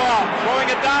 Roy DeWalt throwing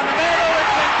it down the middle.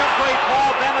 It's incomplete.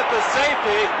 Paul Bennett, the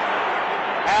safety,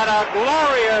 had a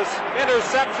glorious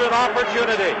interception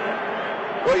opportunity.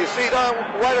 Well, you see, Don,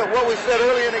 what we said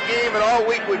early in the game and all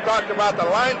week we've talked about the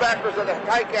linebackers of the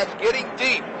Ticats getting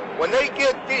deep. When they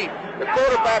get deep, the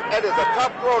quarterback, that is a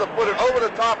tough throw to put it over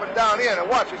the top and down in. And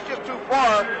watch, it's just too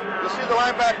far. You'll see the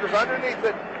linebackers underneath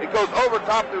it. It goes over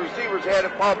top the receiver's head,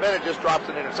 and Paul Bennett just drops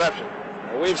an interception.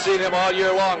 Well, we've seen him all year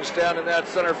long stand in that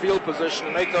center field position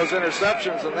and make those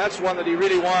interceptions, and that's one that he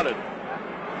really wanted.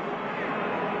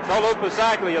 So Lou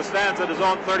Pasaglia stands at his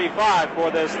own 35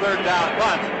 for this 3rd down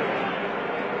punt.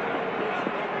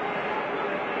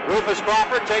 Rufus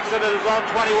Crawford takes it at his own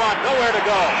 21. Nowhere to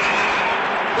go.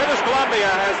 British Columbia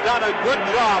has done a good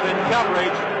job in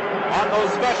coverage on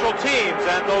those special teams,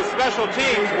 and those special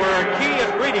teams were a key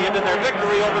ingredient in their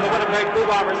victory over the Winnipeg Blue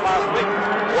Bombers last week.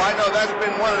 Well, I know that's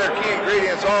been one of their key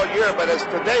ingredients all year, but as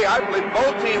today, I believe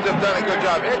both teams have done a good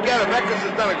job. Ed Gadavekas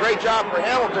has done a great job for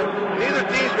Hamilton. Neither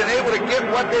team's been able to get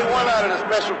what they want out of the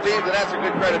special teams, and that's a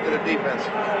good credit to the defense.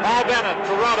 Paul Bennett,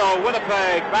 Toronto,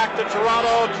 Winnipeg, back to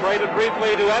Toronto, traded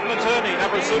briefly to Edmonton. He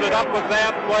never suited up with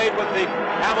them, played with the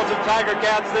Hamilton Tiger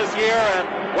Cats this year, and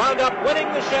wound up winning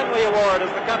the Shenley Award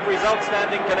as the country's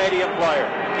outstanding Canadian player.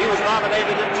 He was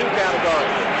nominated in 2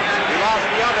 categories. He lost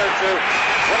the other to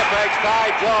Winnipeg's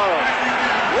Ty Jones.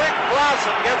 Rick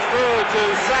Blossom gets through to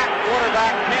sack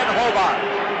quarterback Ken Hobart.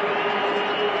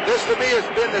 This to me has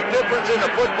been the difference in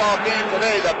the football game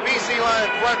today. The BC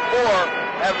Lions front four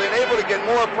have been able to get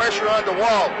more pressure onto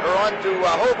Walt or onto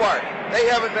Hobart. They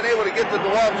haven't been able to get to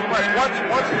DeWalt too much.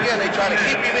 Once again, they try to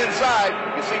keep him inside.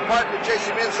 You see Martin chase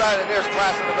him inside, and there's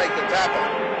Klassen to make the tackle.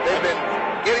 They've been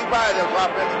getting by those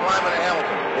offensive linemen in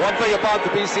Hamilton. One thing about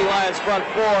the BC Lions front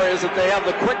four is that they have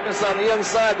the quickness on the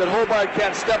inside that Hobart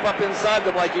can't step up inside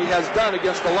them like he has done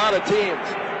against a lot of teams.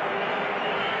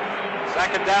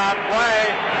 2nd down play.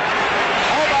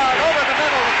 Hobart over the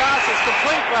middle. The pass is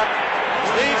complete, but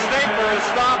Steve Stapler is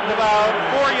stopped about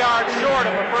 4 yards short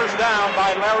of a 1st down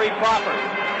by Larry Crawford.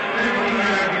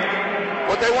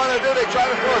 What they want to do, they try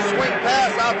to throw a swing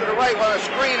pass out to the right on a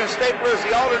screen, and Stapler is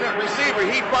the alternate receiver.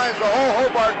 He finds the hole,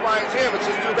 Hobart finds him. It's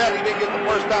just too bad he didn't get the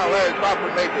 1st down. Larry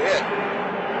Crawford made the hit.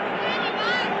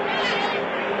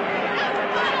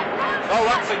 So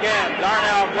once again,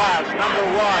 Darnell Glass, number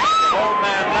 1, old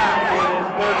man back for his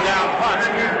 3rd down punt.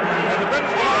 And the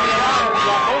British Columbia Lions,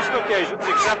 on most occasions,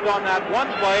 except on that one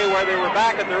play where they were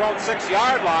back at their own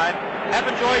 6-yard line, have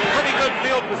enjoyed pretty good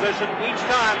field position each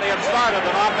time they have started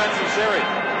an offensive series.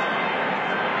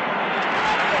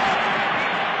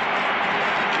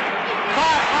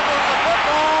 Caught, fumbles the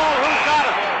football. Who's got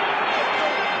it?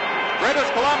 British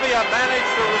Columbia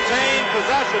managed to retain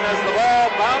possession as the ball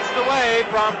bounced away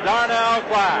from Darnell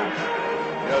Glass.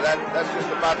 You know, that's just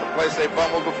about the place they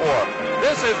fumbled before.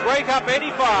 This is Grey Cup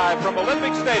 85 from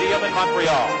Olympic Stadium in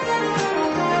Montreal.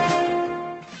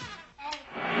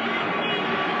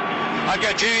 I've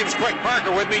got James Quick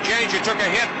Parker with me. James, you took a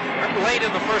hit late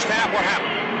in the 1st half. What happened?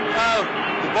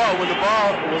 When the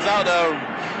ball was out, a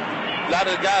lot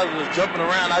of the guys was jumping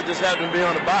around. I just happened to be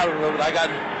on the bottom of it. I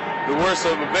got the worst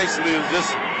of it. Basically, it was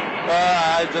just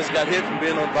I just got hit from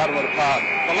being on the bottom of the pile.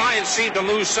 The Lions seemed to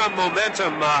lose some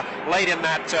momentum late in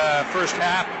that 1st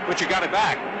half, but you got it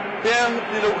back. Yeah,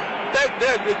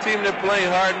 they're a good team. They're playing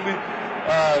hard, and we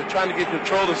trying to get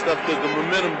control of stuff because the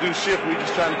momentum do shift. We're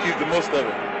just trying to keep the most of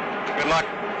it. Good luck.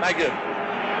 Thank you.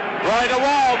 Roy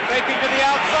DeWalt taking to the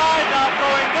outside, now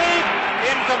throwing deep,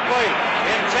 incomplete.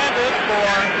 Intended for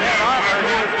Ned Armour.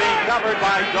 He was being covered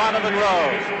by Donovan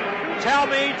Rose.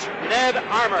 Talmadge Ned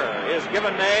Armour, his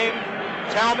given name.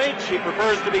 Talmadge, he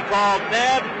prefers to be called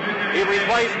Ned. He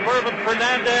replaced Mervyn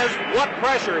Fernandez. What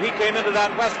pressure he came into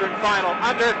that Western final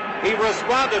under. He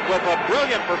responded with a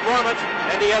brilliant performance,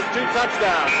 and he has 2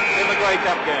 touchdowns in the Grey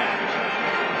Cup game.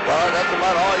 Well, that's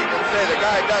about all you can say. The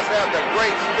guy does have the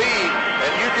great speed, and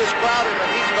you just just crowd him,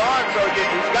 and he's gone, so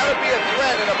he's got to be a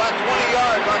threat at about 20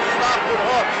 yards on stops and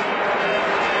hooks.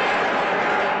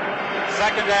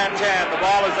 Second and 10. The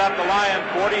ball is at the Lion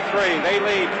 43. They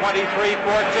lead 23-14.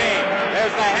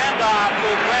 There's the handoff to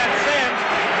Grant Sims.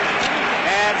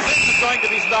 And Sims is going to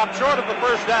be stopped short of the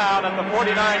first down at the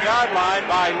 49-yard line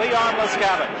by Leon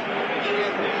Lescavage.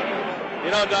 You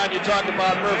know, Don, you talked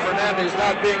about Murph Fernandez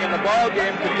not being in the ball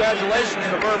game. Congratulations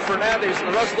to Murph Fernandez and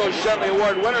the rest of those Shettley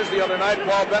Award winners the other night.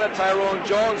 Paul Bennett, Tyrone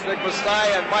Jones, Nick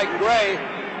Mastai, and Mike Gray.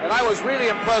 And I was really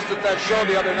impressed at that show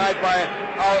the other night by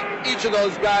how each of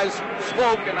those guys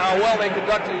spoke and how well they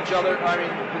conducted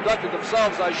conducted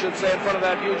themselves, I should say, in front of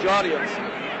that huge audience.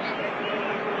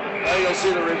 There you'll see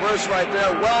the reverse right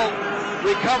there. Well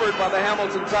recovered by the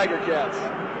Hamilton Tiger Cats.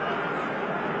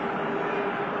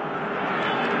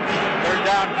 Third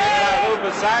down kick by Lou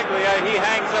Bisaglia. He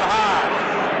hangs it high.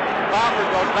 Crawford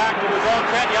goes back to his own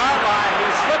 10-yard line. He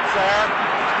slips there.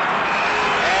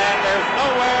 And there's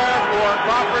nowhere for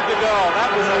Crawford to go. That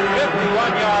was a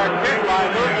 51-yard kick by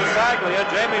Lou Bisaglia.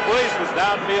 Jamie Blease was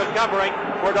downfield covering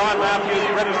for Don Matthews,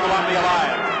 British Columbia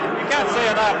Lions. You can't say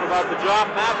enough about the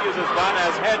job Matthews has done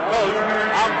as head coach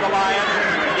of the Lions,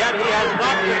 yet he has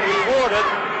not been rewarded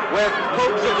with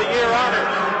Coach of the Year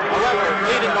honors. However,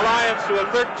 leading the Lions to a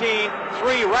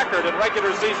 13-3 record in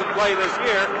regular season play this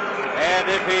year,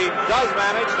 and if he does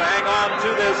manage to hang on to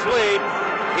this lead,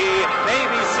 he may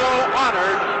be so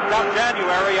honored come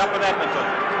January up in Edmonton.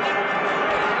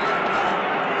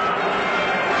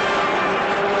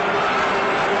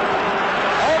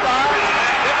 Hobart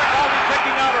had difficulty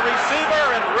picking out a receiver,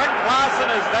 and Rick Klassen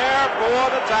is there for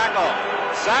the tackle.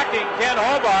 Sacking Ken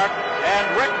Hobart, and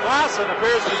Rick Klassen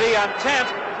appears to be intent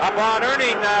upon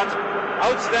earning that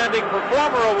Outstanding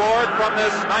Performer Award from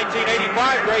this 1985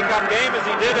 Grey Cup game as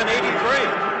he did in '83.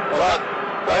 Well,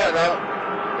 go ahead now.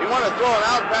 He wanted to throw an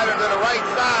out pattern to the right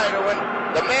side, and when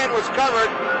the man was covered,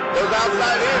 those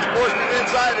outside ends forced it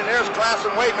inside, and there's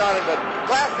Klassen waiting on him. But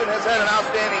Klassen has had an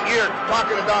outstanding year.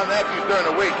 Talking to Don Matthews during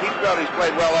the week, he felt he's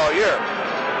played well all year.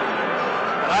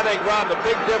 And I think, Ron, the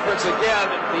big difference again,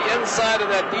 the inside of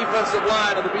that defensive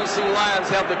line of the BC Lions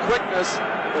have the quickness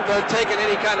that they're taking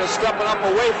any kind of stepping up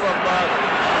away from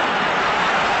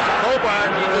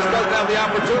Hobart. He just doesn't have the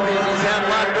opportunities he's had a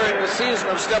lot during the season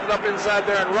of stepping up inside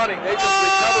there and running. They just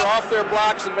recover off their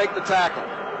blocks and make the tackle.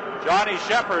 Johnny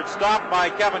Shepard stopped by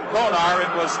Kevin Konar.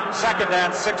 It was second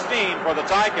and 16 for the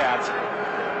Ticats.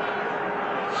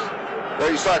 There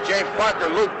you saw James Parker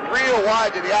loop real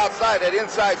wide to the outside. That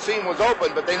inside seam was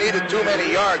open, but they needed too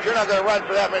many yards. You're not going to run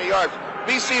for that many yards.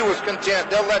 BC was content.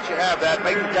 They'll let you have that.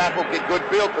 Make the tackle, get good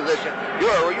field position. You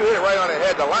hit it right on the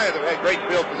head. The Lions have had great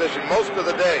field position most of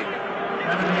the day.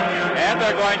 And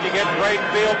they're going to get great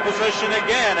field position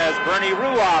again as Bernie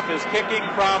Ruoff is kicking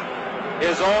from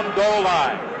his own goal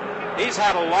line. He's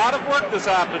had a lot of work this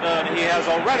afternoon. He has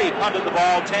already punted the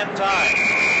ball 10 times.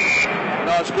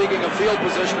 Now, speaking of field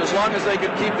position, as long as they can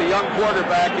keep the young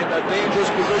quarterback in a dangerous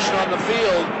position on the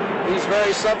field, he's very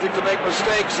subject to make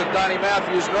mistakes, and Donnie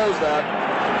Matthews knows that.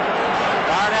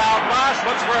 Darnell Bosch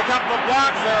looks for a couple of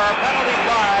blocks. There are penalty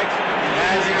flags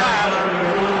as Matt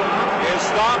is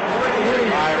stopped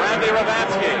by Randy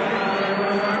Ravansky.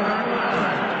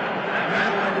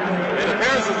 It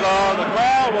appears as though the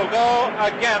call will go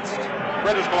against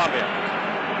British Columbia.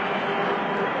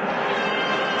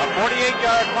 A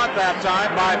 48-yard punt that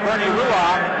time by Bernie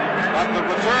Ruoff, but the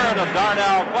return of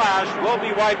Darnell Flash will be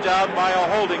wiped out by a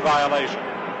holding violation.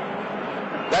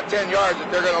 That 10 yards that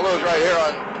they're going to lose right here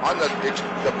on the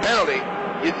penalty,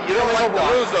 you don't like to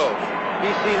lose those.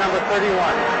 BC number 31.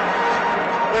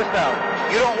 First down.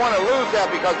 You don't want to lose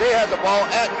that because they had the ball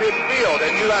at midfield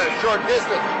and you got a short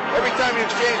distance. Every time you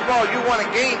exchange ball, you want to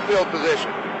gain field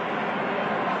position.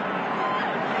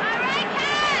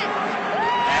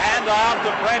 Off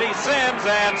to Freddie Sims,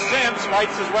 and Sims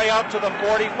fights his way out to the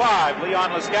 45. Leon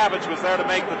Lescavage was there to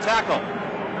make the tackle.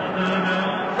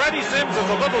 Freddie Sims is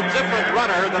a little different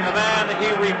runner than the man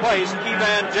he replaced,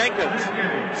 Keevan Jenkins.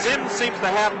 Sims seems to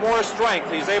have more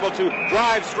strength. He's able to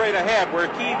drive straight ahead,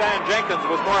 where Keevan Jenkins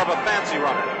was more of a fancy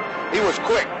runner. He was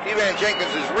quick. Keevan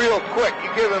Jenkins is real quick.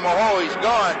 You give him a hole, he's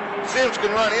gone. Sims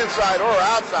can run inside or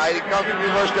outside. He comes from the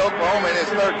University of Oklahoma in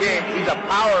his third game. He's a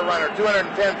power runner,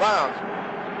 210 pounds.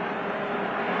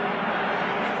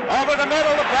 Over the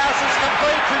middle, the pass is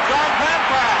complete to John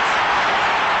Pancratz.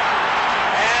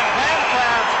 And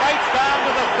Pancratz fights down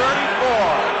to the 34.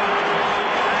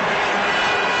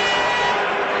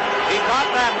 He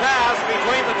caught that pass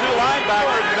between the two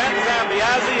linebackers, Ben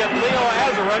Zambiazzi and Leo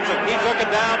Azarek, and he took it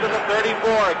down to the 34,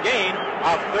 a gain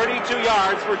of 32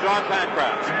 yards for John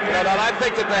Pancratz. And I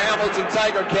think that the Hamilton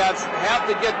Tiger Cats have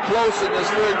to get close in this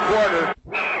third quarter.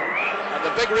 And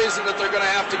the big reason that they're going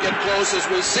to have to get close is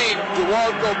we've seen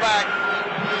DeWalt go back,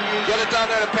 get it down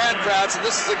there to Pancratz, and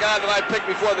this is the guy that I picked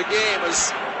before the game as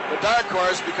the dark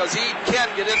horse because he can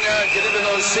get in there and get into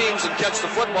those seams and catch the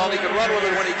football, and he can run with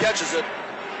it when he catches it.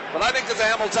 But I think that the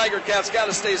Hamilton Tiger Cats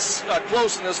got to stay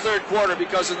close in this third quarter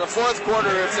because in the fourth quarter,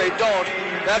 if they don't,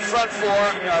 that front four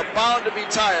are bound to be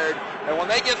tired. And when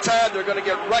they get tired, they're going to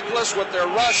get reckless with their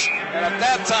rush. And at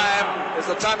that time is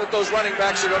the time that those running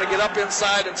backs are going to get up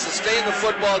inside and sustain the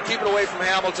football, keep it away from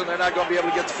Hamilton. They're not going to be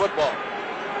able to get the football.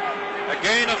 A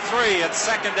gain of 3 at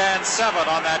 2nd and 7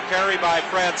 on that carry by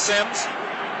Fred Sims.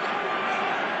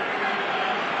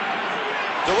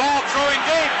 DeWalt throwing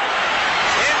deep.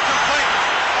 Incomplete.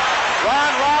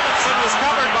 Ron Robinson was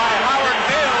covered by Howard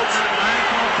Fields.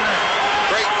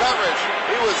 Great coverage.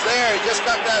 He was there. He just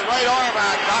got that right arm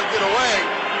out, knocked it away.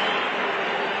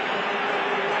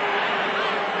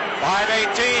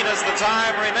 5:18 is the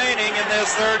time remaining in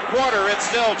this third quarter. It's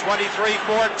still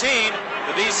 23-14.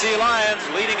 The BC Lions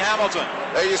leading Hamilton.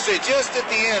 There you see, just at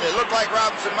the end, it looked like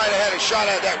Robinson might have had a shot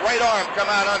at that right arm come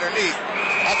out underneath.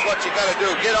 That's what you got to do.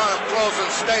 Get on him close and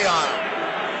stay on him.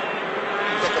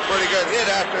 Took a pretty good hit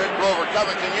after it. Grover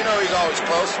Covington, you know he's always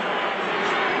close.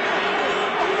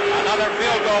 Another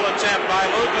field goal attempt by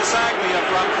Lou Pasaglia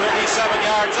from 37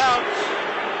 yards out.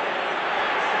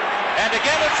 And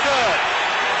again it's good.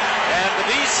 And the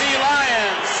BC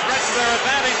Lions stretch their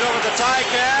advantage over the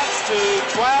Ticats to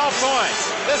 12 points.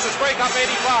 This is Grey Cup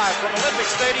 85 from Olympic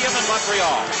Stadium in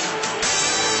Montreal.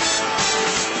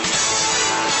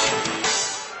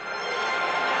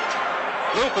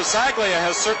 Lou Pasaglia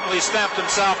has certainly stamped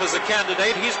himself as a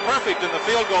candidate. He's perfect in the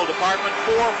field goal department,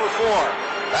 4 for 4.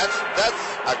 That's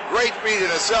a great feat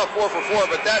in itself, 4 for 4,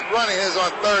 but that running is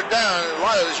on third down. And a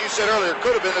lot of, as you said earlier,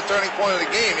 could have been the turning point of the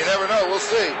game. You never know. We'll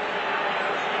see.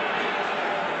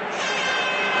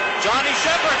 Johnny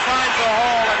Shepard finds a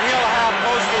hole, and he'll have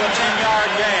close to a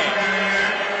 10-yard gain.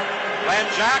 Glenn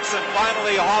Jackson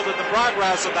finally halted the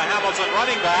progress of the Hamilton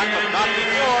running back, but not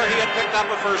before he had picked up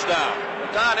a first down.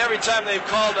 Don, every time they've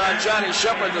called on Johnny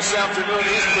Shepard this afternoon,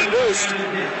 he's produced.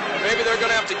 And maybe they're going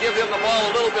to have to give him the ball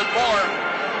a little bit more.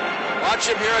 Watch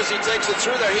him here as he takes it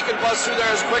through there. He can bust through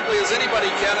there as quickly as anybody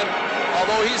can. And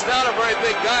although he's not a very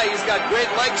big guy, he's got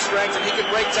great leg strength and he can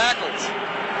break tackles.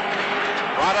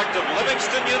 Product of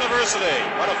Livingston University.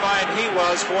 What a find he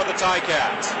was for the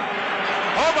Ticats.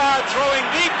 Hobart throwing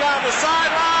deep down the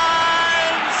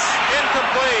sidelines.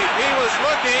 Incomplete. He was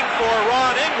looking for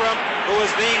Ron Ingram, who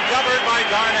was being covered by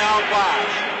Darnell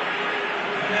Clash.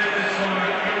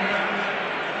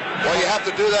 Well, you have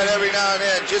to do that every now and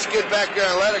then. Just get back there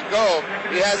and let it go.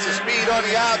 He has the speed on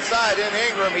the outside in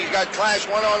Ingram. He's got Clash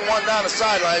one-on-one down the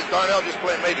sidelines. Darnell just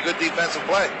made a good defensive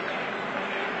play.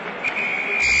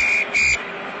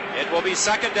 It will be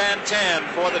 2nd and 10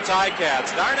 for the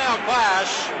Ticats. Darnell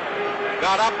Clash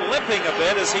got up limping a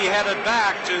bit as he headed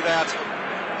back to that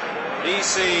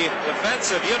BC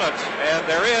defensive unit, and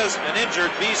there is an injured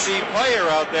BC player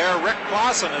out there. Rick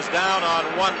Clausen is down on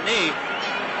one knee.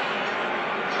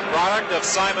 Product of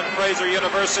Simon Fraser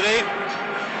University.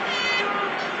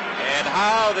 And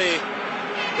how the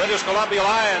British Columbia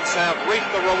Lions have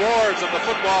reaped the rewards of the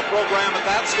football program at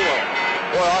that school.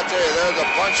 Boy, I'll tell you, there's a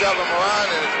bunch of them around,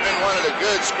 and it's been one of the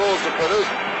good schools to produce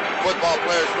football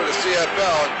players for the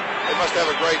CFL. They must have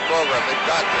a great program. They've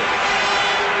got to.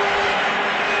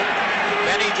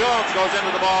 Benny Jones goes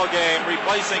into the ball game,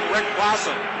 replacing Rick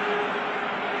Clausen.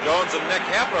 Jones and Nick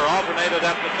Hepler alternated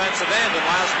at defensive end in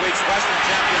last week's Western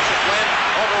Championship win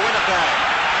over Winnipeg.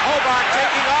 Hobart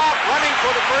taking off, running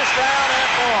for the first down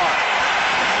and more.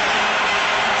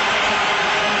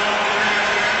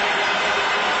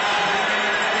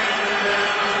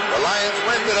 The Lions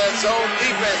went to that zone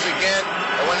defense again,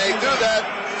 and when they do that,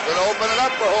 it's going to open it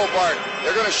up for Hobart.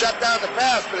 They're going to shut down the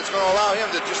pass, but it's going to allow him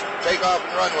to just take off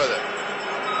and run with it.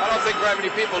 I don't think very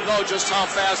many people know just how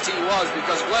fast he was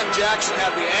because Glenn Jackson had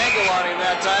the angle on him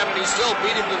that time, and he still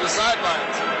beat him to the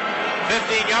sidelines.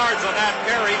 15 yards on that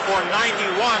carry for 91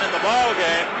 in the ball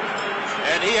game,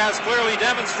 and he has clearly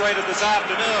demonstrated this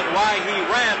afternoon why he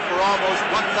ran for almost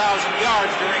 1,000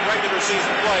 yards during regular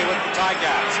season play with the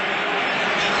Ticats.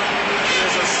 He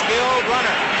is a skilled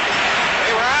runner.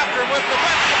 They were after him with the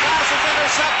blitz. The pass is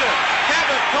intercepted.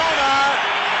 Kevin Konar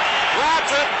grabs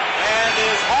it and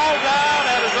is hauled down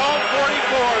at his own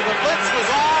 44. The blitz was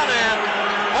on, and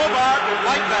Hobart would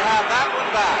like to have that one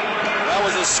back. That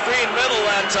was a screen middle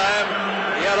that time.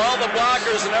 He had all the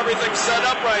blockers and everything set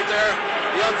up right there.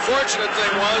 The unfortunate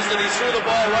thing was that he threw the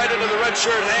ball right into the red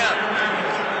shirt hand.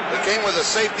 It came with a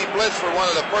safety blitz for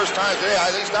one of the first times today.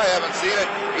 At least I haven't seen it.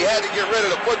 He had to get rid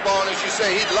of the football, and as you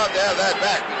say, he'd love to have that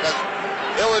back because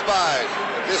ill-advised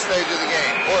at this stage of the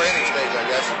game, or any stage, I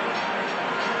guess.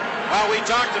 Well, we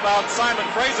talked about Simon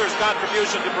Fraser's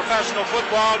contribution to professional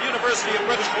football. University of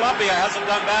British Columbia hasn't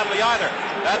done badly either.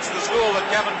 That's the school that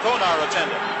Kevin Konar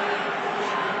attended.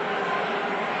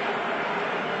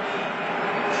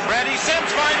 Freddie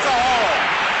Sims finds a hole.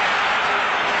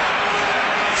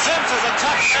 Sims is a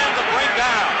tough man to bring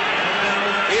down.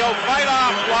 He'll fight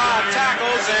off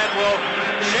tackles and will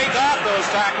shake off those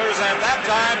tacklers, and that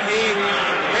time he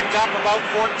picked up about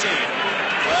 14.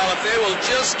 Well, if they will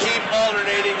just keep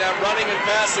alternating that running and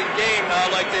passing game now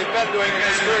like they've been doing in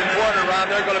this third quarter round,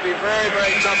 they're going to be very,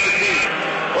 very tough to beat.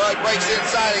 Well, he breaks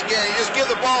inside again. You just give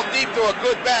the ball deep to a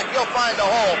good back, he'll find the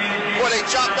hole. Boy, they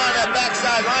chopped on that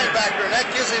backside linebacker, and that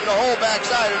gives him the whole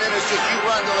backside, and then it's just you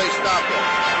run till they stop him.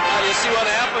 Now, you see what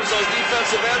happens? Those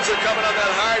defensive ends are coming on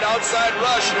that hard outside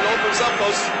rush, and it opens up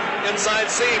those inside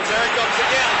seams. There he comes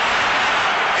again.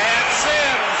 And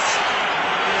Sims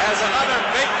has another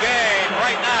big game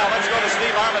right now. Let's go to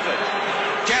Steve Armitage.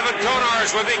 Kevin Konar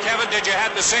is with me. Kevin, did you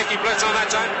have the safety blitz on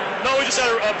that time? No, we just had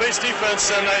a base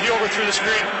defense, and he overthrew the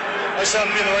screen. I just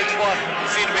happened to be in the right spot. You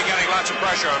seem to be getting lots of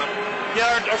pressure on him.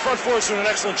 Yeah, our front four is doing an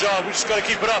excellent job. We just got to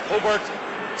keep it up. Hobart,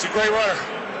 it's a great runner.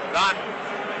 Don.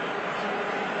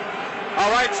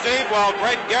 All right, Steve. Well,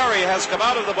 Greg Gary has come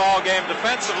out of the ball game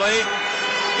defensively.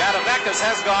 Gadavekas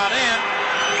has gone in.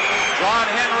 John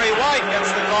Henry White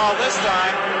gets the call this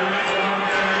time.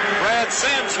 Brad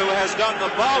Sims, who has done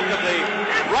the bulk of the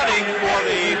running for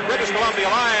the British Columbia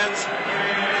Lions,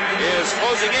 is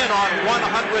closing in on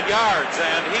 100 yards,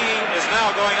 and he is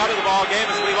now going out of the ball game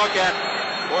as we look at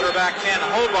quarterback Ken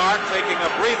Hobart taking a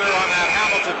breather on that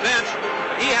Hamilton bench.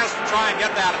 He has to try and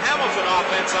get that Hamilton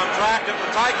offense on track if the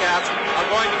Ticats are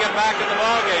going to get back in the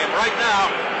ball game. Right now,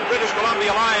 British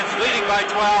Columbia Lions leading by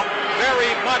 12,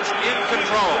 very much in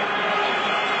control.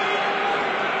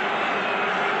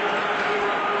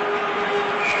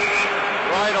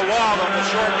 Right, a wall on the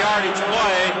short yardage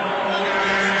play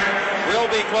will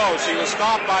be close. He was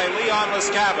stopped by Leon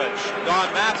Lescavage.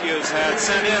 Don Matthews had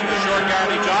sent in the short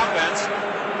yardage offense.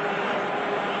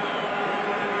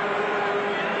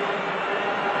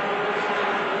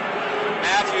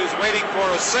 Matthews waiting for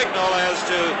a signal as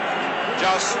to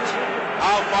just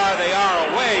how far they are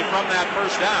away from that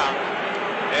first down.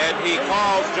 And he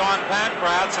calls John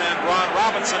Pankratz and Ron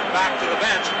Robinson back to the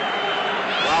bench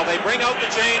while they bring out the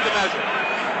chain to measure.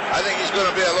 I think he's going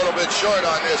to be a little bit short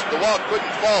on this. The wall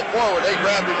couldn't fall forward. They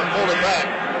grabbed him and pulled him back.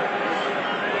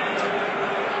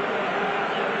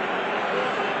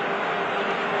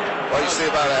 What do you say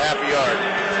about a half a yard?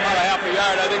 About a half a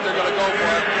yard, I think they're going to go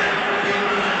for it.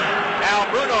 Al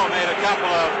Bruno made a couple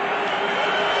of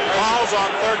calls on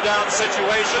third down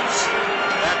situations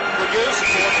that produced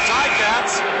for the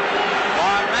Ticats.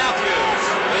 Ron Matthews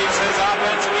leaves his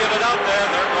offensive unit out there.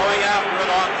 They're going after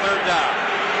it on third down.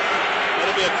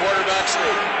 It'll be a quarterback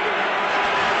sneak.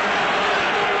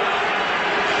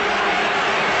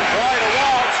 Roy to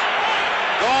Walt.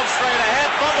 Goes straight ahead,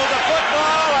 fumbled the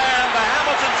football, and the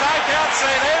Hamilton Ticats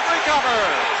say they've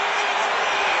recovered.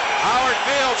 Howard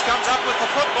Fields comes up with the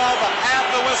football, but had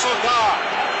the whistle gone?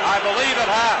 I believe it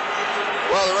had.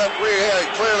 Well, the referee had it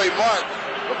clearly marked.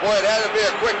 But boy, it had to be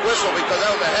a quick whistle because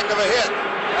that was a heck of a hit.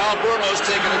 Al Bruno's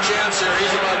taking a chance here.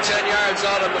 He's about 10 yards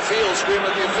out on the field, screaming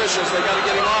at the officials. They got to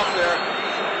get him off there.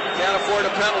 Can't afford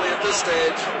a penalty at this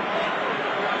stage.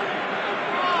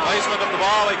 Placement of the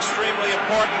ball extremely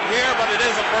important here, but it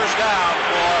is a first down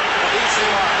for the BC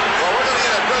Lions. Well, we're going to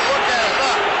get a good look at it.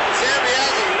 Look, Sammy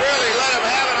hasn't really let him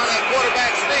have it on that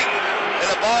quarterback sneak, and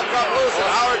the ball come loose, and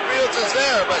Howard Fields is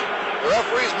there, but the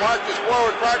referees marked his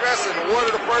forward progress and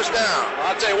awarded a first down.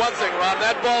 I'll tell you one thing, Ron.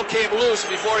 That ball came loose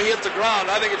before he hit the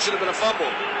ground. I think it should have been a fumble.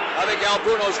 I think Al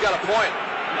Bruno's got a point.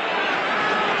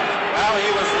 Well,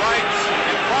 he was right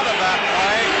in front of that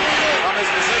play from his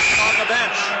position on the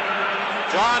bench.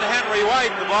 John Henry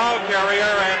White, the ball carrier,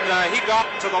 and he got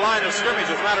to the line of scrimmage.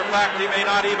 As a matter of fact, he may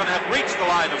not even have reached the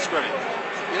line of scrimmage.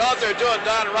 You know what they're doing,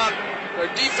 Don, Ron? Their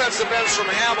defensive ends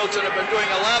from Hamilton have been doing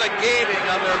a lot of gaming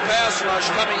on their pass rush,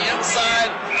 coming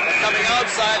inside and coming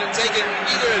outside and taking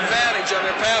either advantage on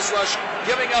their pass rush,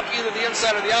 giving up either the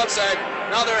inside or the outside.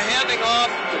 Now they're handing off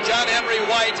to John Henry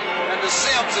White and to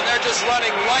Sims, and they're just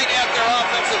running right at their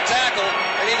offensive tackle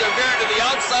and either veering to the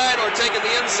outside or taking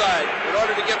the inside in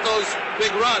order to get those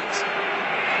big runs.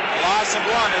 A loss of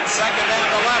one in second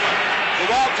and 11. The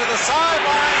ball to the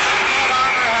sidelines, and Ed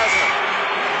Armour has it.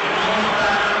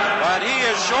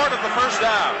 short of the first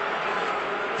down.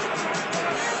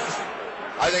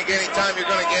 I think anytime you're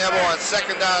going to gamble on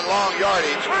second down long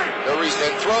yardage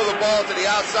and throw the ball to the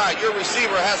outside, your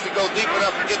receiver has to go deep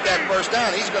enough to get that first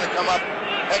down. He's going to come up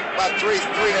about 3.5, 4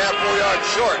 yards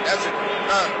short. That's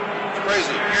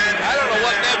crazy. I don't know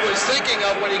what Ned was thinking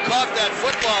of when he caught that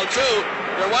football, too.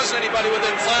 There wasn't anybody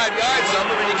within 5 yards of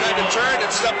him, and he kind of turned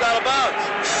and stepped out of bounds.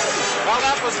 Well,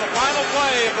 that was the final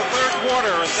play of the third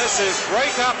quarter, and this is Grey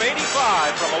Cup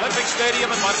 85 from Olympic Stadium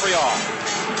in Montreal.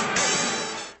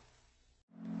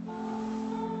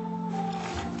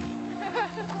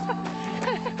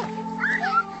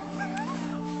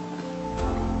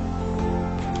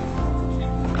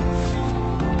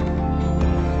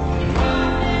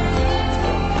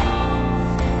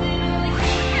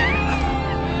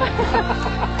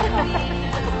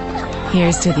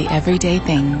 Here's to the everyday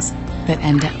things that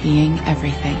end up being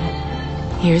everything.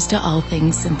 Here's to all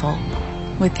things simple,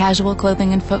 with casual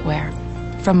clothing and footwear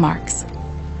from Marks.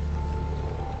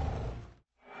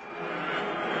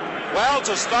 Well,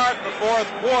 to start the fourth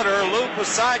quarter, Lou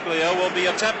Pasaglia will be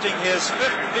attempting his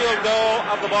 5th field goal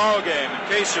of the ball game. In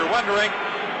case you're wondering,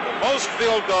 the most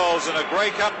field goals in a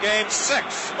Grey Cup game,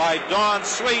 6 by Don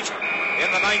Sweet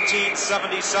in the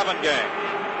 1977 game.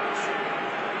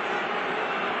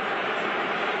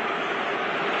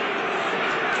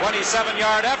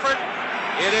 "27-yard effort.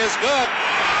 It is good.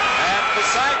 And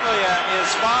Pasaglia is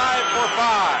 5 for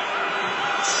 5.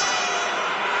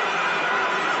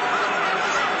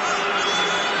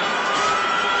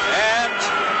 And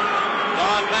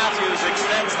Don Matthews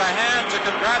extends the hand to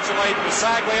congratulate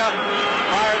Pasaglia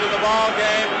prior to the ball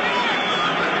game.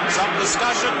 Some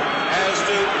discussion as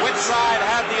to which side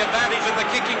had the advantage in the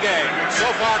kicking game. So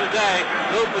far today,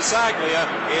 Lou Pasaglia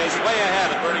is way ahead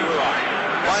of Bernie Ruoff.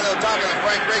 I know, talking to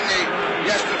Frank Rigney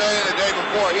yesterday and the day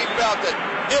before, he felt that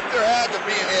if there had to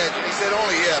be an edge, and he said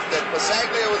only if, that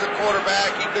Pasaglia was a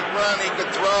quarterback, he could run, he could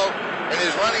throw, and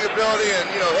his running ability and,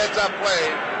 heads-up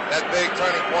play, that big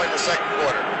turning point in the second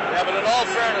quarter. Yeah, but in all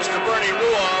fairness to Bernie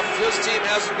Ruoff, his team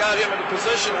hasn't got him in a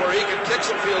position where he can kick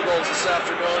some field goals this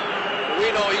afternoon. We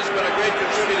know he's been a great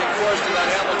contributing force to that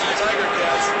Hamilton Tiger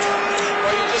Cats.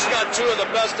 Well, you just got two of the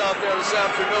best out there this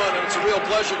afternoon, and it's a real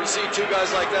pleasure to see two guys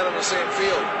like that on the same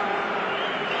field.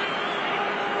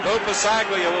 Lou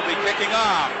Pasaglia will be kicking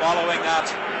off following that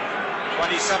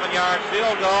 27-yard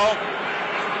field goal.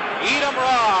 Edom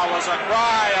Raw was a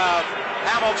cry of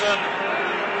Hamilton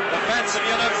defensive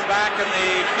units back in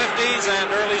the 50s and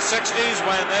early 60s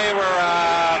when they were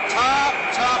a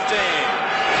tough team.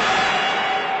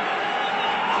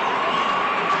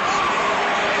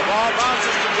 The ball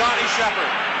bounces to Johnny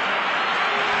Shepard.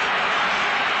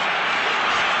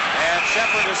 And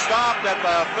Shepard is stopped at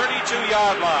the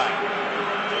 32-yard line.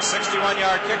 A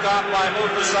 61-yard kickoff by Lou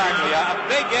Pasaglia. A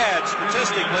big edge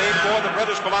statistically for the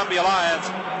British Columbia Lions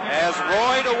as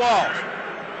Roy DeWalt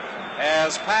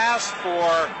has passed for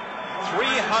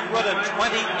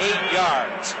 328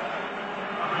 yards.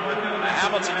 The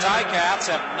Hamilton Ticats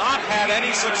have not had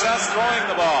any success throwing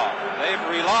the ball. They've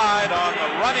relied on the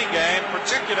running game,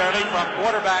 particularly from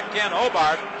quarterback Ken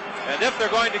Hobart. And if they're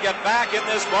going to get back in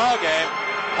this ball game,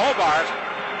 Hobart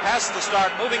has to start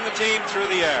moving the team through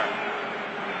the air.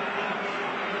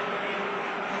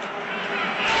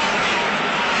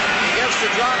 He gives to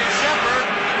Johnny Shepard,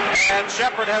 and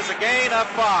Shepard has a gain of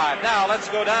 5. Now let's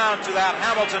go down to that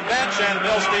Hamilton bench and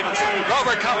Bill Stevenson.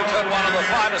 Robert Covington, one of the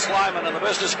finest linemen in the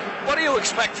business. What do you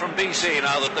expect from BC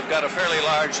now that they've got a fairly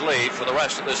large lead for the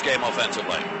rest of this game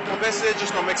offensively? Well, basically, they're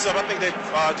just going to mix up. I think they're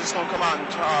just going to come out and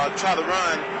try to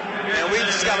run. And we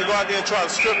just got to go out there and try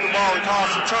to strip the ball and cause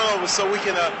some turnovers so we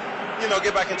can,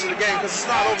 get back into the game. Because it's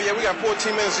not over yet. We got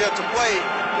 14 minutes yet to play,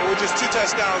 and we're just 2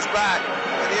 touchdowns back.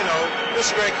 And, this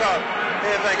is a great cup.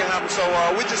 Anything can happen. So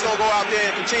we just going to go out there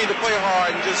and continue to play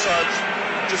hard and just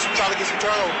try to get some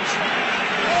turnovers.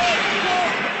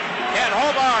 Ken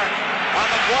Hobart on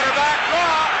the quarterback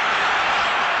draw.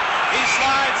 He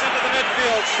slides into the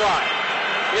midfield slot.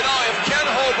 If Ken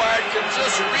Hobart can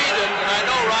just read it, and I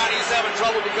know Ronnie's having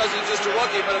trouble because he's just a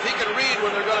rookie, but if he can read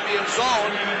when they're going to be in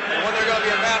zone and when they're going to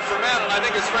be in man for man, and I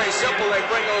think it's very simple, they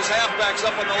bring those halfbacks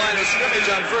up on the line of scrimmage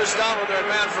on first down when they're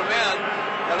in man for man.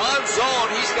 And on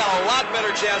zone, he's got a lot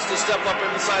better chance to step up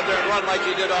inside there and run like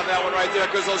he did on that one right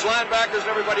there, because those linebackers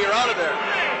and everybody are out of there.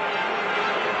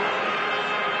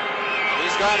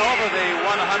 He's gone over the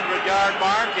 100-yard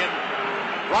mark in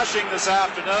rushing this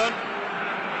afternoon.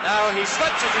 Now he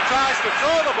slips as he tries to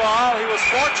throw the ball. He was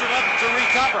fortunate to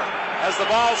recover. as the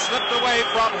ball slipped away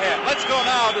from him. Let's go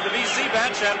now to the BC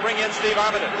bench and bring in Steve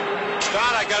Armitage.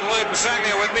 Don, I got Louis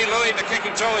Bisaglia with me. Louis, the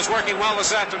kicking toe is working well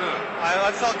this afternoon.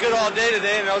 I felt good all day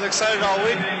today, and I was excited all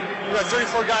week. We've got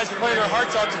 34 guys playing their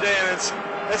hearts out today, and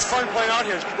it's fun playing out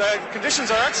here. The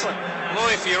conditions are excellent.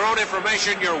 Louis, for your own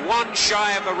information, you're one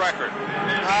shy of the record.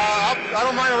 I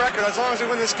don't mind a record as long as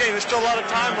we win this game. There's still a lot of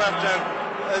time left, and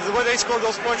the way they scored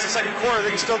those points in the second quarter,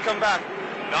 they can still come back.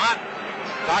 Not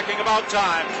talking about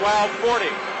time,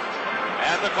 12:40.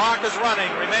 And the clock is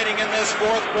running, remaining in this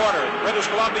fourth quarter. British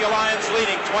Columbia Lions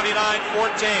leading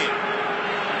 29-14.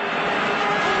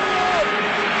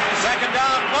 Second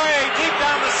down play, deep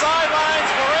down the sidelines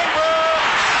for Ingram.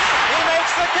 He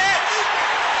makes the catch.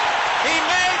 He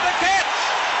made the catch.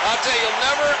 I'll tell you, you'll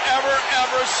never,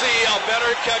 ever see a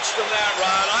better catch than that,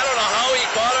 Ron. I don't know how he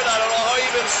caught it. I don't know how he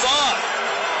even saw it.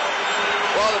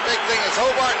 Well, the big thing is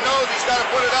Hobart knows he's got to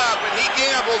put it up, and he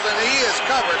gambles, and he is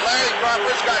covered. Larry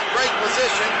Crawford's got great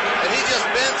position, and he just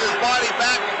bends his body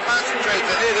back and concentrates,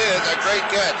 and it is a great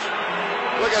catch.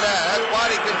 Look at that. That's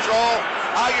body control.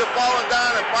 How you're falling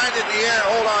down and find it in the air and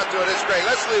hold on to it. It's great.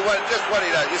 Let's see just what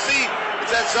he does. You see,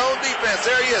 it's that zone defense.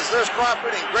 There he is. There's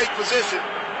Crawford in great position,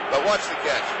 but watch the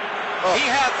catch. Oh. He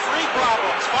had three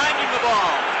problems: finding the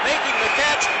ball, making the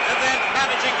catch, and then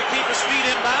managing to keep his feet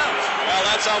in bounds. Well,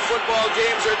 that's how football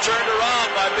games are turned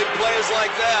around by big plays like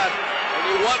that. And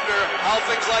you wonder how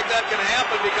things like that can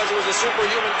happen because it was a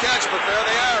superhuman catch. But there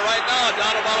they are right now,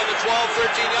 down about on the 12,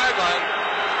 13-yard line.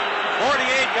 48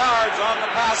 yards on the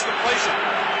pass completion.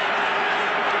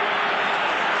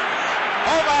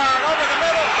 Hobart over the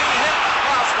middle. He hit the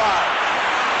crossbar.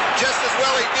 Just as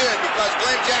well he did, because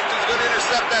Glenn Jackson's going to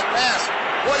intercept that pass.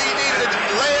 What he needed to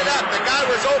lay it up. The guy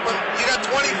was open. You got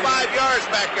 25 yards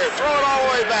back there. Throw it all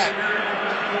the way back.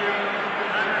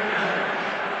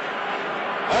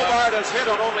 Hobart has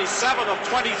hit on only 7 of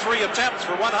 23 attempts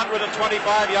for 125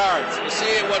 yards. You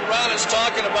see what Ron is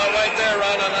talking about right there,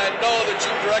 Ron, and I know that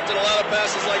you've directed a lot of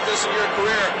passes like this in your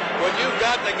career. When you've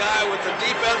got the guy with the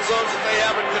deep end zones that they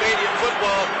have in Canadian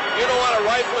football, you don't want to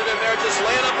rifle it in there, just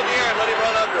lay it up in the air and let him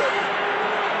run under it.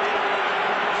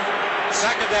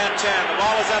 Second and 10. The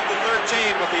ball is at the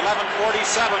 13 with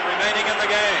 11:47 remaining in the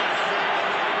game.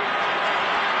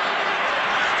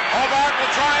 Hobart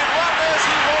will try and run this.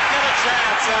 He won't get a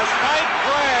chance as Mike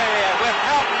Gray, with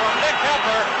help from Nick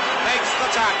Hepler, makes the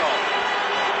tackle.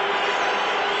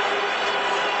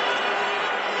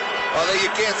 Well,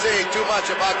 you can't say too much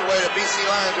about the way the BC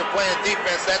Lions are playing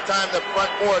defense. That time the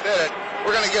front four did it.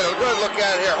 We're going to get a good look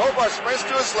at it here. Hobart sprints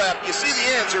to his left. You see the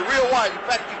ends are real wide. In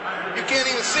fact, you can't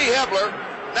even see Hepler.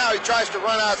 Now he tries to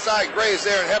run outside. Gray's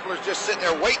there, and Hepler's just sitting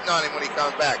there waiting on him when he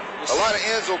comes back. A lot of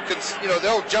ends will,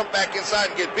 they'll jump back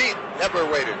inside and get beat. Hepler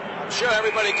waited. I'm sure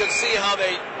everybody could see how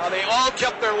they all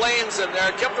kept their lanes in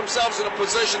there, kept themselves in a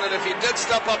position that if he did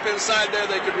step up inside there,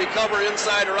 they could recover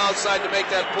inside or outside to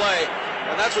make that play.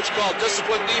 And that's what you call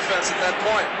disciplined defense at that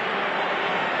point.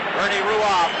 Bernie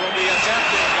Ruoff will be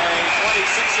attempting a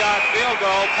 26-yard field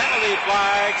goal. Penalty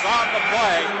flags on the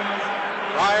play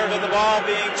prior to the ball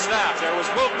being snapped. There was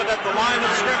movement at the line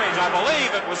of scrimmage. I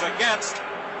believe it was against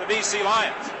the BC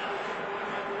Lions.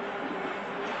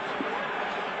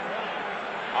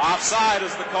 Offside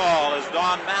is the call as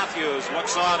Don Matthews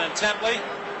looks on intently.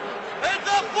 It's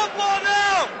up football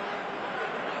now!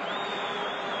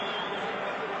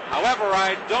 However,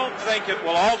 I don't think it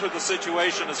will alter the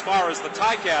situation as far as the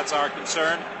Ticats are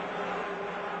concerned,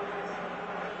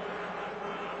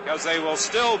 because they will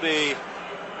still be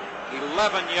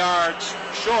 11 yards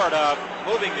short of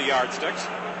moving the yardsticks.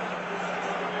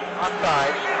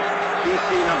 Offside, BC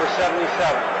number 77.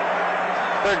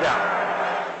 Third down.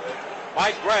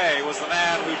 Mike Gray was the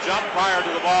man who jumped prior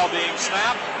to the ball being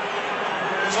snapped.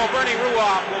 So Bernie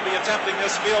Ruoff will be attempting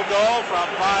this field goal from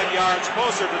 5 yards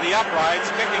closer to the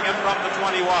uprights, kicking it from the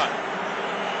 21.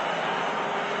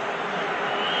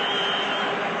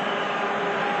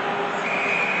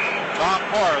 Tom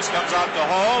Porras comes out to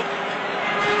hold.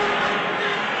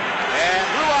 And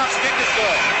Ruoff's kick is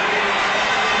good.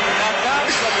 And that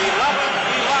counts from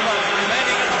 11-11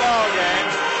 remaining in the ball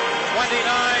game.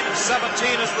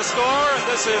 29-17 is the score, and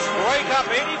this is Grey Cup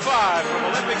 85 from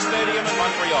Olympic Stadium in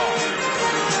Montreal.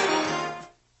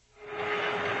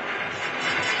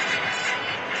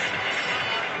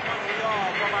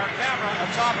 From our camera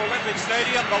atop Olympic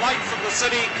Stadium, the lights of the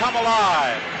city come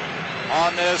alive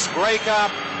on this Grey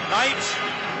Cup night.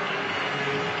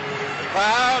 The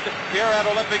crowd here at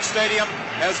Olympic Stadium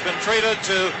has been treated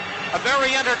to a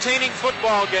very entertaining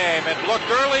football game. It looked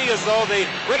early as though the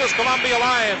British Columbia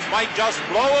Lions might just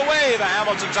blow away the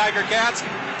Hamilton Tiger Cats.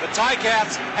 The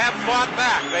Ticats have fought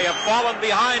back. They have fallen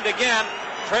behind again,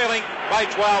 trailing by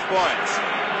 12 points.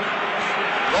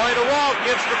 Going to Walt,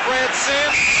 gives to Fred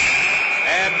Sims.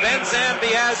 And Ben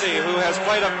Zambiazzi, who has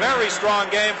played a very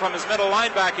strong game from his middle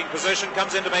linebacking position,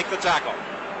 comes in to make the tackle.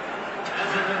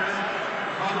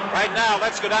 Right now,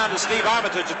 let's go down to Steve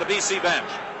Armitage at the BC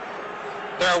bench.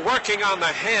 They're working on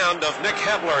the hand of Nick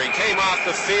Hebler. He came off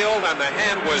the field and the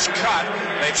hand was cut.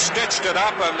 They've stitched it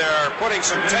up and they're putting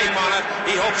some tape on it.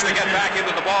 He hopes to get back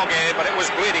into the ball game, but it was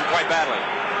bleeding quite badly.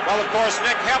 Well, of course,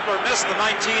 Nick Hebler missed the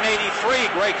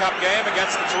 1983 Grey Cup game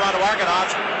against the Toronto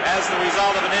Argonauts as the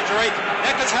result of an injury.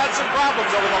 Nick has had some problems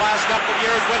over the last couple of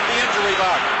years with the injury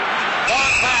bug.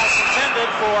 Long pass intended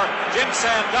for Jim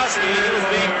Sandusky. He was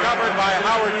being covered by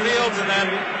Howard Fields, and then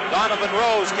Donovan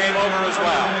Rose came over as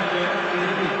well.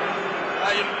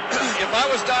 If I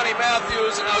was Donnie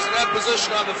Matthews and I was in that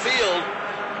position on the field,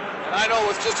 and I know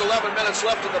with just 11 minutes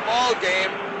left in the ball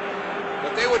game,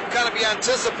 that they would kind of be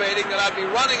anticipating that I'd be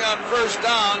running on first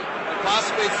down and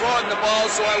possibly throwing the ball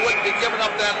so I wouldn't be giving up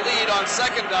that lead on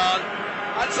second down.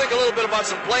 I'd think a little bit about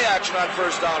some play action on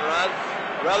first down, Ron,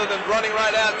 rather than running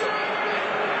right at them.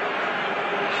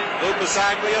 Lou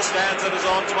Pasaglia stands at his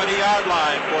own 20-yard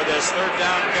line for this third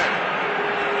down kick.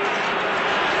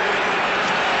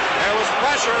 There was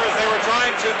pressure as they were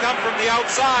trying to come from the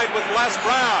outside with Les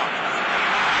Brown.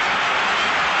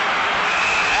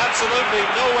 Absolutely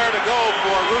nowhere to go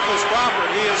for Rufus Crawford.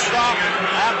 He is stopped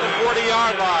at the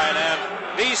 40-yard line, and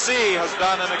BC has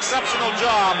done an exceptional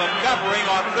job of covering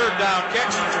on third down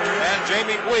kicks, and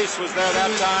Jamie Buis was there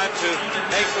that time to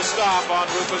make the stop on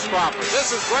Rufus Crawford.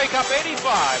 This is Grey Cup 85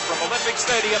 from Olympic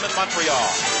Stadium in Montreal.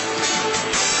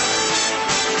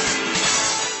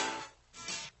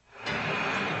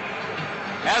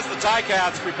 As the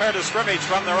Ticats prepare to scrimmage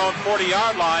from their own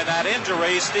 40-yard line, that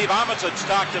injury Steve Armitage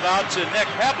talked about to Nick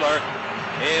Hebler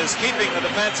is keeping the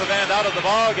defensive end out of the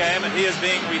ball game, and he is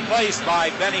being replaced by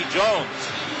Benny Jones.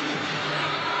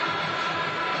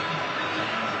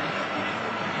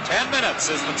 10 minutes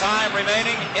is the time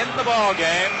remaining in the ball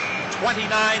game.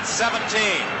 29-17.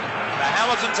 The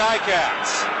Hamilton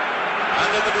Ticats,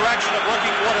 under the direction of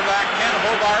rookie quarterback Ken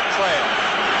Hobart, trail.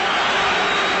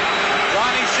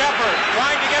 Johnny Shepard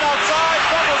trying to get outside,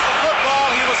 fumbles the football.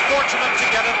 He was fortunate to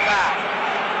get it back.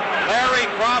 Larry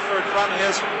Crawford from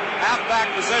his halfback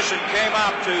position came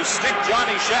up to stick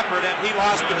Johnny Shepard, and he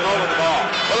lost control of the ball.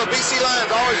 Well, the BC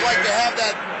Lions always like to have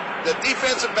the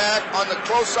defensive back on the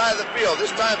close side of the field,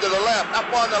 this time to the left, up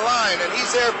on the line, and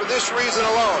he's there for this reason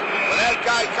alone. When that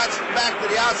guy cuts it back to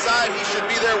the outside, he should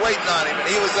be there waiting on him, and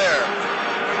he was there.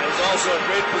 He's also in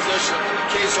great position in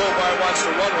case Hobart wants to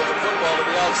run with the football to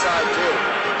the outside, too.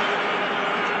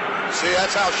 See,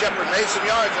 that's how Shepard made some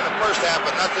yards in the first half,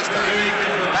 but not this time.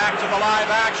 Back to the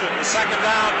live action, the second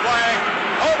down play.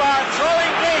 Hobart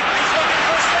throwing deep. He's looking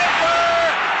for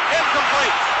Stapler.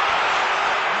 Incomplete.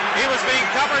 He was being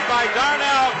covered by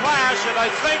Darnell Clash, and I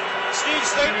think Steve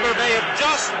Stapler may have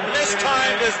just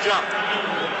mistimed his jump.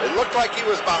 It looked like he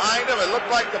was behind him. It looked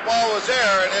like the ball was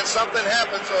there, and then something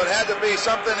happened, so it had to be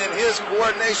something in his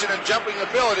coordination and jumping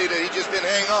ability that he just didn't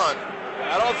hang on.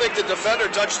 I don't think the defender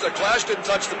Clash didn't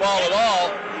touch the ball at all.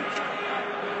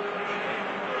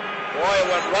 Boy, it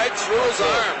went right through his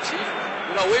arms.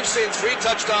 We've seen 3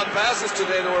 touchdown passes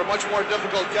today that were much more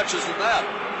difficult catches than that.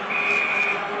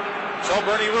 So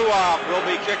Bernie Ruoff will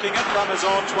be kicking it from his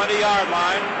own 20-yard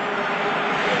line.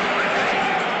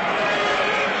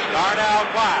 Darnell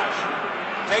Clash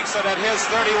takes it at his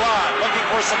 31, looking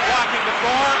for some blocking to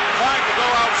form, trying to go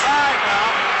outside now.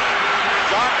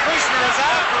 John Friesner is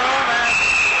after him, and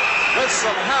with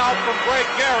some help from Greg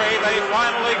Gary, they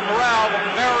finally corral the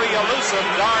very elusive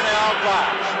Darnell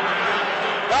Clash.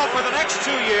 Well, for the next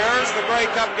 2 years, the Grey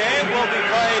Cup game will be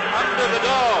played under the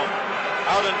dome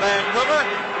out in Vancouver.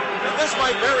 And this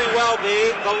might very well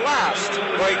be the last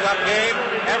Grey Cup game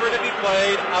ever to be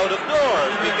played out of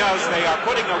doors, because they are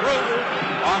putting a roof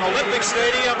on Olympic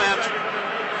Stadium, and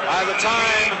by the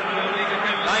time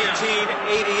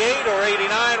 1988 or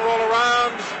 89 roll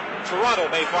around, Toronto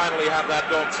may finally have that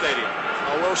domed stadium.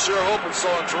 Well, we're sure hoping so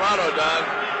in Toronto, Don.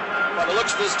 By the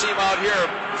looks of this team out here,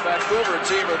 Vancouver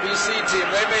team or BC team,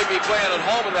 they may be playing at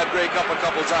home in that Grey Cup a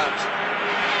couple times.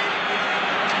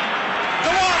 The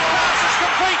long pass is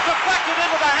complete, deflected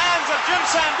into the hands of Jim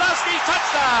Sandusky.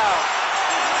 Touchdown.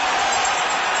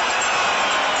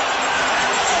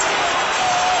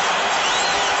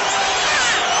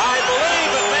 I believe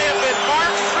it may have been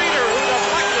Mark Streeter who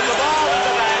deflected the ball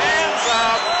into the hands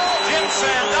of Jim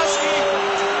Sandusky.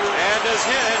 And as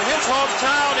in his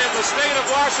hometown in the state of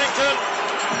Washington,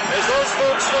 as those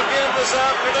folks look in this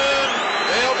afternoon,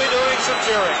 they'll be doing some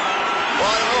cheering. Well,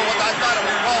 I don't know what I thought it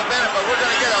was Paul Bennett, but we're going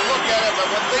to get a look at it. But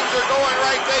when things are going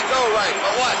right, they go right.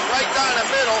 But what? Right down the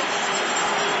middle.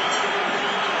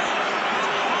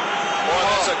 Boy,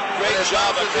 that's a great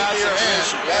job of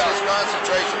concentration. That is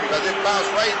concentration because it bounced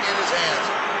right in his hands.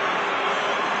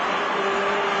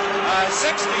 A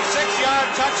 66-yard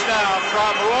touchdown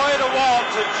from Roy DeWalt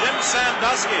to Jim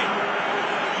Sandusky.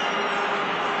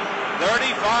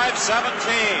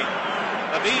 35-17.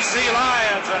 The BC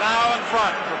Lions are now in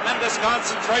front. Tremendous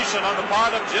concentration on the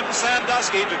part of Jim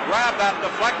Sandusky to grab that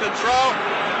deflected throw.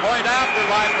 Point after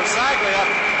by Pasaglia.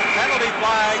 Penalty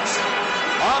flags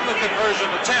on the conversion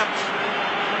attempt.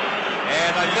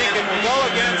 And I think it will go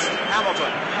against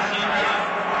Hamilton.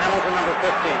 Hamilton number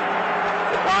 15.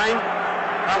 Decline.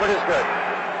 Convert is good.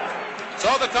 So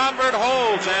the convert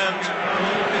holds, and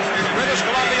British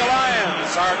Columbia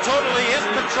Lions are totally in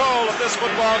control of this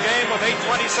football game with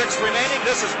 8:26 remaining.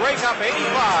 This is Grey Cup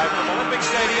 85 from Olympic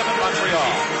Stadium in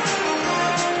Montreal.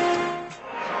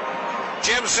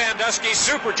 Jim Sandusky,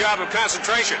 super job of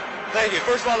concentration. Thank you.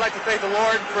 First of all, I'd like to thank the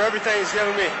Lord for everything He's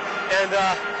given me. And,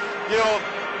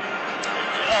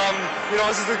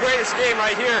 this is the greatest game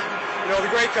right here,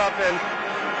 the Grey Cup, and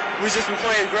we've just been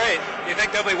playing great. You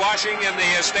think they'll be watching in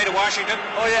the state of Washington?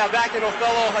 Oh, yeah, back in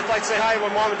Othello. I'd like to say hi to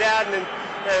my mom and dad and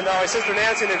my sister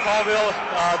Nancy and in Colville,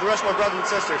 the rest of my brothers and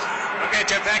sisters. Okay,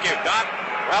 Jim, thank you. Don?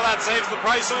 Well, that saves the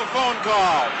price of a phone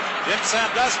call. Jim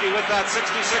Sandusky with that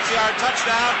 66-yard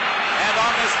touchdown. And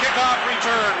on this kickoff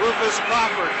return, Rufus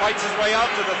Crawford fights his way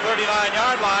out to the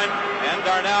 39-yard line, and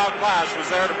Darnell Clash was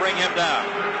there to bring him down.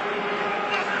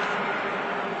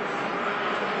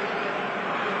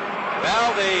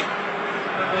 Well, the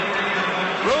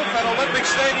roof at Olympic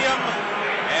Stadium,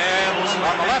 and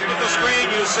on the left of the screen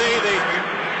you see the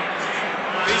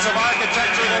piece of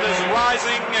architecture that is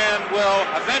rising and will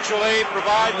eventually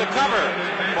provide the cover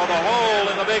for the hole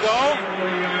in the Big O.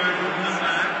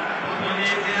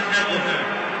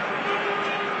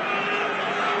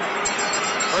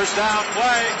 First down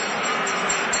play.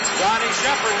 Johnny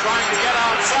Shepard trying to get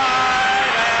outside,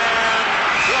 and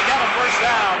he'll get a first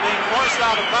down, being forced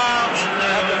out of bounds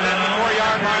at the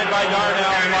 54-yard line by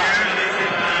Darnell Clash.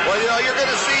 Well, you're going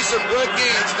to see some good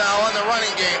gains now on the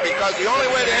running game because the only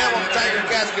way the Hamilton Tiger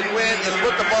Cats can win is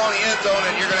put the ball in the end zone,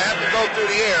 and you're going to have to go through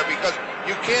the air because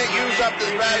you can't use up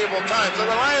this valuable time. So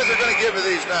the Lions are going to give you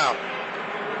these now.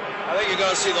 I think you're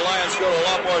going to see the Lions go to a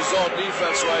lot more zone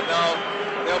defense right now.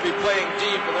 They'll be playing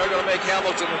deep, and they're going to make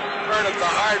Hamilton earn it the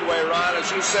hard way, Ron. As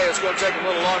you say, it's going to take a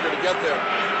little longer to get there.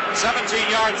 17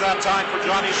 yards that time for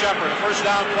Johnny Shepard. A first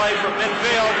down play from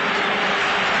midfield.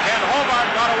 And Hobart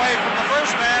got away from the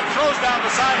first man, throws down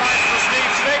the sidelines for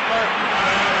Steve Stapler.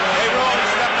 They really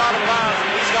stepped out of bounds,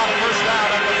 and he's got a first down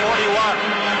at the 41.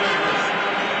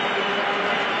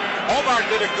 Hobart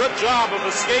did a good job of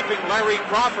escaping Larry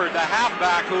Crawford, the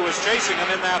halfback who was chasing him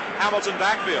in that Hamilton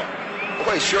backfield.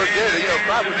 Boy, he sure did.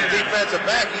 Crawford's a defensive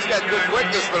back. He's got good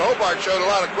quickness, but Hobart showed a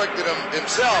lot of quickness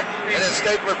himself. And then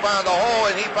Stapler found the hole,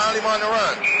 and he found him on the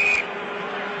run.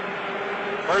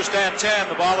 First and 10.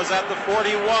 The ball is at the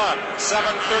 41.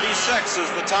 7:36 is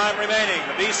the time remaining.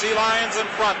 The BC Lions in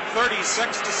front,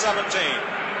 36-17.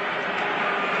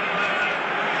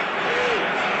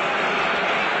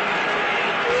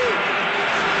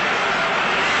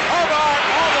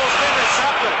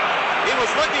 He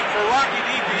was looking for Rocky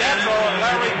DiPietro, and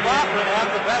Larry Crawford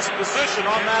had the best position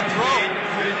on that throw.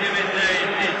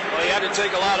 Well, he had to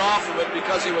take a lot off of it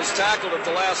because he was tackled at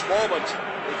the last moment.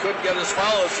 He couldn't get his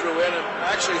follow-through in and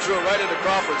actually threw it right into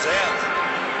Crawford's hands.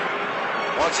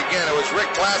 Once again, it was Rick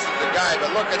Classen, the guy,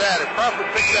 but look at that. If Crawford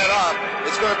picks that off,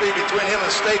 it's going to be between him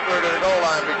and Stapler to the goal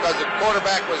line because the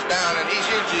quarterback was down, and he's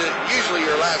usually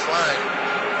your last line.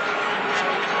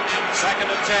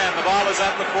 Second and 10. The ball is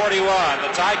at the 41.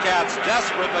 The Ticats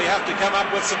desperately have to come up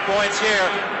with some points here.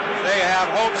 They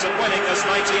have hopes of winning this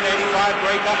 1985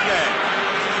 Grey Cup game.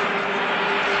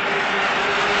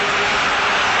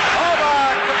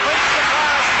 Hobart completes the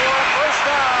pass for a first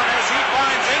down as he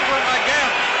finds Ingram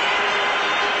again.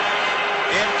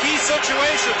 In key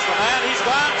situations, the man he's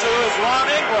gone to is Ron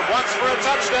Ingram, once for a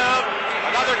touchdown,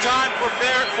 another time for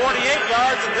 48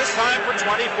 yards, and this time for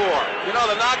 24. You know,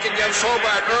 the knock against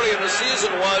Hobart early in the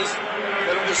season was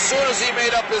that as soon as he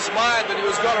made up his mind that he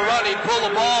was going to run, he'd pull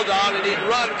the ball down and he'd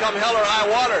run come hell or high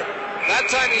water. That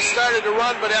time he started to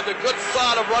run, but had the good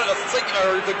thought of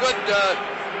the good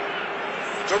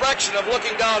direction of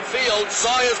looking downfield,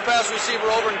 saw his pass receiver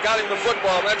over and got him the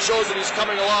football. That shows that he's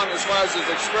coming along as far as his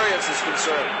experience is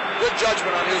concerned. Good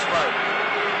judgment on his part.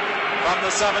 From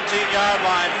the 17-yard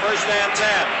line, first and 10.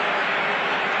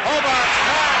 Hobart's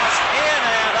pass in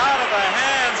and out of the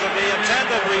hands of the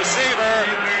intended receiver,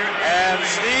 and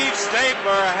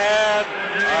Stapler had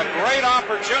a great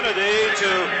opportunity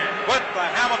to put the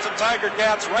Hamilton Tiger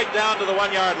Cats right down to the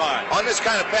 1-yard line. On this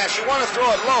kind of pass, you want to throw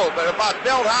it low, but about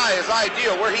belt high is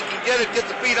ideal, where he can get it,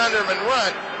 get the feet under him, and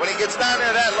run. When he gets down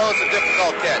there that low, it's a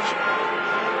difficult catch.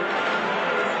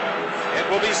 It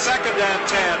will be 2nd and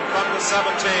 10 from the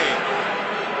 17.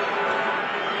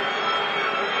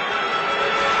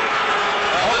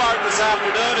 Hobart this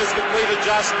afternoon has completed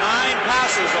just 9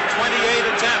 passes of 28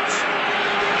 attempts.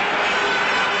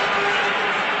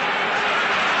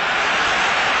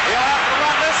 He'll have to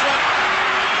run this one,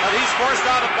 but he's forced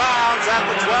out of bounds at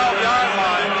the 12-yard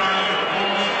line.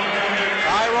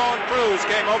 Tyrone Cruz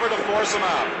came over to force him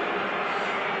out.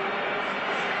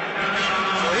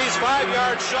 So he's 5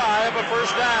 yards shy of a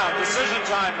first down. Decision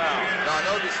time now.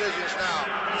 No decisions now.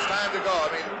 It's time to go.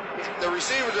 I mean, the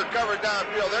receivers are covered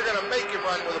downfield. They're going to make him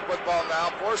run with the football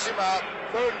now, force him out.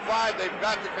 3rd and 5, they've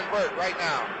got to convert right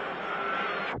now.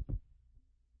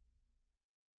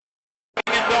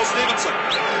 Bill Stevenson.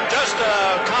 Just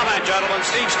a comment, gentlemen.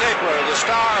 Steve Stapler, the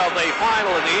star of the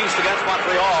final in the East against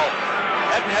Montreal,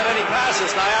 hadn't had any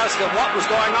passes, and I asked him what was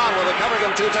going on. Were they covering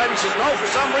him too tight? He says, no,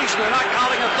 for some reason they're not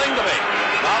calling a thing to me.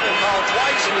 Now they've called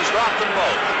twice, and he's dropped them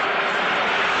both.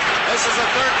 This is a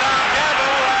 3rd down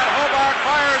gamble, and Hobart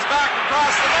fires back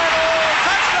across the middle.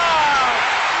 Touchdown!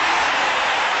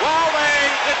 Well, they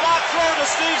did not throw to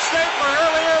Steve Stapler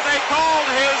earlier. They called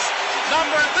his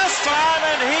number this time,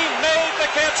 and he made the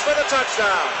catch for the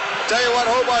touchdown. Tell you what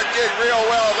Hobart did real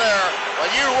well there. When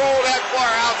you roll that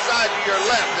far outside to your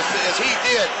left, as he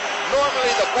did,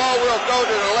 normally the ball will go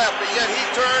to the left, but yet he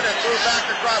turned and threw back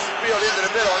across the field into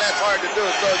the middle, and that's hard to do.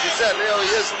 So as you said, Leo,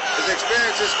 his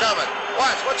experience is coming.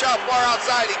 Watch how far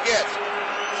outside he gets.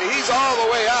 See, he's all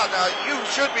the way out. Now, you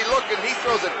should be looking. He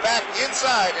throws it back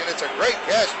inside, and it's a great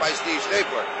catch by Steve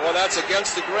Stapler. Well, that's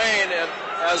against the grain, and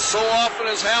as so often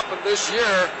has happened this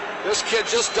year, this kid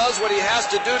just does what he has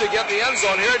to do to get the end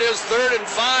zone. Here it is, 3rd and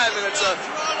 5, and it's a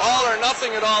all or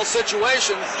nothing at all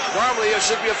situation. Normally, it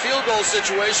should be a field goal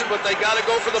situation, but they got to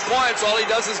go for the points. All he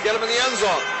does is get him in the end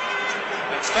zone.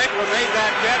 And Stapler made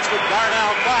that catch with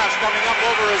Darnell Clash coming up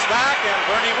over his back, and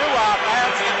Bernie Ruoff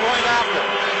adds in going after.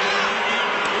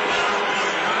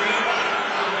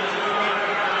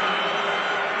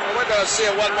 We're going to see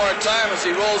it one more time as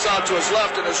he rolls out to his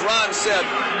left, and as Ron said,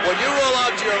 when you roll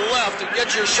out to your left and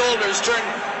get your shoulders turned,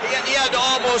 he had to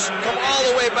almost come all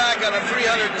the way back on a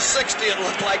 360, it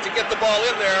looked like, to get the ball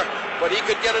in there, but he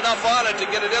could get enough on it to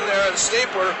get it in there, and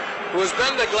Stapler, who has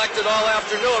been neglected all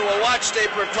afternoon, will watch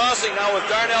Stapler tossing now with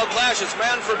Darnell Clash. It's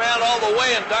man for man all the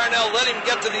way, and Darnell let him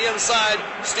get to the inside.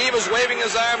 Steve is waving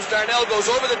his arms. Darnell goes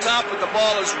over the top, but the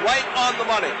ball is right on the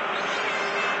money.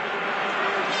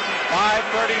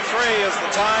 5:33 is the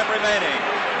time remaining.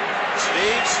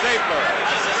 Steve Stapler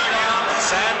of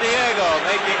San Diego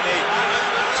making the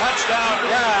touchdown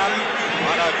grab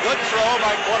on a good throw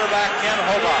by quarterback Ken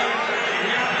Hobart.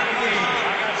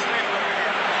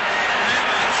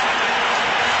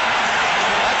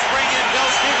 Let's bring in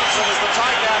Bill Stevenson as the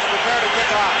Ticats prepare to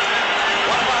kick off.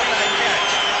 What about that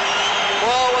catch?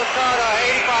 Well, it was caught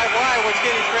 85 wide, which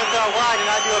getting spread out wide,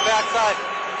 and I do a backside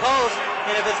post.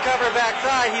 And if it's covered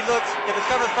backside, if it's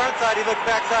covered front side, he looked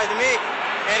backside to me.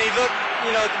 And he looked,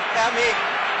 at me,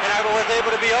 and I was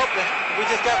able to be open. We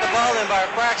just got the ball in by a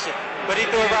fraction. But he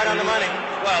threw it right on the money.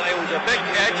 Well, it was a big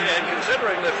catch, and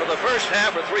considering that for the first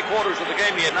half or 3/4 of the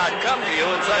game he had not come to you,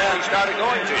 and suddenly started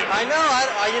going to you. I know,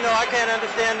 I can't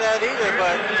understand that either,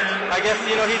 but I guess,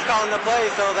 he's calling the play,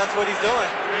 so that's what he's doing.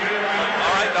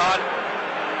 All right, Don.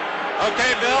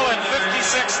 Okay, Bill, and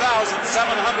 56,723,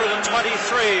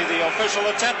 the official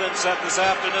attendance at this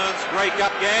afternoon's Grey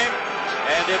Cup game.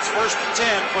 And it's 1st and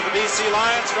 10 for the BC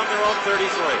Lions from their own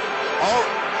 33. Oh,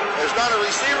 there's not a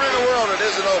receiver in the world that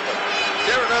isn't open. Did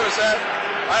you ever notice that?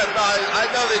 I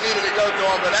know they needed to go to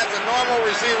him, but that's a normal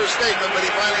receiver statement, but he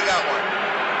finally got one.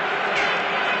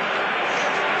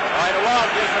 Right along,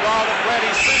 gives the ball to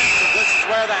Freddie Sims, and this is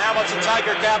where the Hamilton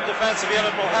Tiger Cap defensive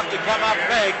unit will have to come up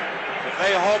big if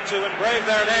they hope to engrave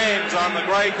their names on the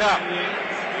Grey Cup,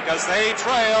 because they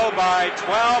trail by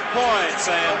 12 points,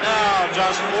 and now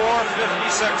just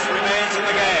 4:56 remains in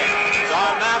the game.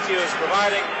 Don Matthews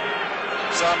providing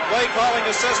some play-calling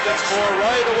assistance for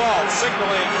Roy DeWalt,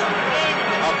 signaling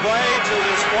a play to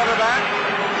his quarterback.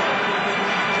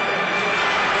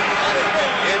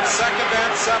 It's 2nd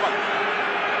and 7.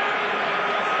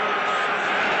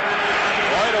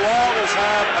 Roy DeWalt has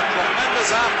had a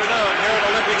tremendous afternoon here at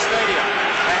Olympic Stadium.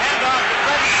 The handoff to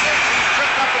Freddie Sims. He's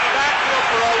tripped up in the backfield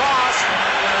for a loss.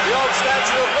 The old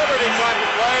Statue of Liberty trying to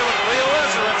play with Leo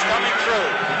Iserins coming through.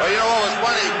 Well, you know what was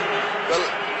funny? The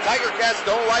Tiger Cats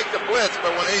don't like to blitz,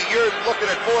 but when you're looking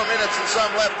at 4 minutes and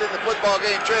some left in the football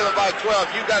game, trailing by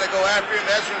 12, you got to go after him.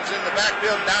 Ezrin's in the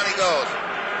backfield, and down he goes.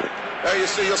 There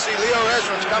you'll see Leo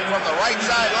Ezrin's come from the right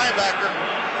side linebacker.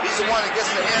 He's the one that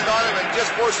gets the hand on him and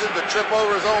just forces him to trip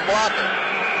over his own blocker.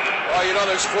 Well, you know,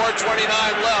 there's 4:29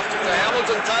 left. If the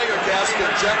Hamilton Tiger Cats can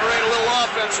generate a little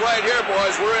offense right here,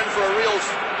 boys, we're in for a real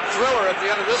thriller at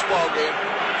the end of this ball game.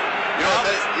 You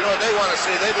know what they want to see?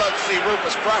 They'd love to see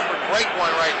Rufus Crawford break one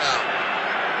right now.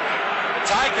 The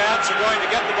Ticats are going to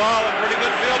get the ball in pretty good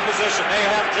field position. They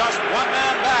have just one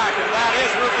man back, and that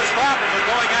is Rufus Crawford. They're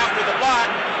going after the block,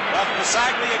 but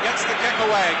Pasaglia gets the kick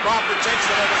away. Crawford takes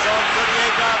it at his own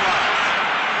 38-yard line.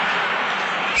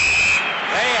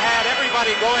 They had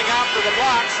everybody going after the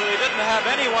block, so they didn't have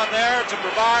anyone there to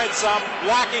provide some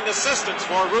blocking assistance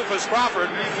for Rufus Crawford,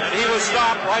 and he was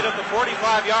stopped right at the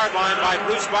 45-yard line by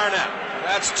Bruce Barnett.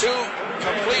 That's two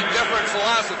complete different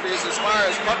philosophies as far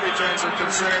as punt returns are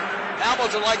concerned.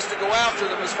 Hamilton likes to go after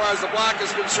them as far as the block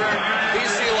is concerned.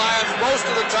 BC Lions, most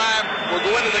of the time, will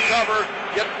go into the cover,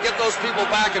 get those people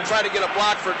back, and try to get a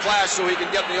block for Clash so he can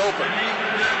get in the open.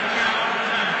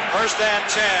 First and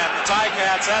 10, the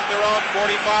Ticats at their own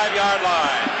 45-yard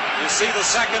line. You see the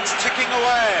seconds ticking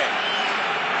away.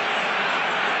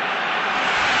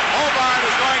 Hobart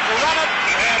is going to run it,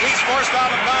 and he's forced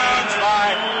out of bounds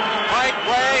by Mike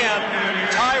Way and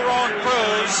Tyrone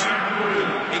Cruz.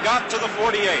 He got to the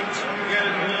 48.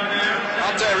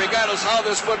 I'll tell you, regardless how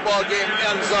this football game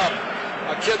ends up,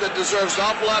 a kid that deserves an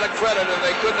awful lot of credit, and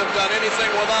they couldn't have done anything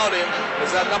without him,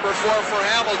 is that number 4 for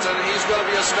Hamilton. He's going to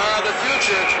be a star of the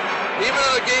future. Even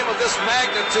in a game of this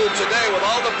magnitude today, with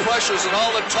all the pressures and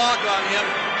all the talk on him,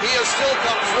 he has still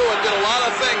come through and did a lot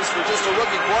of things for just a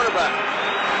rookie quarterback.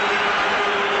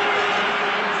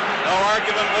 No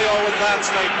argument, Leo, with that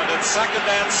statement. It's 2nd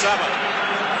and 7.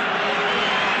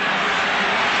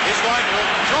 He's going to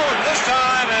throw it this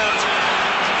time, and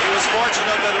he was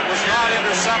fortunate that it was not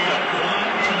intercepted.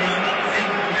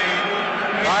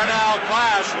 Darnell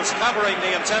Clash was covering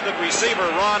the intended receiver,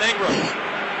 Ron Ingram.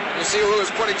 You see who was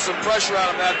putting some pressure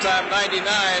on him that time, 99,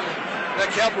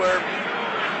 Nick Hebler.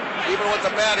 Even with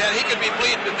the bad hand, he could be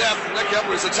bleeding to death. Nick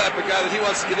Hebler is the type of guy that he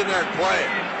wants to get in there and play.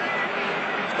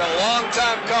 It's been a long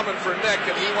time coming for Nick,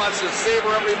 and he wants to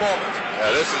savor every moment.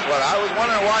 Yeah, this is what I was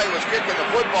wondering why he was kicking the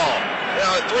football. You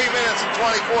know, 3 minutes and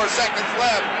 24 seconds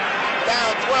left.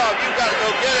 Down 12, you've got to go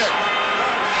get it.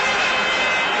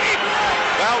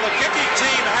 Well, the kicking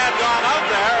team had gone out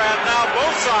there, and now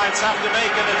both sides have to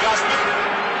make an adjustment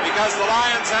because the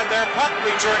Lions had their punt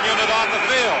return unit on the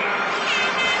field.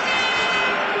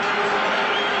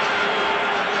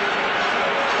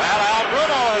 Well, Al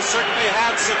Bruno has certainly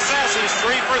had success. He's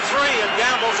 3 for 3 and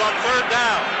gambles on 3rd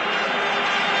down.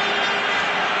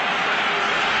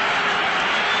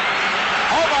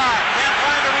 Hobart can't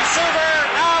find a receiver.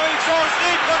 Now he throws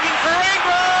deep looking for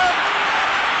Ingram.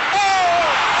 Oh,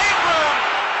 Ingram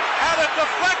had it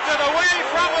deflected away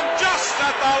from him just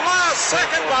at the last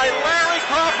second by Larry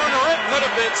Crawford, or it could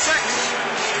have been 6.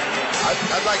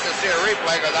 I'd like to see a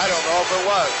replay because I don't know if it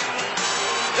was.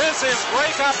 This is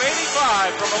Grey Cup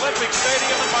 85 from Olympic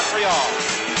Stadium in Montreal.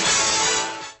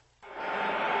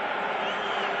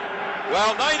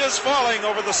 Well, night is falling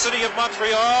over the city of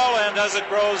Montreal, and as it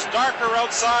grows darker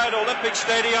outside Olympic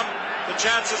Stadium, the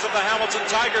chances of the Hamilton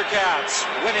Tiger Cats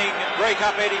winning Grey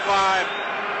Cup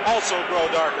 85 also grow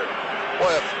darker.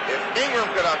 Boy, if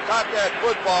Ingram could have caught that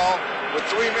football with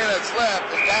 3 minutes left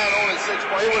and down only 6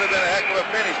 points, it would have been a heck of a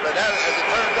finish. But that, as it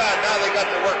turns out, now they got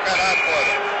their work cut out for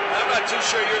them. I'm not too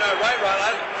sure you're not right, Ron.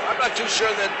 I'm not too sure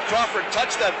that Crawford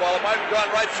touched that ball. It might have gone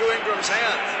right through Ingram's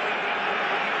hands.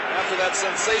 After that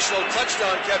sensational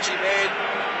touchdown catch he made,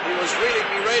 he was really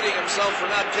berating himself for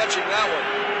not catching that one.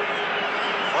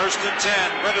 1st and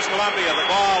 10, British Columbia. The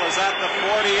ball is at the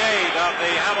 48 of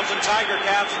the Hamilton Tiger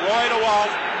Cats. Roy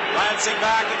DeWalt glancing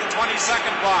back at the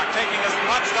 22nd block, taking as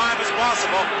much time as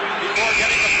possible before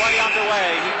getting the play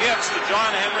underway. He gives to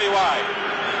John Henry White.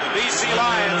 The BC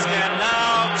Lions can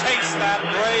now taste that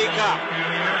Grey Cup.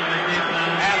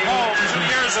 At home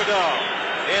 2 years ago,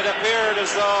 it appeared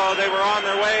as though they were on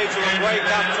their way to a Grey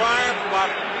Cup triumph, but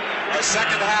a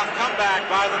second-half comeback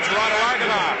by the Toronto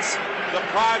Argonauts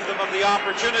deprived them of the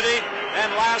opportunity, and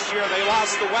last year they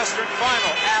lost the Western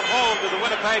Final at home to the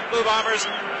Winnipeg Blue Bombers.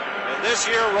 And this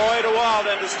year, Roy DeWalt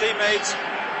and his teammates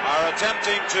are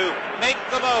attempting to make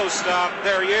the most of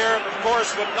their year. Of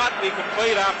course, would not be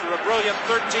complete after a brilliant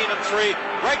 13-3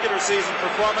 regular season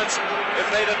performance if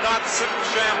they did not sip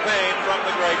champagne from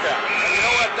the Grey Cup. And you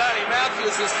know what Donnie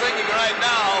Matthews is thinking right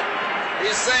now?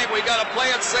 He's saying we got to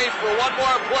play it safe for one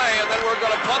more play, and then we're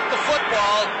going to punt the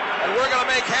football, and we're going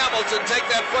to make Hamilton take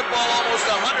that football almost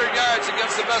 100 yards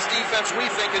against the best defense we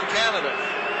think in Canada.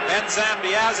 Ben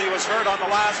Zambiazzi was hurt on the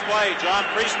last play. John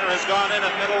Priestner has gone in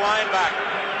at middle linebacker.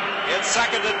 It's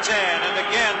 2nd and 10, and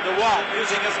again DeWalt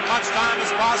using as much time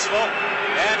as possible,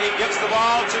 and he gives the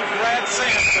ball to Fred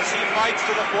Sims as he fights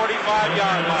to the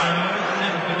 45-yard line.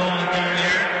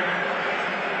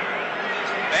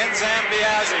 Ben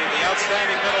Zambiazzi, the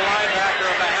outstanding middle linebacker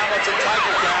of the Hamilton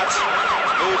Tiger Cats,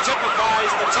 who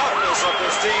typifies the toughness of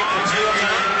this team from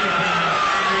Steeltown.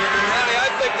 Danny, I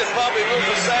think that probably Lou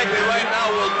Pasaglia right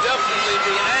now will definitely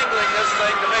be angling this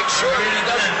thing to make sure that he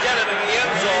doesn't get it in the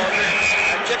end zone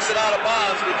and kicks it out of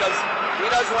bounds, because he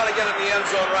doesn't want to get it in the end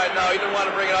zone right now. He didn't want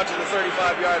to bring it out to the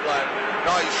 35-yard line.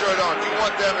 No, you sure don't. You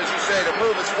want them, as you say, to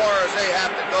move as far as they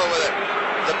have to go with it.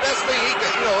 The best thing he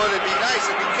could, it'd be nice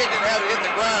if he kicked and have it hit the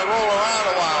ground and roll around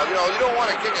a while. You don't want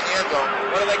to kick in the end zone.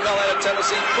 What do they call that in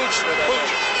Tennessee? Pooching it.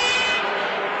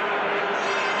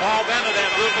 Paul Bennett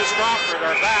and Rufus Crawford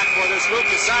are back for this Lou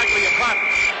Pasaglia punt.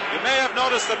 You may have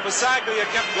noticed that Pasaglia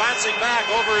kept glancing back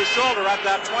over his shoulder at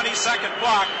that 20-second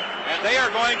clock, and they are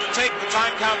going to take the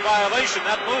time count violation.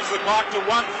 That moves the clock to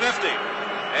 1:50.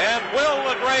 And will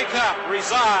the Grey Cup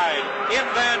reside in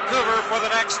Vancouver for the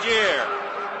next year?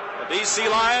 The BC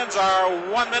Lions are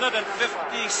 1 minute and 50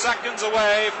 seconds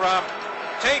away from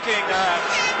taking that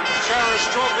cherished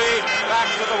trophy back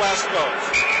to the West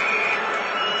Coast.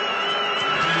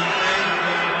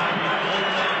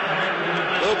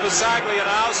 Lou Pasaglia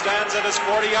now stands at his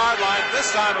 40-yard line.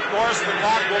 This time, of course, the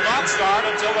clock will not start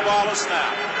until the ball is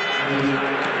snapped.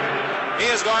 He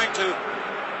is going to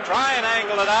try and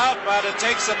angle it out, but it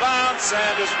takes a bounce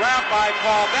and is grabbed by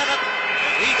Paul Bennett.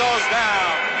 He goes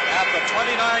down at the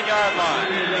 29-yard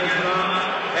line.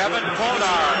 Evan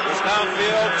Konar was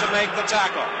downfield to make the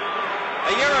tackle.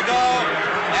 A year ago,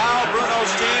 Al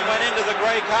Bruno's team went into the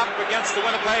Grey Cup against the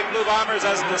Winnipeg Blue Bombers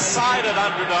as decided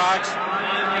underdogs.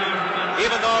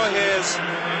 Even though his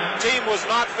team was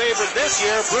not favored this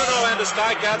year, Bruno and his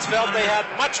Ticats felt they had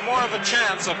much more of a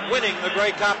chance of winning the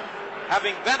Grey Cup,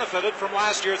 having benefited from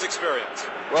last year's experience.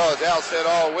 Well, as Al said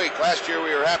all week, last year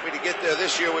we were happy to get there.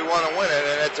 This year we want to win it,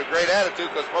 and it's a great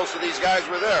attitude because most of these guys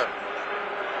were there.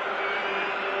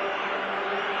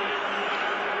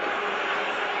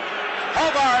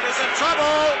 Hobart is in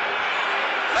trouble.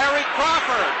 Larry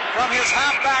Crawford from his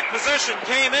halfback position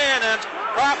came in, and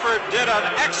Crawford did an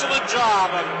excellent job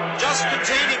of just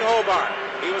containing Hobart.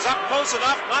 He was up close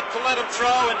enough not to let him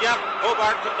throw, and yet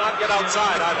Hobart could not get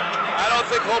outside either. I don't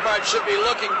think Hobart should be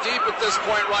looking deep at this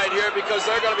point right here, because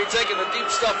they're going to be taking the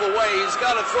deep stuff away. He's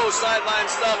got to throw sideline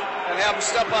stuff and have him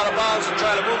step out of bounds and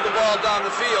try to move the ball down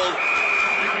the field.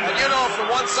 And from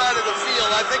one side of the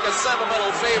field, I think a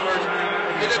sentimental favorite,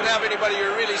 if you didn't have anybody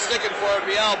you're really sticking for, it'd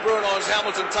be Al Bruno's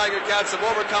Hamilton Tiger Cats. Have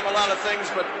overcome a lot of things,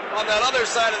 but on that other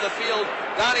side of the field,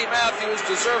 Donnie Matthews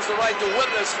deserves the right to win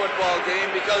this football game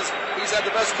because he's had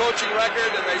the best coaching record,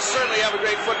 and they certainly have a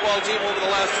great football team over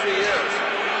the last 3 years.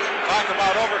 Talk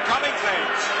about overcoming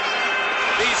things.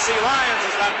 The BC Lions,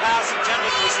 as that pass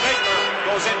intended for Stapler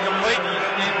goes incomplete,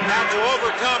 had to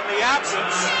overcome the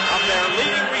absence of their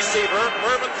leading receiver,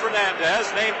 Mervyn Fernandez,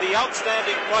 named the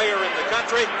outstanding player in the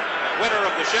country, winner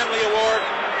of the Shenley Award,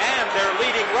 and their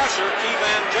leading rusher,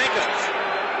 Keyvan Jenkins.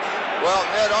 Well,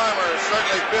 Ned Armour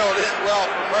certainly filled in well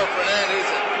for Merv Fernandez,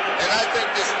 and I think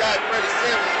this guy, Freddie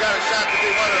Sims, has got a shot to be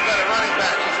one of the better running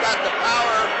backs. He's got the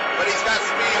power, but he's got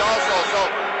speed also. So,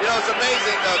 it's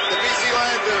amazing. The BC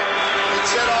Lions have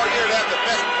said all year to have the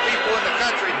best people in the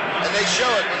country, and they show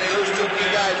it when they lose 2 key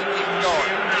guys and keep them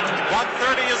going.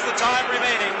 1:30 is the time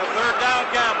remaining. The third down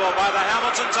gamble by the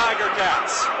Hamilton Tiger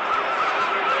Cats.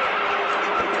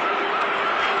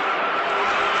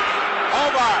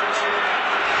 Hobart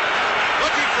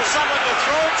looking for someone to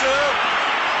throw to.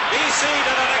 BC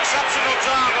did an exceptional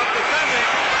job of defending.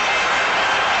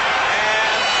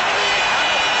 And the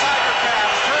Hamilton Tiger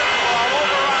Cats turn the ball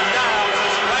over on downs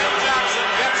as Glenn Jackson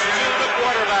gets to the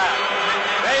quarterback.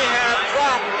 They have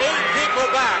dropped 8 people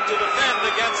back to defend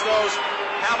against those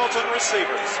Hamilton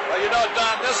receivers. Well,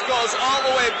 Don, this goes all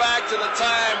the way back to the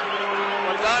time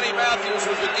when Donnie Matthews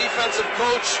was the defensive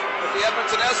coach with the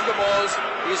Edmonton Eskimos.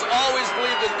 He's always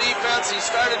believed in defense. He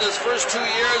started his first 2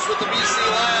 years with the BC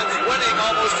Lions, winning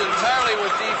almost entirely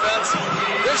with defense.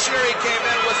 This year he came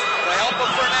in with the help of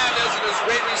Fernandez and his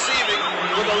great receiving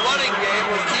with a running game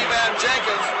with Keyvan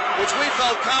Jenkins, which we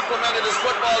felt complemented his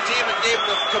football team and gave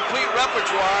the complete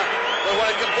repertoire. But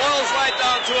when it boils right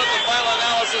down to it, the final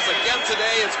analysis, again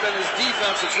today, it's been his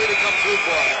defense that's really come through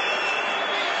for him.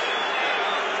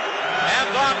 And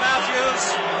Don Matthews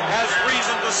has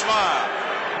reason to smile.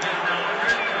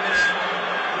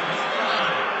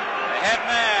 The head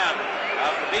man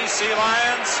of the BC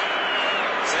Lions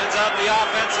sends out the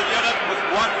offensive unit with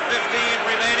 1:15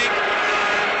 remaining.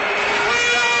 First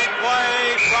down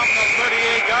play from the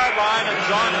 38-yard line, and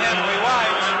John Henry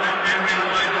White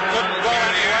couldn't go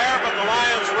anywhere, but the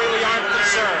Lions really aren't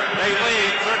concerned. They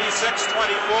lead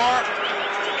 36-24.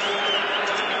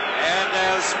 And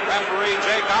as referee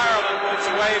Jake Ireland moves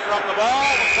away from the ball,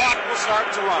 the clock will start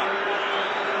to run.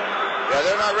 Yeah,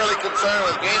 they're not really concerned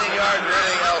with gaining yards or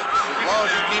anything else. As long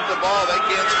as you keep the ball, they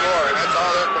can't score, and that's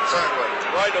all they're concerned with.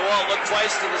 Roy DeWalt looked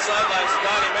twice to the sidelines to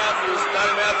Donnie Matthews.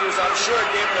 Donnie Matthews, I'm sure,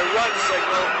 gave him a run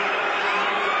signal.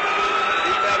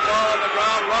 Keep that ball on the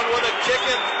ground, run with it, kick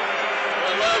it,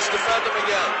 and let us defend him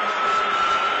again.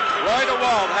 Roy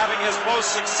DeWalt having his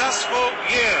most successful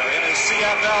year in his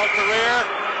CFL career,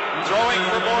 throwing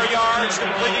for more yards,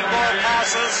 completing more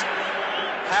passes,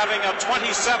 having a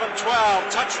 27-12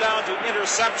 touchdown to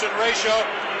interception ratio,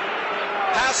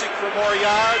 passing for more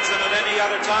yards than at any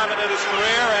other time in his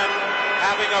career, and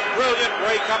having a brilliant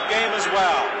Grey Cup game as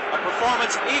well. A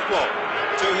performance equal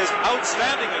to his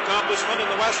outstanding accomplishment in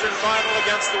the Western Final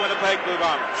against the Winnipeg Blue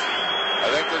Bombers. I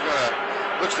think they're going to,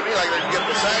 looks to me like they're going to give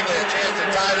Bisaglia a chance to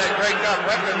tie that Grey Cup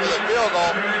record with a field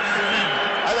goal.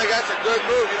 I think that's a good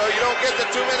move. You know, you don't get to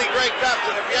too many Grey Cups,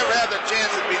 and if you ever have the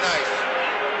chance, it'd be nice.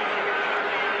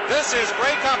 This is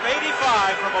Grey Cup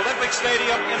 85 from Olympic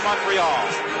Stadium in Montreal.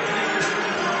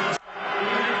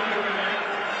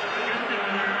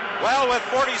 Well, with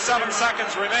 47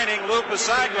 seconds remaining, Lou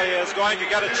Bisaglia is going to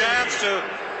get a chance to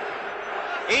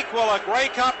equal a Grey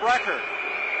Cup record.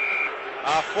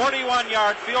 A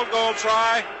 41-yard field goal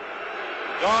try.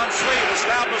 Don Sleeve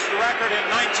established the record in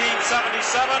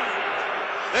 1977.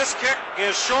 This kick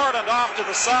is short and off to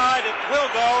the side. It will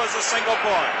go as a single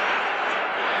point.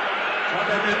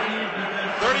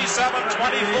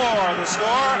 37-24 the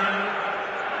score.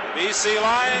 BC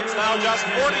Lions now just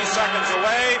 40 seconds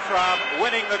away from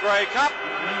winning the Grey Cup.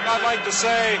 I'd like to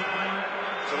say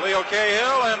to Leo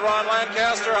Cahill and Ron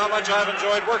Lancaster how much I've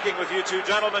enjoyed working with you two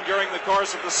gentlemen during the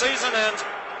course of the season, and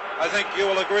I think you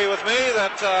will agree with me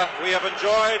that we have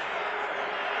enjoyed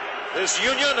this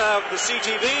union of the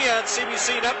CTV and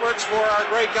CBC networks for our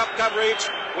Grey Cup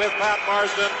coverage with Pat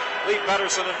Marsden, Lee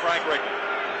Pedersen, and Frank Rigney.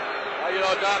 You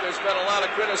know, Don, there's been a lot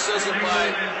of criticism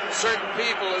by certain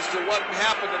people as to what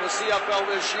happened in the CFL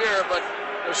this year, but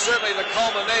there's certainly the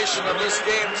culmination of this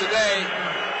game today.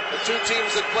 The two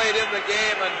teams that played in the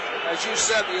game, and as you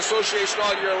said, the association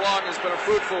all year long has been a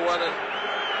fruitful one, and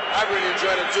I've really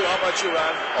enjoyed it too. How about you,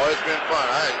 Ron? Oh, it's been fun.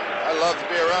 I love to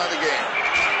be around the game.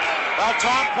 Well,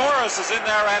 Tom Porras is in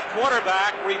there at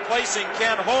quarterback, replacing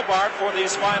Ken Hobart for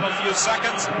these final few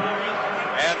seconds.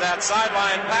 And that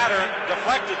sideline pattern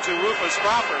deflected to Rufus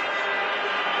Crawford,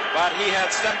 but he had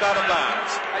stepped out of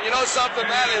bounds. And you know something?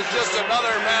 That is just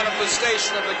another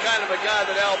manifestation of the kind of a guy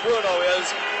that Al Bruno is.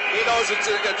 He knows it's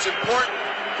important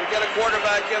to get a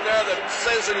quarterback in there that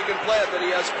says that he can play it, that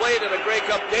he has played in a Grey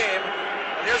Cup game.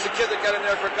 And here's a kid that got in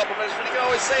there for a couple minutes, but he can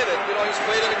always say that, you know, he's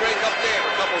played in a Grey Cup game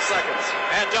a couple seconds.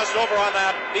 And just over on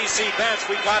that BC bench,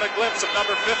 we got a glimpse of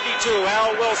number 52,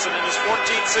 Al Wilson, in his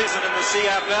 14th season in the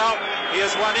CFL. He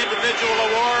has won individual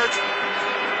awards,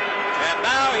 and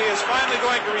now he is finally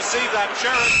going to receive that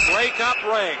cherished Grey Cup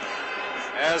ring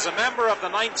as a member of the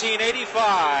 1985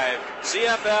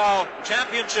 CFL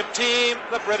championship team,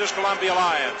 the British Columbia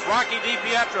Lions. Rocky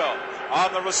DiPietro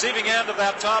on the receiving end of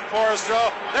that Tom Porras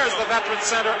throw. There's the veteran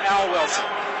center, Al Wilson.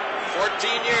 14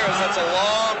 years, that's a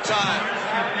long time.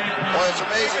 Boy, it's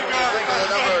amazing when you think of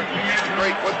the number of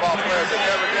great football players that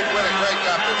never did win a Grey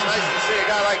Cup. It's nice to see a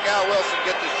guy like Al Wilson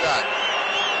get the shot.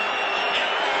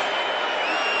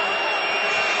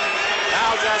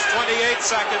 Now just 28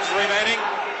 seconds remaining.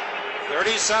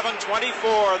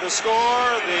 37-24 the score.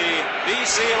 The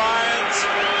BC Lions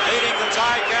leading the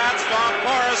Ticats. Tom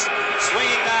Porras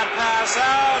swinging that pass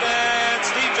out, and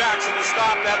Steve Jackson is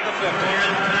stopped at the 50.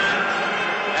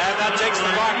 And that takes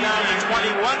the clock down to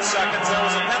 21 seconds. There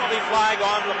was a penalty flag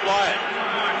on the play.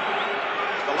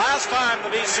 The last time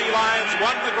the BC Lions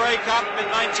won the Grey Cup in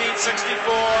 1964,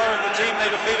 the team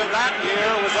they defeated that year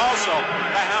was also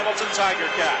the Hamilton Tiger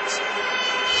Cats.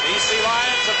 BC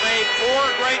Lions have made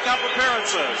 4 Grey Cup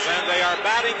appearances, and they are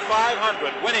batting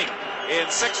 .500, winning in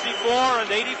 64 and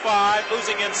 85,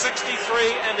 losing in 63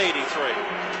 and 83.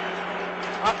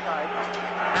 Offside.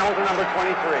 Hamilton number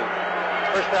 23.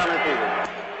 First down repeated.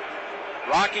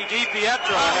 Rocky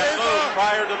DiPietro had moved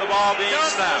prior to the ball being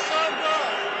snapped.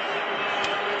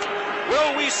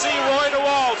 Will we see Roy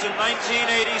DeWalt in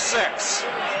 1986?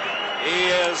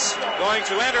 He is going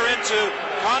to enter into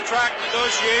contract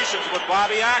negotiations with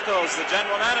Bobby Ackles, the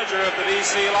general manager of the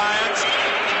BC Lions,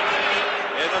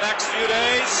 in the next few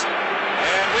days,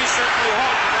 and we certainly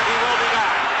hope that he will be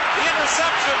back. The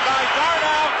interception by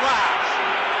Darnell Clash.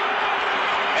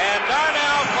 And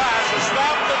Darnell Clash is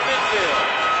stopped at midfield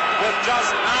with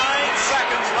just 9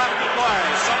 seconds left to play.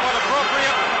 Somewhat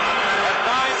appropriate. And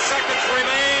 9 seconds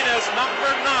remain as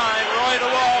number 9, Roy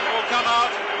DeWalt, will come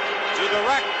out to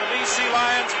direct the BC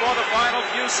Lions for the final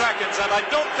few seconds. And I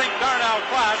don't think Darnell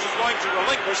Clash is going to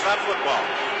relinquish that football.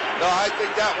 No, I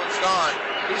think that one's gone.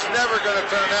 He's never going to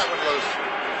turn that one loose.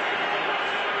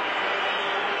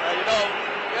 You know,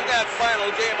 in that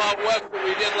final game out west that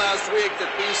we did last week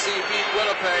that BC beat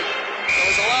Winnipeg, there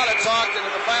was a lot of talk that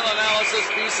in the final analysis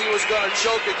BC was going to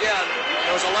choke again.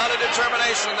 There was a lot of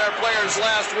determination in their players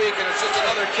last week, and it's just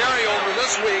another carryover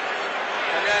this week.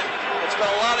 And then it's been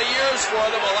a lot of years for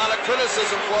them, a lot of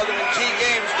criticism for them in key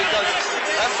games, because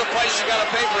that's the price you got to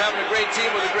pay for having a great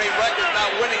team with a great record,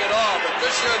 not winning it all. But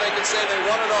this year they can say they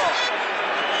won it all.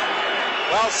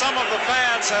 Well, some of the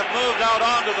fans have moved out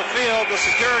onto the field. The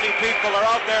security people are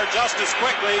out there just as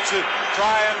quickly to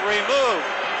try and remove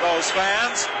those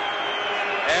fans.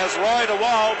 As Roy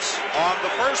DeWalt on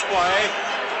the first play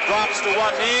drops to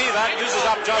one knee. That uses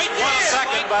up just 1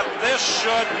 second, but this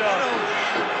should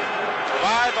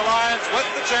provide the Lions with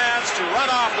the chance to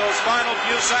run off those final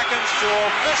few seconds to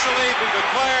officially be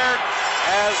declared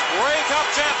as Grey Cup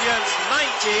champions.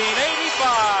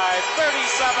 1985,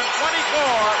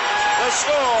 37-24, the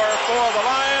score for the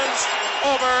Lions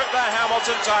over the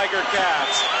Hamilton Tiger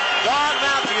Cats. Don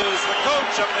Matthews, the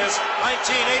coach of this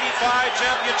 1985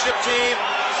 championship team,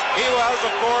 he was, of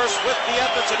course, with the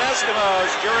Edmonton Eskimos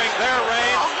during their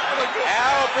reign.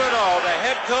 Al Bruno, the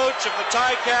head coach of the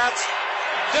Ticats,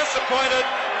 disappointed,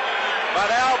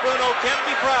 but Al Bruno can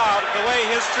be proud of the way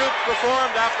his troop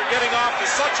performed after getting off to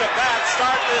such a bad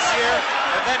start this year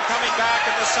and then coming back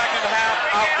in the second half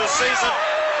of the season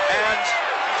and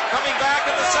coming back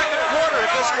in the second quarter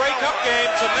of this Grey Cup game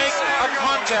to make a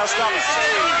contest of it.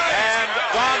 And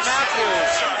Don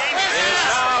Matthews is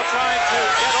now trying to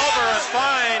get over and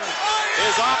find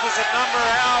his opposite number,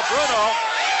 Al Bruno,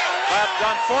 but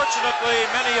unfortunately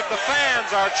many of the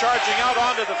fans are charging out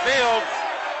onto the field,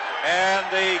 and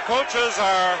the coaches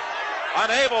are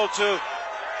unable to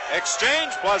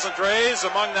exchange pleasantries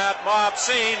among that mob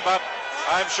scene, but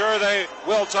I'm sure they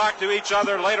will talk to each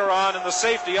other later on in the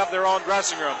safety of their own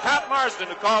dressing room. Pat Marsden,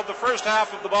 who called the first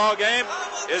half of the ball game,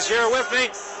 is here with me,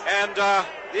 and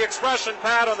the expression,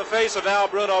 Pat, on the face of Al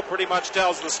Bruno pretty much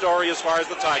tells the story as far as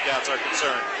the Ticats are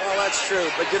concerned. Well, that's true,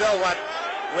 but you know what,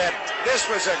 Whit? This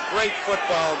was a great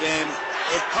football game.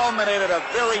 It culminated a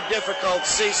very difficult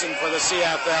season for the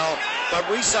CFL, but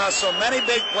we saw so many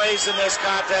big plays in this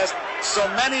contest, so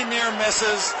many near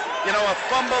misses. You know, a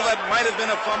fumble that might have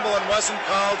been a fumble and wasn't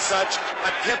called such,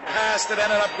 a tip pass that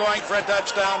ended up going for a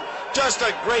touchdown. Just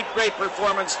a great, great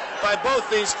performance by both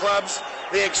these clubs.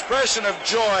 The expression of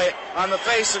joy on the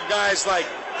face of guys like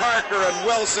Parker and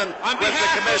Wilson with the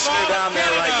commissioner down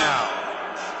there right now.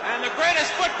 And the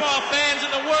greatest football fans in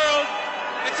the world,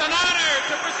 it's an honor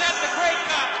to present the Grey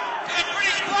Cup to the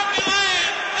British Columbia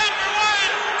Lions, number 1.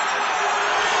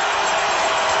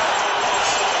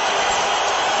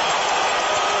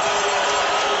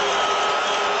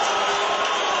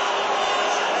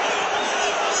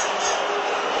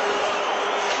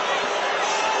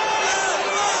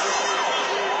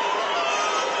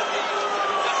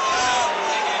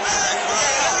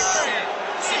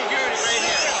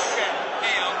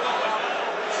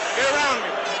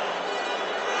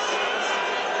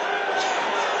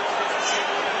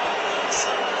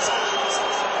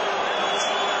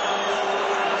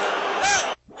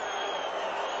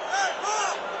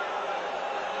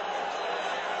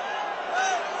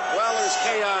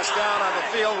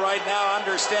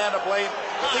 Understandably,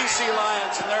 the BC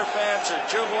Lions and their fans are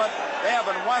jubilant. They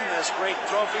haven't won this great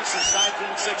trophy since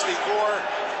 1964,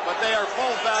 but they are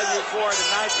full value for it in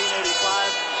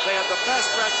 1985. They had the best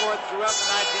record throughout the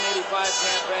 1985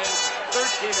 campaign,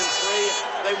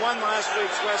 13-3. They won last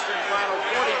week's Western Final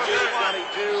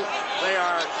 42-22. They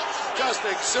are just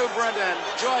exuberant and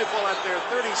joyful at their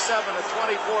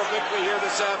 37-24 victory here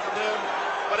this afternoon.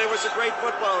 But it was a great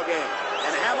football game,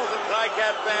 and Hamilton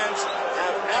Ticat fans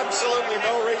have absolutely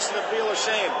no reason to feel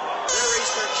ashamed. Their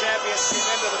Eastern champions came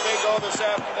into the Big O this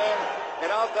afternoon, and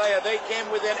I'll tell you, they came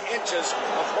within inches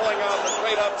of pulling off a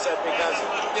great upset because,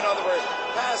 you know, there were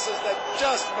passes that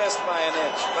just missed by an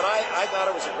inch. But I thought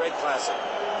it was a great classic.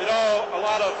 You know, a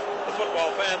lot of the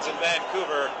football fans in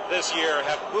Vancouver this year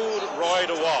have booed Roy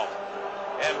DeWalt.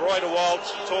 And Roy DeWalt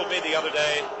told me the other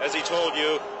day, as he told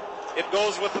you, it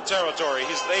goes with the territory.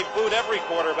 They booed every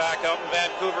quarterback out in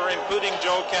Vancouver, including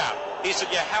Joe Kapp. He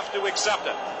said, you have to accept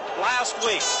it. Last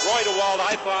week, Roy DeWalt,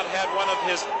 I thought, had one of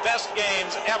his best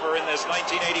games ever in this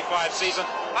 1985 season,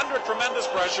 under tremendous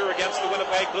pressure against the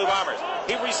Winnipeg Blue Bombers.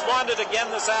 He responded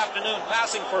again this afternoon,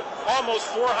 passing for almost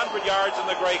 400 yards in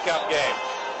the Grey Cup game.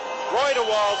 Roy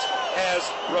DeWalt has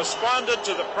responded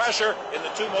to the pressure in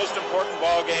the two most important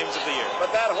ball games of the year.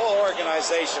 But that whole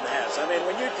organization has. I mean,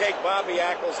 when you take Bobby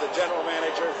Ackles, the general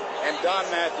manager, and Don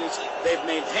Matthews, they've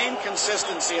maintained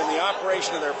consistency in the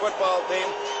operation of their football team.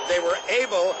 They were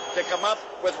able to come up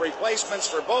with replacements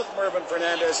for both Mervyn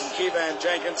Fernandez and Kevan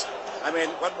Jenkins. I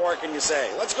mean, what more can you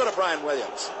say? Let's go to Brian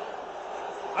Williams.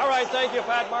 All right, thank you,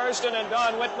 Pat Marsden and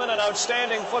Don Whitman. An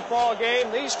outstanding football game.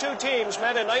 These two teams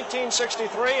met in 1963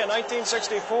 and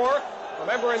 1964.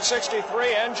 Remember, in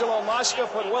 63, Angelo Mosca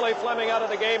put Willie Fleming out of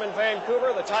the game in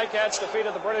Vancouver. The Ticats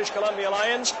defeated the British Columbia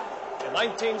Lions. In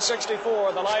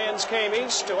 1964, the Lions came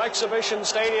east to Exhibition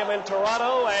Stadium in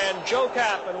Toronto, and Joe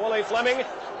Kapp and Willie Fleming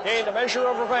gained a measure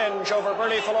of revenge over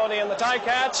Bernie Filoni and the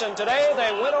Ticats, and today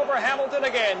they win over Hamilton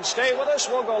again. Stay with us.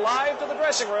 We'll go live to the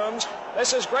dressing rooms.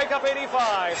 This is Grey Cup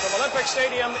 85 from Olympic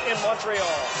Stadium in Montreal.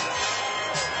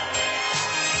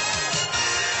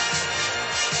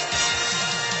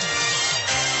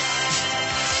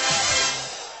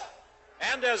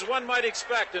 And as one might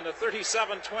expect in a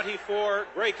 37-24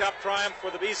 Grey Cup triumph for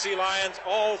the BC Lions,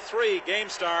 all three game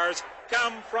stars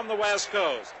come from the West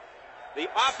Coast. The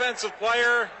offensive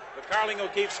player, the Carling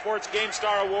O'Keefe Sports Game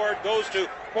Star Award, goes to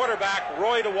quarterback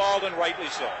Roy DeWalt, and rightly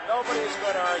so. Nobody's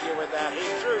going to argue with that. He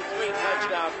threw 3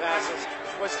 touchdown passes,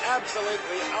 was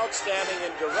absolutely outstanding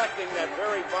in directing that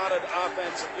very vaunted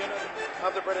offensive unit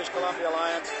of the British Columbia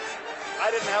Lions.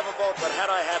 I didn't have a vote, but had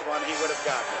I had one, he would have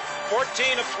gotten it.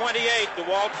 14 of 28,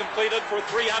 DeWalt completed for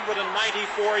 394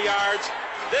 yards.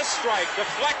 This strike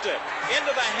deflected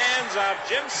into the hands of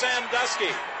Jim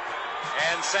Sandusky.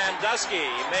 And Sandusky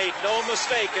made no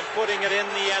mistake in putting it in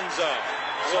the end zone.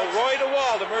 So Roy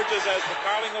DeWalt emerges as the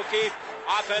Carling O'Keefe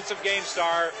offensive game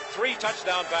star, 3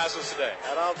 touchdown passes today.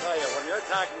 And I'll tell you, when you're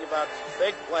talking about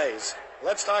big plays,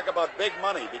 let's talk about big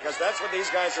money, because that's what these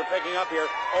guys are picking up here.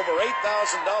 Over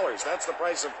 $8,000. That's the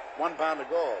price of 1 pound of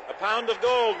gold. A pound of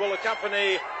gold will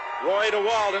accompany Roy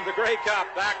DeWalt in the Grey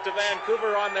Cup back to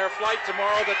Vancouver on their flight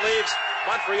tomorrow that leaves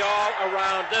Montreal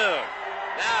around noon.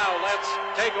 Now let's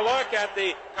take a look at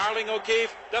the Carling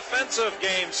O'Keefe defensive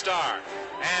game star.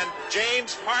 And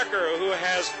James Parker, who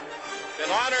has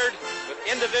been honored with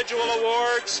individual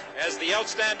awards as the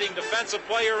outstanding defensive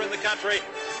player in the country,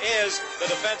 is the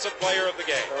defensive player of the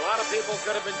game. A lot of people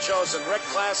could have been chosen. Rick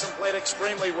Klassen played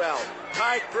extremely well.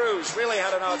 Ty Cruz really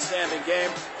had an outstanding game.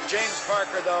 James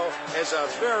Parker, though, is a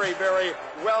very, very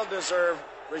well-deserved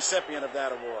recipient of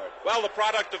that award. Well, the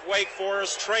product of Wake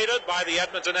Forest, traded by the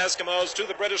Edmonton Eskimos to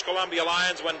the British Columbia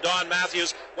Lions when Don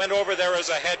Matthews went over there as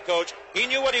a head coach. He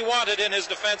knew what he wanted in his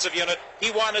defensive unit.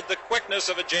 He wanted the quickness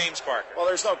of a James Parker. Well,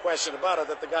 there's no question about it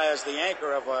that the guy is the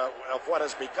anchor of what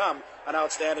has become an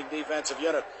outstanding defensive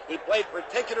unit. He played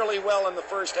particularly well in the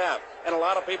first half, and a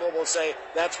lot of people will say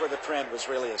that's where the trend was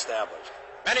really established.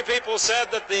 Many people said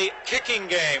that the kicking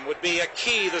game would be a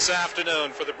key this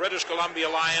afternoon for the British Columbia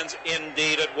Lions.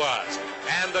 Indeed it was.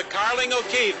 And the Carling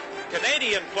O'Keefe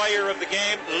Canadian player of the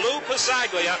game, Lou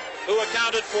Pasaglia, who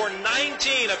accounted for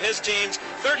 19 of his team's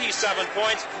 37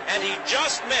 points, and he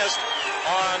just missed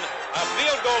on a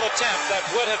field goal attempt that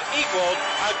would have equaled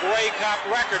a Grey Cup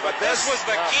record. But this was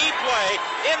the key play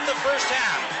in the first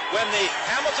half when the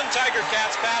Hamilton Tiger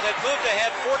Cats, Pat, had moved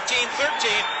ahead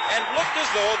 14-13 and looked as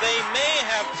though they may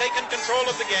have taken control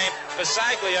of the game.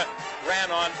 Pasaglia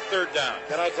ran on 3rd down.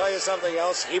 Can I tell you something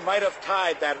else? He might have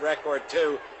tied that record,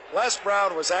 too. Les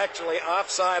Brown was actually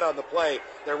offside on the play.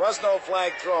 There was no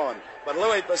flag thrown. But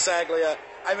Louis Pasaglia,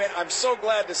 I mean, I'm so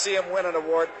glad to see him win an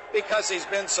award because he's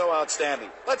been so outstanding.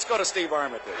 Let's go to Steve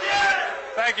Armitage.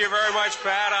 Thank you very much,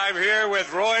 Pat. I'm here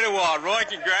with Roy DeWalt. Roy,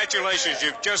 congratulations.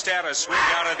 You've just had a swig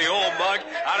out of the old mug.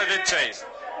 How did it taste?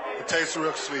 It tastes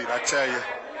real sweet, I tell you.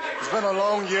 It's been a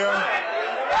long year.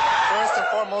 First and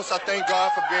foremost, I thank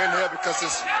God for being here because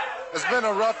it's been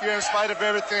a rough year in spite of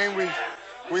everything.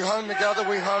 We hung together,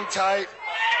 we hung tight.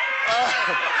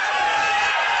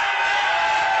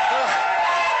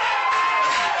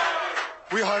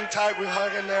 We hung tight, we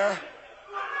hung in there.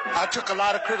 I took a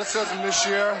lot of criticism this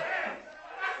year.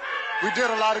 We did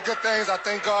a lot of good things. I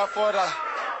thank God for it. I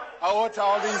owe it to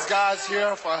all these guys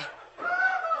here for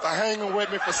hanging with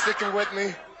me, for sticking with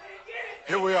me.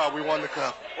 Here we are, we won the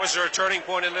cup. Was there a turning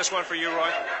point in this one for you,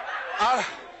 Roy? I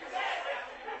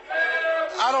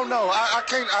don't know. I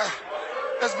can't.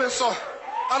 It's been so.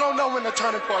 I don't know when the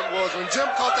turning point was. When Jim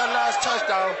caught that last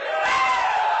touchdown,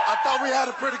 I thought we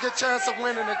had a pretty good chance of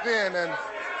winning it then, and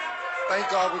thank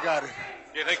God we got it.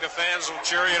 Do you think the fans will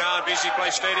cheer you on BC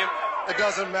Place Stadium? It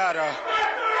doesn't matter.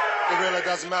 It really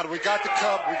doesn't matter. We got the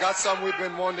cup. We got something we've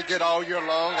been wanting to get all year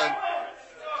long, and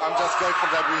I'm just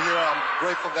grateful that we're here. I'm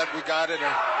grateful that we got it,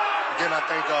 and again, I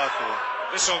thank God for it.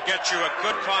 This will get you a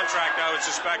good contract, I would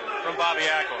suspect, from Bobby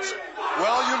Ackles.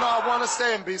 Well, you know, I want to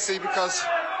stay in BC because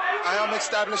I am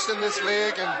established in this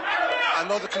league, and I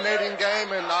know the Canadian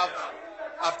game, and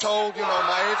I've told, you know,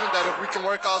 my agent that if we can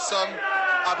work out something,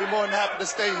 I'll be more than happy to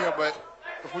stay here. But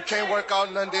if we can't work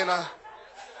out nothing, then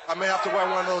I may have to wear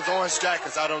one of those orange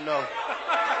jackets. I don't know.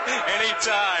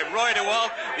 Anytime. Roy DeWalt,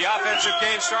 the offensive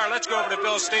game star. Let's go over to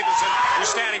Bill Stevenson,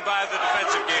 who's standing by the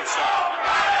defensive game star.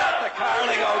 The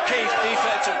Carling O'Keefe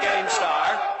defensive game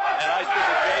star. And I speak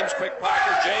of James Quick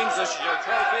Parker. James, this is your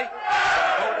trophy.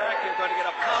 From Kodak, you're going to get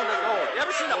a pound of gold. You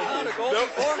ever seen a pound of gold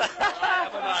before? I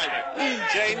haven't either.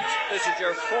 James, this is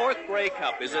your 4th Grey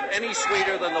Cup. Is it any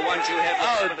sweeter than the ones you had?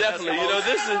 Oh, definitely. You know,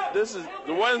 this is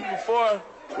the one before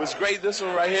was great. This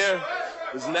one right here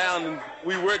is now, and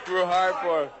we worked real hard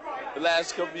for the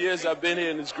last couple of years I've been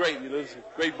here, and it's great. You know, it's a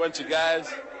great bunch of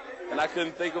guys, and I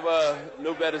couldn't think of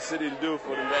no better city to do it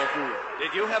for than Vancouver.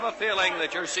 Did you have a feeling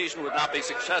that your season would not be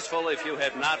successful if you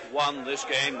had not won this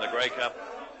game, the Grey Cup?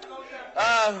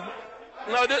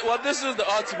 No, this is the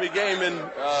ultimate game in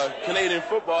Canadian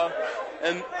football,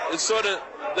 and it sort of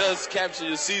does capture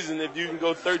your season if you can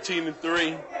go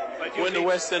 13-3. Win the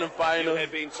West End final. You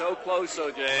had been so close, so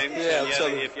James. Yeah, and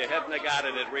yet if you hadn't have got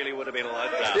it, it really would have been a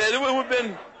letdown. Yeah, it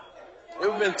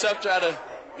would have been tough trying to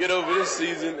get over this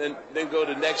season and then go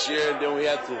to next year, and then we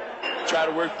had to try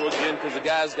to work for it again because the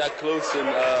guys got close in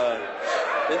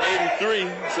 '83.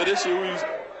 So this year we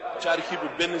try to keep a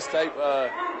business type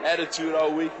attitude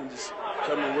all week and just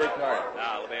come and work hard.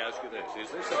 Now, let me ask you this. Is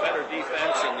this a better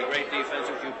defense than the great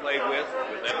defenses you played with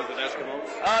Edmonton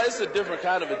Eskimos? It's a different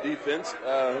kind of a defense.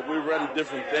 We run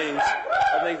different things.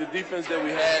 I think the defense that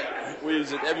we had when we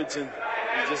was at Edmonton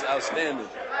is just outstanding.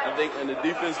 I think, and the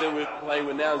defense that we're playing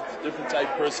with now is different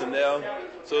type personnel,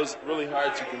 so it's really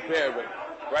hard to compare. But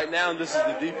right now, this is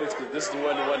the defense because this is the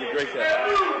one that won the Grey Cup.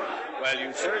 Well,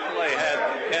 you certainly had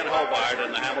Ken Hobart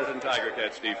and the Hamilton Tiger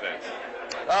Cats defense.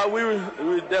 We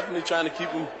were definitely trying to keep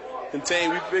him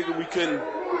contained. We figured we couldn't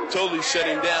totally shut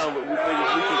him down, but we figured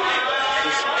we could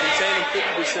just contain him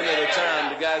 50% of the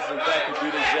time. The guys in the back could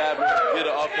do their job and get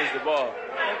an offensive ball.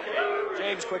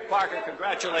 James Quick Parker,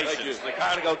 congratulations. The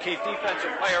Carling O'Keefe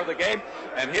Defensive Player of the Game.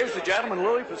 And here's the gentleman,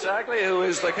 Louis Pasaglia, who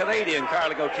is the Canadian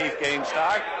Carling O'Keefe Game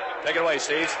Star. Take it away,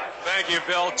 Steve. Thank you,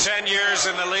 Bill. 10 years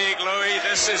in the league, Louis.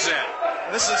 This is it.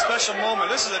 This is a special moment.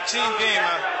 This is a team game.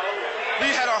 We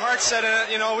had our hearts set in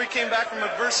it. You know, we came back from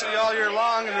adversity all year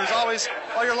long, and there's always,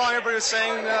 all year long, everybody was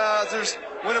saying there's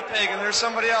Winnipeg and there's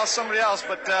somebody else.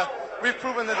 But we've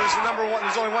proven that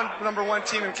there's only one number one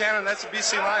team in Canada, and that's the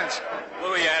BC Lions.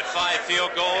 Louis, you had 5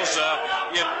 field goals.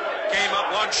 You came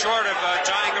up one short of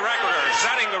tying the record or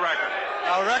setting the record.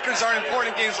 Records are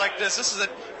important in games like this. This is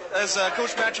as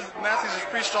Coach Matthews has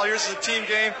preached all year, this is a team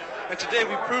game. And today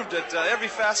we proved it. Every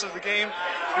facet of the game,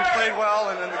 we played well,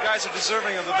 and the guys are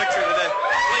deserving of the victory today.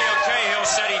 Leo Cahill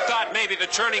said he thought maybe the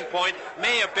turning point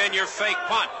may have been your fake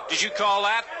punt. Did you call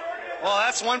that? Well,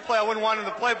 that's one play I wouldn't want in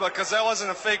the playbook because that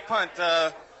wasn't a fake punt.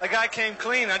 The guy came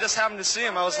clean. I just happened to see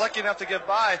him. I was lucky enough to get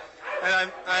by,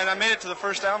 and I made it to the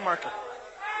first down marker.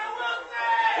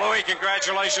 Louis,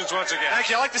 congratulations once again. Thank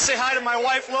you. I'd like to say hi to my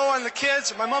wife, Loa, and the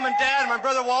kids, my mom and dad, and my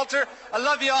brother, Walter. I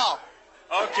love you all.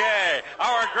 Okay,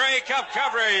 our Grey Cup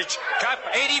coverage, Cup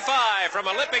 85 from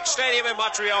Olympic Stadium in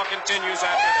Montreal continues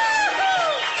after this.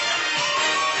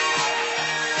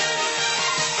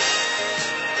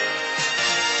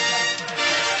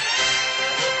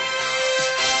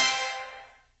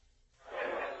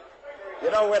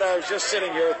 You know what, I was just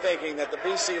sitting here thinking that the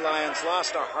BC Lions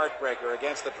lost a heartbreaker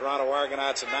against the Toronto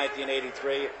Argonauts in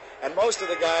 1983, and most of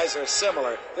the guys are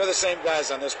similar. They're the same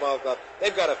guys on this ball club.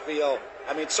 They've got a feel.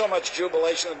 I mean, so much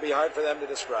jubilation, it would be hard for them to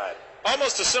describe.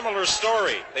 Almost a similar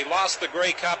story. They lost the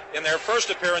Grey Cup in their first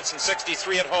appearance in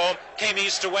 '63 at home, came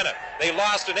east to win it. They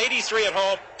lost in '83 at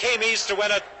home, came east to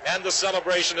win it, and the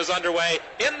celebration is underway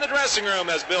in the dressing room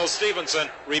as Bill Stevenson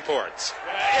reports.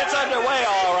 It's underway,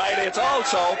 all right. It's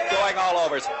also going all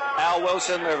over. Al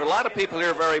Wilson, there are a lot of people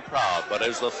here very proud, but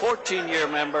as the 14-year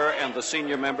member and the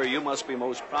senior member, you must be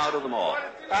most proud of them all.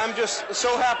 I'm just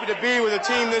so happy to be with a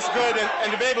team this good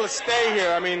and to be able to stay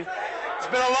here. I mean, it's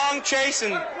been a long chase,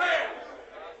 and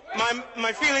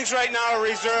my feelings right now are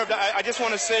reserved. I just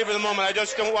want to savor the moment. I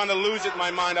just don't want to lose it in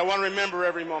my mind. I want to remember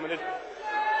every moment.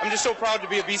 I'm just so proud to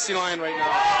be a BC Lion right now.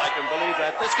 I can believe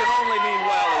that. This can only mean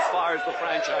well as far as the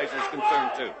franchise is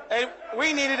concerned, too. And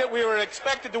we needed it. We were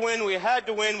expected to win. We had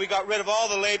to win. We got rid of all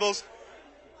the labels.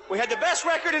 We had the best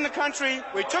record in the country.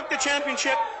 We took the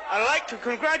championship. I'd like to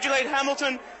congratulate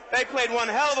Hamilton. They played one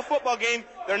hell of a football game.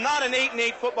 They're not an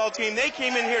 8-8 football team. They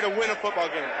came in here to win a football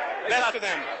game. Best to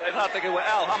them. They thought they could win.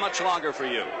 Al, how much longer for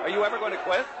you? Are you ever going to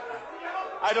quit?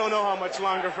 I don't know how much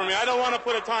longer for me. I don't want to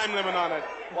put a time limit on it.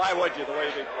 Why would you, the way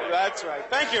you do? That's right.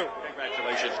 Thank you.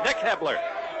 Congratulations. Nick Hebler.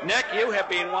 Nick, you have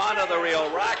been one of the real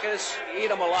raucous,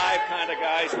 eat-em-alive kind of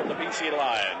guys with the BC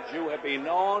Lions. You have been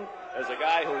known as a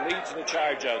guy who leads the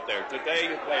charge out there. Today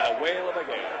you played a whale of a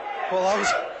game. Well,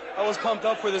 I was pumped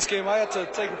up for this game. I had to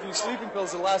take a few sleeping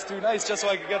pills the last 2 nights just so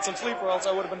I could get some sleep, or else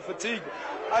I would have been fatigued.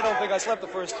 I don't think I slept the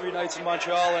first 3 nights in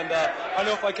Montreal, and I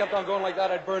know if I kept on going like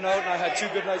that, I'd burn out, and I had 2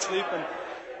 good nights sleep, and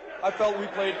I felt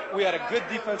we had a good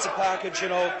defensive package. You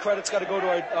know, credit's got to go to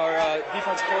our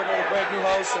defensive coordinator, Greg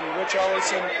Newhouse, and Rich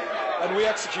Ellison, and we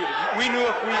executed. We knew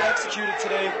if we executed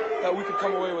today that we could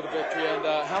come away with a victory, and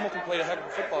Hamilton played a heck of a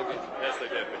football game. Yes, they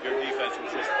did, but your defense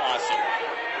was just awesome.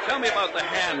 Tell me about the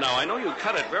hand now. I know you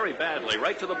cut it very badly,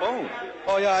 right to the bone.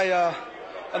 Oh, yeah,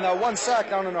 and that one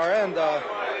sack down in our end,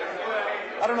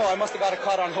 I don't know, I must have got a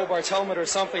cut on Hobart's helmet or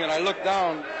something, and I looked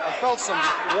down. I felt some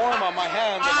warm on my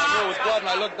hand, and I knew it was blood, and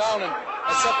I looked down, and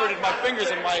I separated my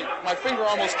fingers, and my finger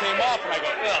almost came off, and I go,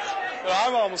 ugh. You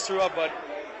know, I almost threw up, but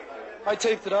I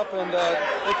taped it up, and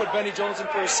they put Benny Jones in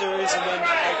for a series, and then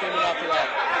I came in after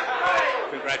that.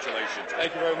 Congratulations.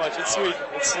 Thank you very much. It's sweet.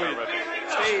 It's sweet.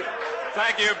 Steve.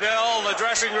 Thank you, Bill. The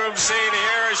dressing room scene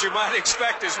here, as you might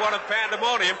expect, is one of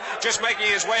pandemonium. Just making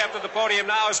his way up to the podium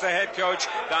now is the head coach,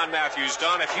 Don Matthews.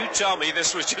 Don, if you tell me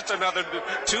this was just another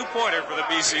 2-pointer for the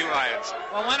BC Lions.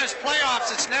 Well, when it's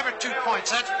playoffs, it's never 2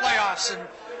 points. That's playoffs. And,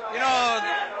 you know,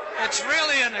 it's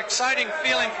really an exciting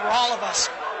feeling for all of us.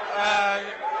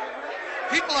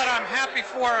 People that I'm happy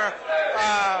for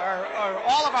are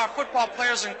all of our football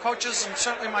players and coaches, and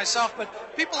certainly myself, but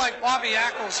people like Bobby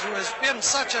Ackles, who has been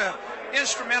such a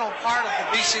instrumental part of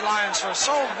the BC Lions for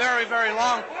so very, very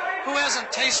long, who hasn't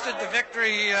tasted the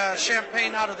victory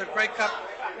champagne out of the Grey Cup,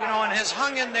 you know, and has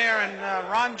hung in there, and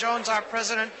Ron Jones, our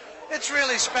president. It's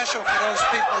really special for those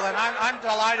people, and I'm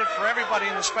delighted for everybody,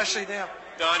 and especially them.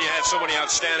 Don, you had so many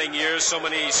outstanding years, so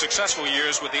many successful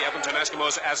years with the Edmonton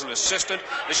Eskimos as an assistant.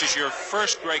 This is your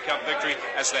first Grey Cup victory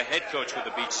as the head coach with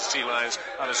the BC Lions.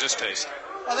 How does this taste?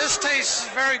 Well, this tastes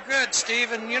very good,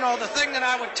 Steve, and, you know, the thing that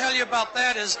I would tell you about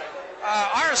that is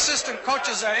our assistant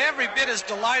coaches are every bit as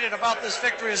delighted about this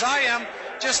victory as I am.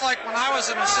 Just like when I was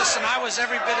an assistant, I was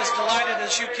every bit as delighted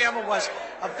as Hugh Campbell was.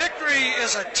 A victory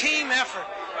is a team effort,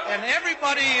 and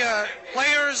everybody,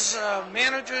 players,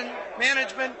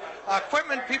 management,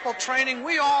 equipment people, training,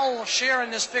 we all share in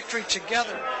this victory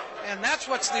together. And that's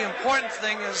what's the important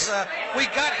thing is we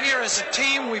got here as a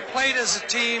team, we played as a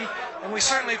team, and we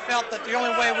certainly felt that the only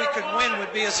way we could win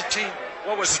would be as a team.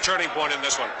 What was the turning point in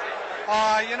this one?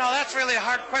 You know, that's really a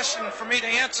hard question for me to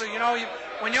answer. You know,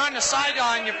 when you're on the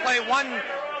sideline, you play one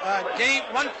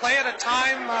play at a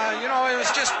time. You know, it was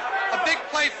just a big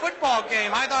play football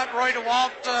game. I thought Roy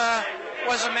DeWalt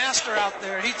was a master out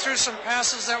there. He threw some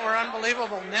passes that were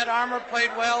unbelievable. Ned Armour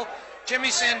played well. Jimmy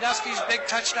Sandusky's big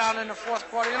touchdown in the fourth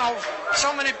quarter. You know,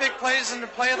 so many big plays in the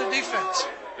play of the defense.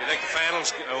 Do you think the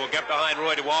fans will get behind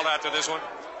Roy DeWalt after this one?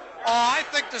 Oh, I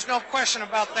think there's no question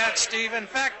about that, Steve. In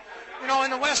fact, you know,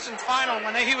 in the Western Final,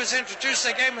 when he was introduced,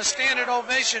 they gave him a standing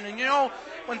ovation. And, you know,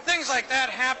 when things like that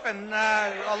happen,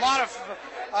 a lot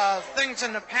of things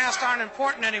in the past aren't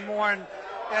important anymore.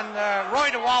 And Roy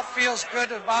DeWalt feels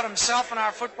good about himself and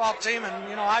our football team. And,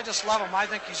 you know, I just love him. I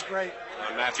think he's great.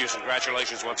 Matthews,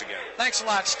 congratulations once again. Thanks a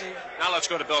lot, Steve. Now let's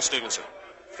go to Bill Stevenson.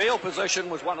 Field position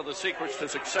was one of the secrets to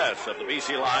success of the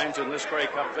BC Lions in this Grey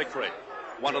Cup victory.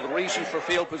 One of the reasons for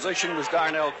field position was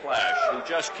Darnell Clash, who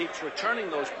just keeps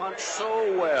returning those punts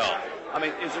so well. I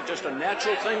mean, is it just a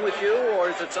natural thing with you, or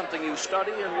is it something you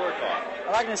study and work on?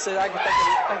 Well, I can say I can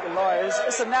thank the Lord.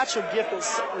 It's a natural gift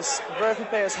that very few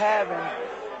players have, and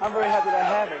I'm very happy that I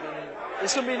have it. And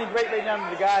it's going to be great right now.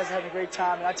 The guys are having a great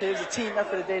time, and I tell you, it's a team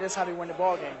effort today. That's how they win the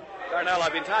ball game. Darnell,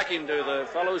 I've been talking to the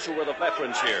fellows who were the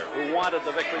veterans here, who wanted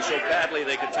the victory so badly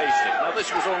they could taste it. Now,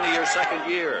 this was only your second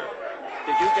year.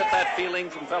 Did you get that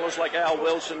feeling from fellows like Al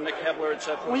Wilson, Nick Hebler,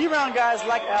 etc.? When you're around guys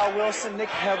like Al Wilson, Nick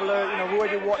Hebler, you know, Roy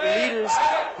DeWalt, the leaders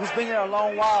who's been there a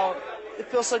long while, it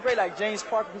feels so great. Like James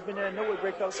Parker, who's been there and know what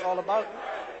Grey Cup's all about.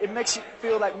 It makes you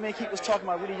feel like me and Keith was talking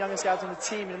about, really youngest guys on the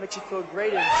team, and it makes you feel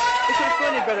great. And it couldn't feel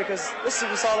any better because this is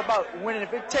what it's all about, winning.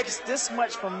 If it takes this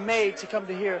much from May to come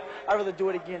to here, I'd rather do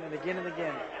it again and again and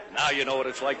again. Now you know what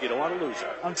it's like. You don't want to lose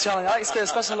her. I'm telling you, I expect a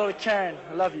special hello to Karen.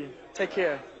 I love you. Take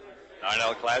care.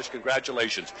 Darnell Clash,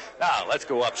 congratulations. Now, let's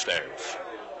go upstairs.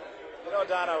 You know,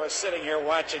 Don, I was sitting here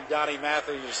watching Donnie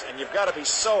Matthews, and you've got to be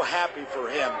so happy for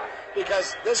him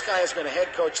because this guy has been a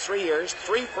head coach 3 years,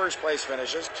 3 first-place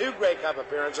finishes, 2 Grey Cup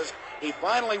appearances. He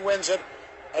finally wins it,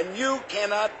 and you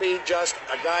cannot be just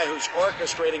a guy who's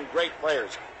orchestrating great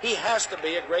players. He has to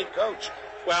be a great coach.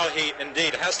 Well, he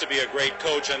indeed has to be a great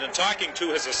coach, and in talking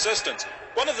to his assistants,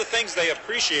 one of the things they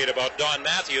appreciate about Don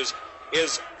Matthews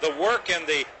is the work and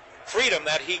the freedom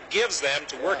that he gives them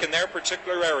to work in their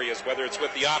particular areas, whether it's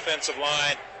with the offensive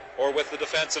line or with the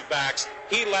defensive backs.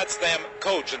 He lets them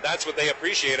coach, and that's what they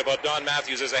appreciate about Don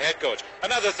Matthews as a head coach.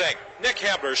 Another thing, Nick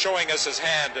Hebler showing us his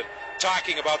hand and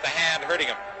talking about the hand hurting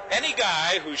him. Any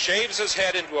guy who shaves his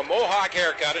head into a mohawk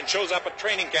haircut and shows up at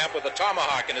training camp with a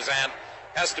tomahawk in his hand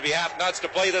has to be half nuts to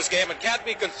play this game and can't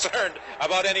be concerned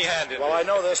about any hand injury. Well, I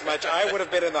know this much. I would have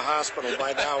been in the hospital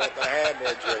by now with the hand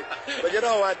injury. But you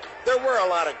know what? There were a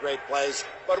lot of great plays,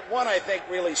 but one I think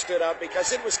really stood out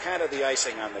because it was kind of the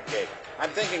icing on the cake. I'm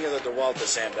thinking of the DeWalt to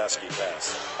Sandusky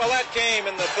pass. Well, that came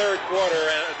in the fourth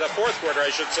quarter, I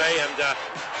should say, and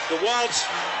DeWalt,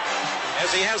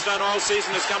 as he has done all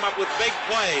season, has come up with big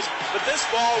plays. But this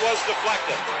ball was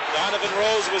deflected. Donovan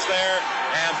Rose was there,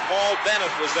 and Paul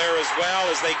Bennett was there as well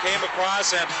as they came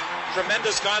across, and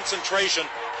tremendous concentration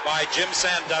by Jim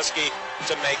Sandusky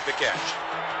to make the catch.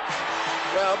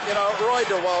 Well, you know, Roy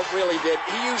DeWalt really did.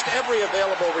 He used every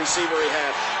available receiver he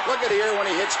had. Look at here when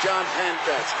he hits John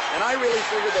Pankratz. And I really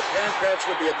figured that Pankratz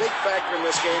would be a big factor in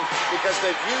this game because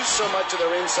they've used so much of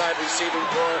their inside receiving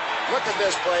core. Look at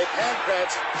this play.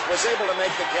 Pankratz was able to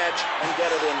make the catch and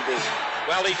get it in deep.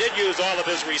 Well, he did use all of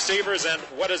his receivers, and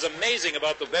what is amazing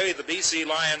about the way the BC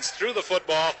Lions threw the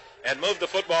football and moved the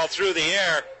football through the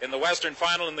air in the Western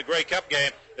Final in the Grey Cup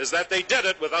game is that they did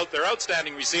it without their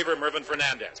outstanding receiver, Mervyn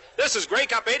Fernandez. This is Grey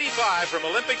Cup 85 from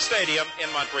Olympic Stadium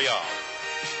in Montreal.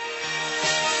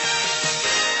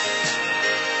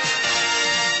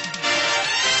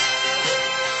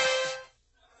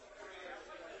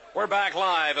 We're back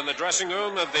live in the dressing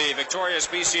room of the victorious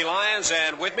BC Lions,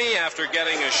 and with me, after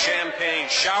getting a champagne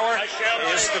shower,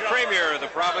 is the Premier of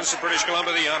the province of British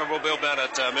Columbia, the Honourable Bill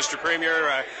Bennett. Mr. Premier,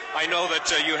 I know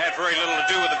that you had very little to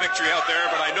do with the victory out there,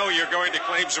 but I know you're going to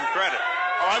claim some credit.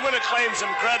 Oh, I'm going to claim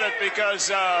some credit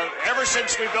because ever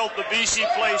since we built the BC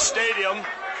Place Stadium,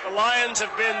 the Lions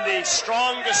have been the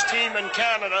strongest team in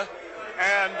Canada,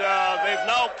 and they've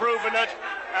now proven it,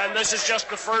 and this is just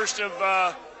the first of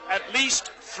at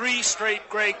least 3 straight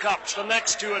Grey Cups, the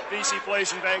next 2 at BC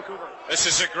Place in Vancouver. This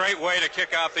is a great way to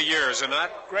kick off the year, isn't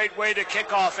it? Great way to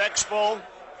kick off Expo.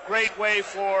 Great way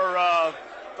for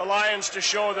the Lions to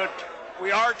show that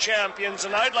we are champions.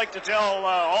 And I'd like to tell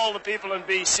all the people in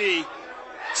BC,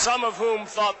 some of whom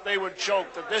thought they would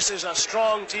choke, that this is a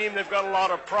strong team. They've got a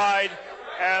lot of pride,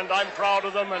 and I'm proud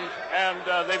of them,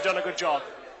 and they've done a good job.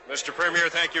 Mr. Premier,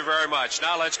 thank you very much.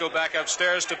 Now let's go back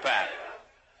upstairs to Pat.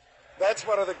 That's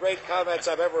one of the great comments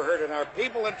I've ever heard, and our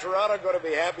people in Toronto are going to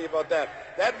be happy about that.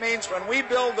 That means when we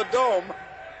build the Dome,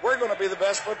 we're going to be the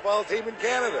best football team in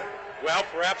Canada. Well,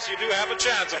 perhaps you do have a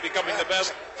chance of becoming the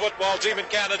best football team in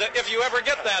Canada if you ever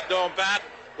get that Dome, Pat.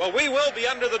 Well, we will be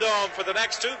under the Dome for the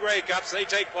next 2 Grey Cups. They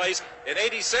take place in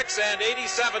 86 and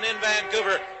 87 in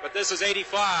Vancouver, but this is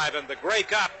 85, and the Grey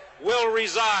Cup will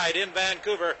reside in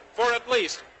Vancouver for at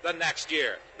least the next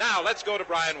year. Now, let's go to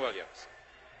Brian Williams.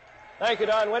 Thank you,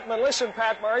 Don Whitman. Listen,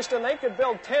 Pat Marston, they could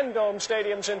build 10 Dome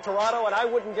stadiums in Toronto, and I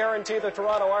wouldn't guarantee the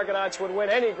Toronto Argonauts would win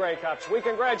any Grey Cups. We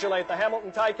congratulate the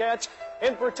Hamilton Ticats,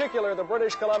 in particular the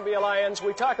British Columbia Lions.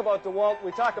 We talk about DeWalt,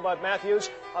 we talk about Matthews.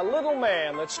 A little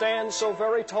man that stands so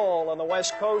very tall on the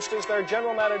West Coast is their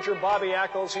general manager, Bobby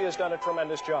Ackles. He has done a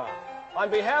tremendous job. On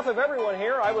behalf of everyone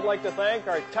here, I would like to thank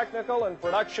our technical and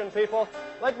production people.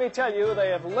 Let me tell you, they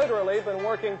have literally been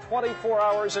working 24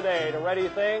 hours a day to ready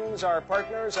things. Our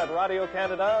partners at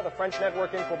Radio-Canada, the French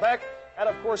network in Quebec, and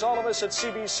of course all of us at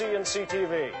CBC and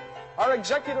CTV. Our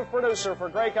executive producer for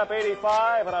Grey Cup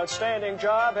 85, an outstanding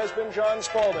job, has been John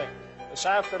Spaulding. This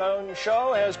afternoon's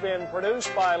show has been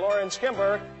produced by Lawrence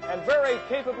Kimber and very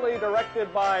capably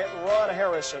directed by Ron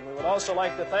Harrison. We would also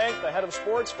like to thank the head of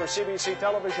sports for CBC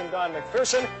Television, Don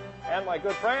McPherson, and my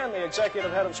good friend, the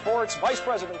executive head of sports, vice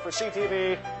president for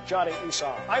CTV, Johnny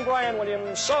Esau. I'm Brian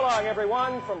Williams. So long,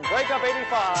 everyone, from Grey Cup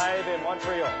 85 in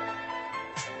Montreal.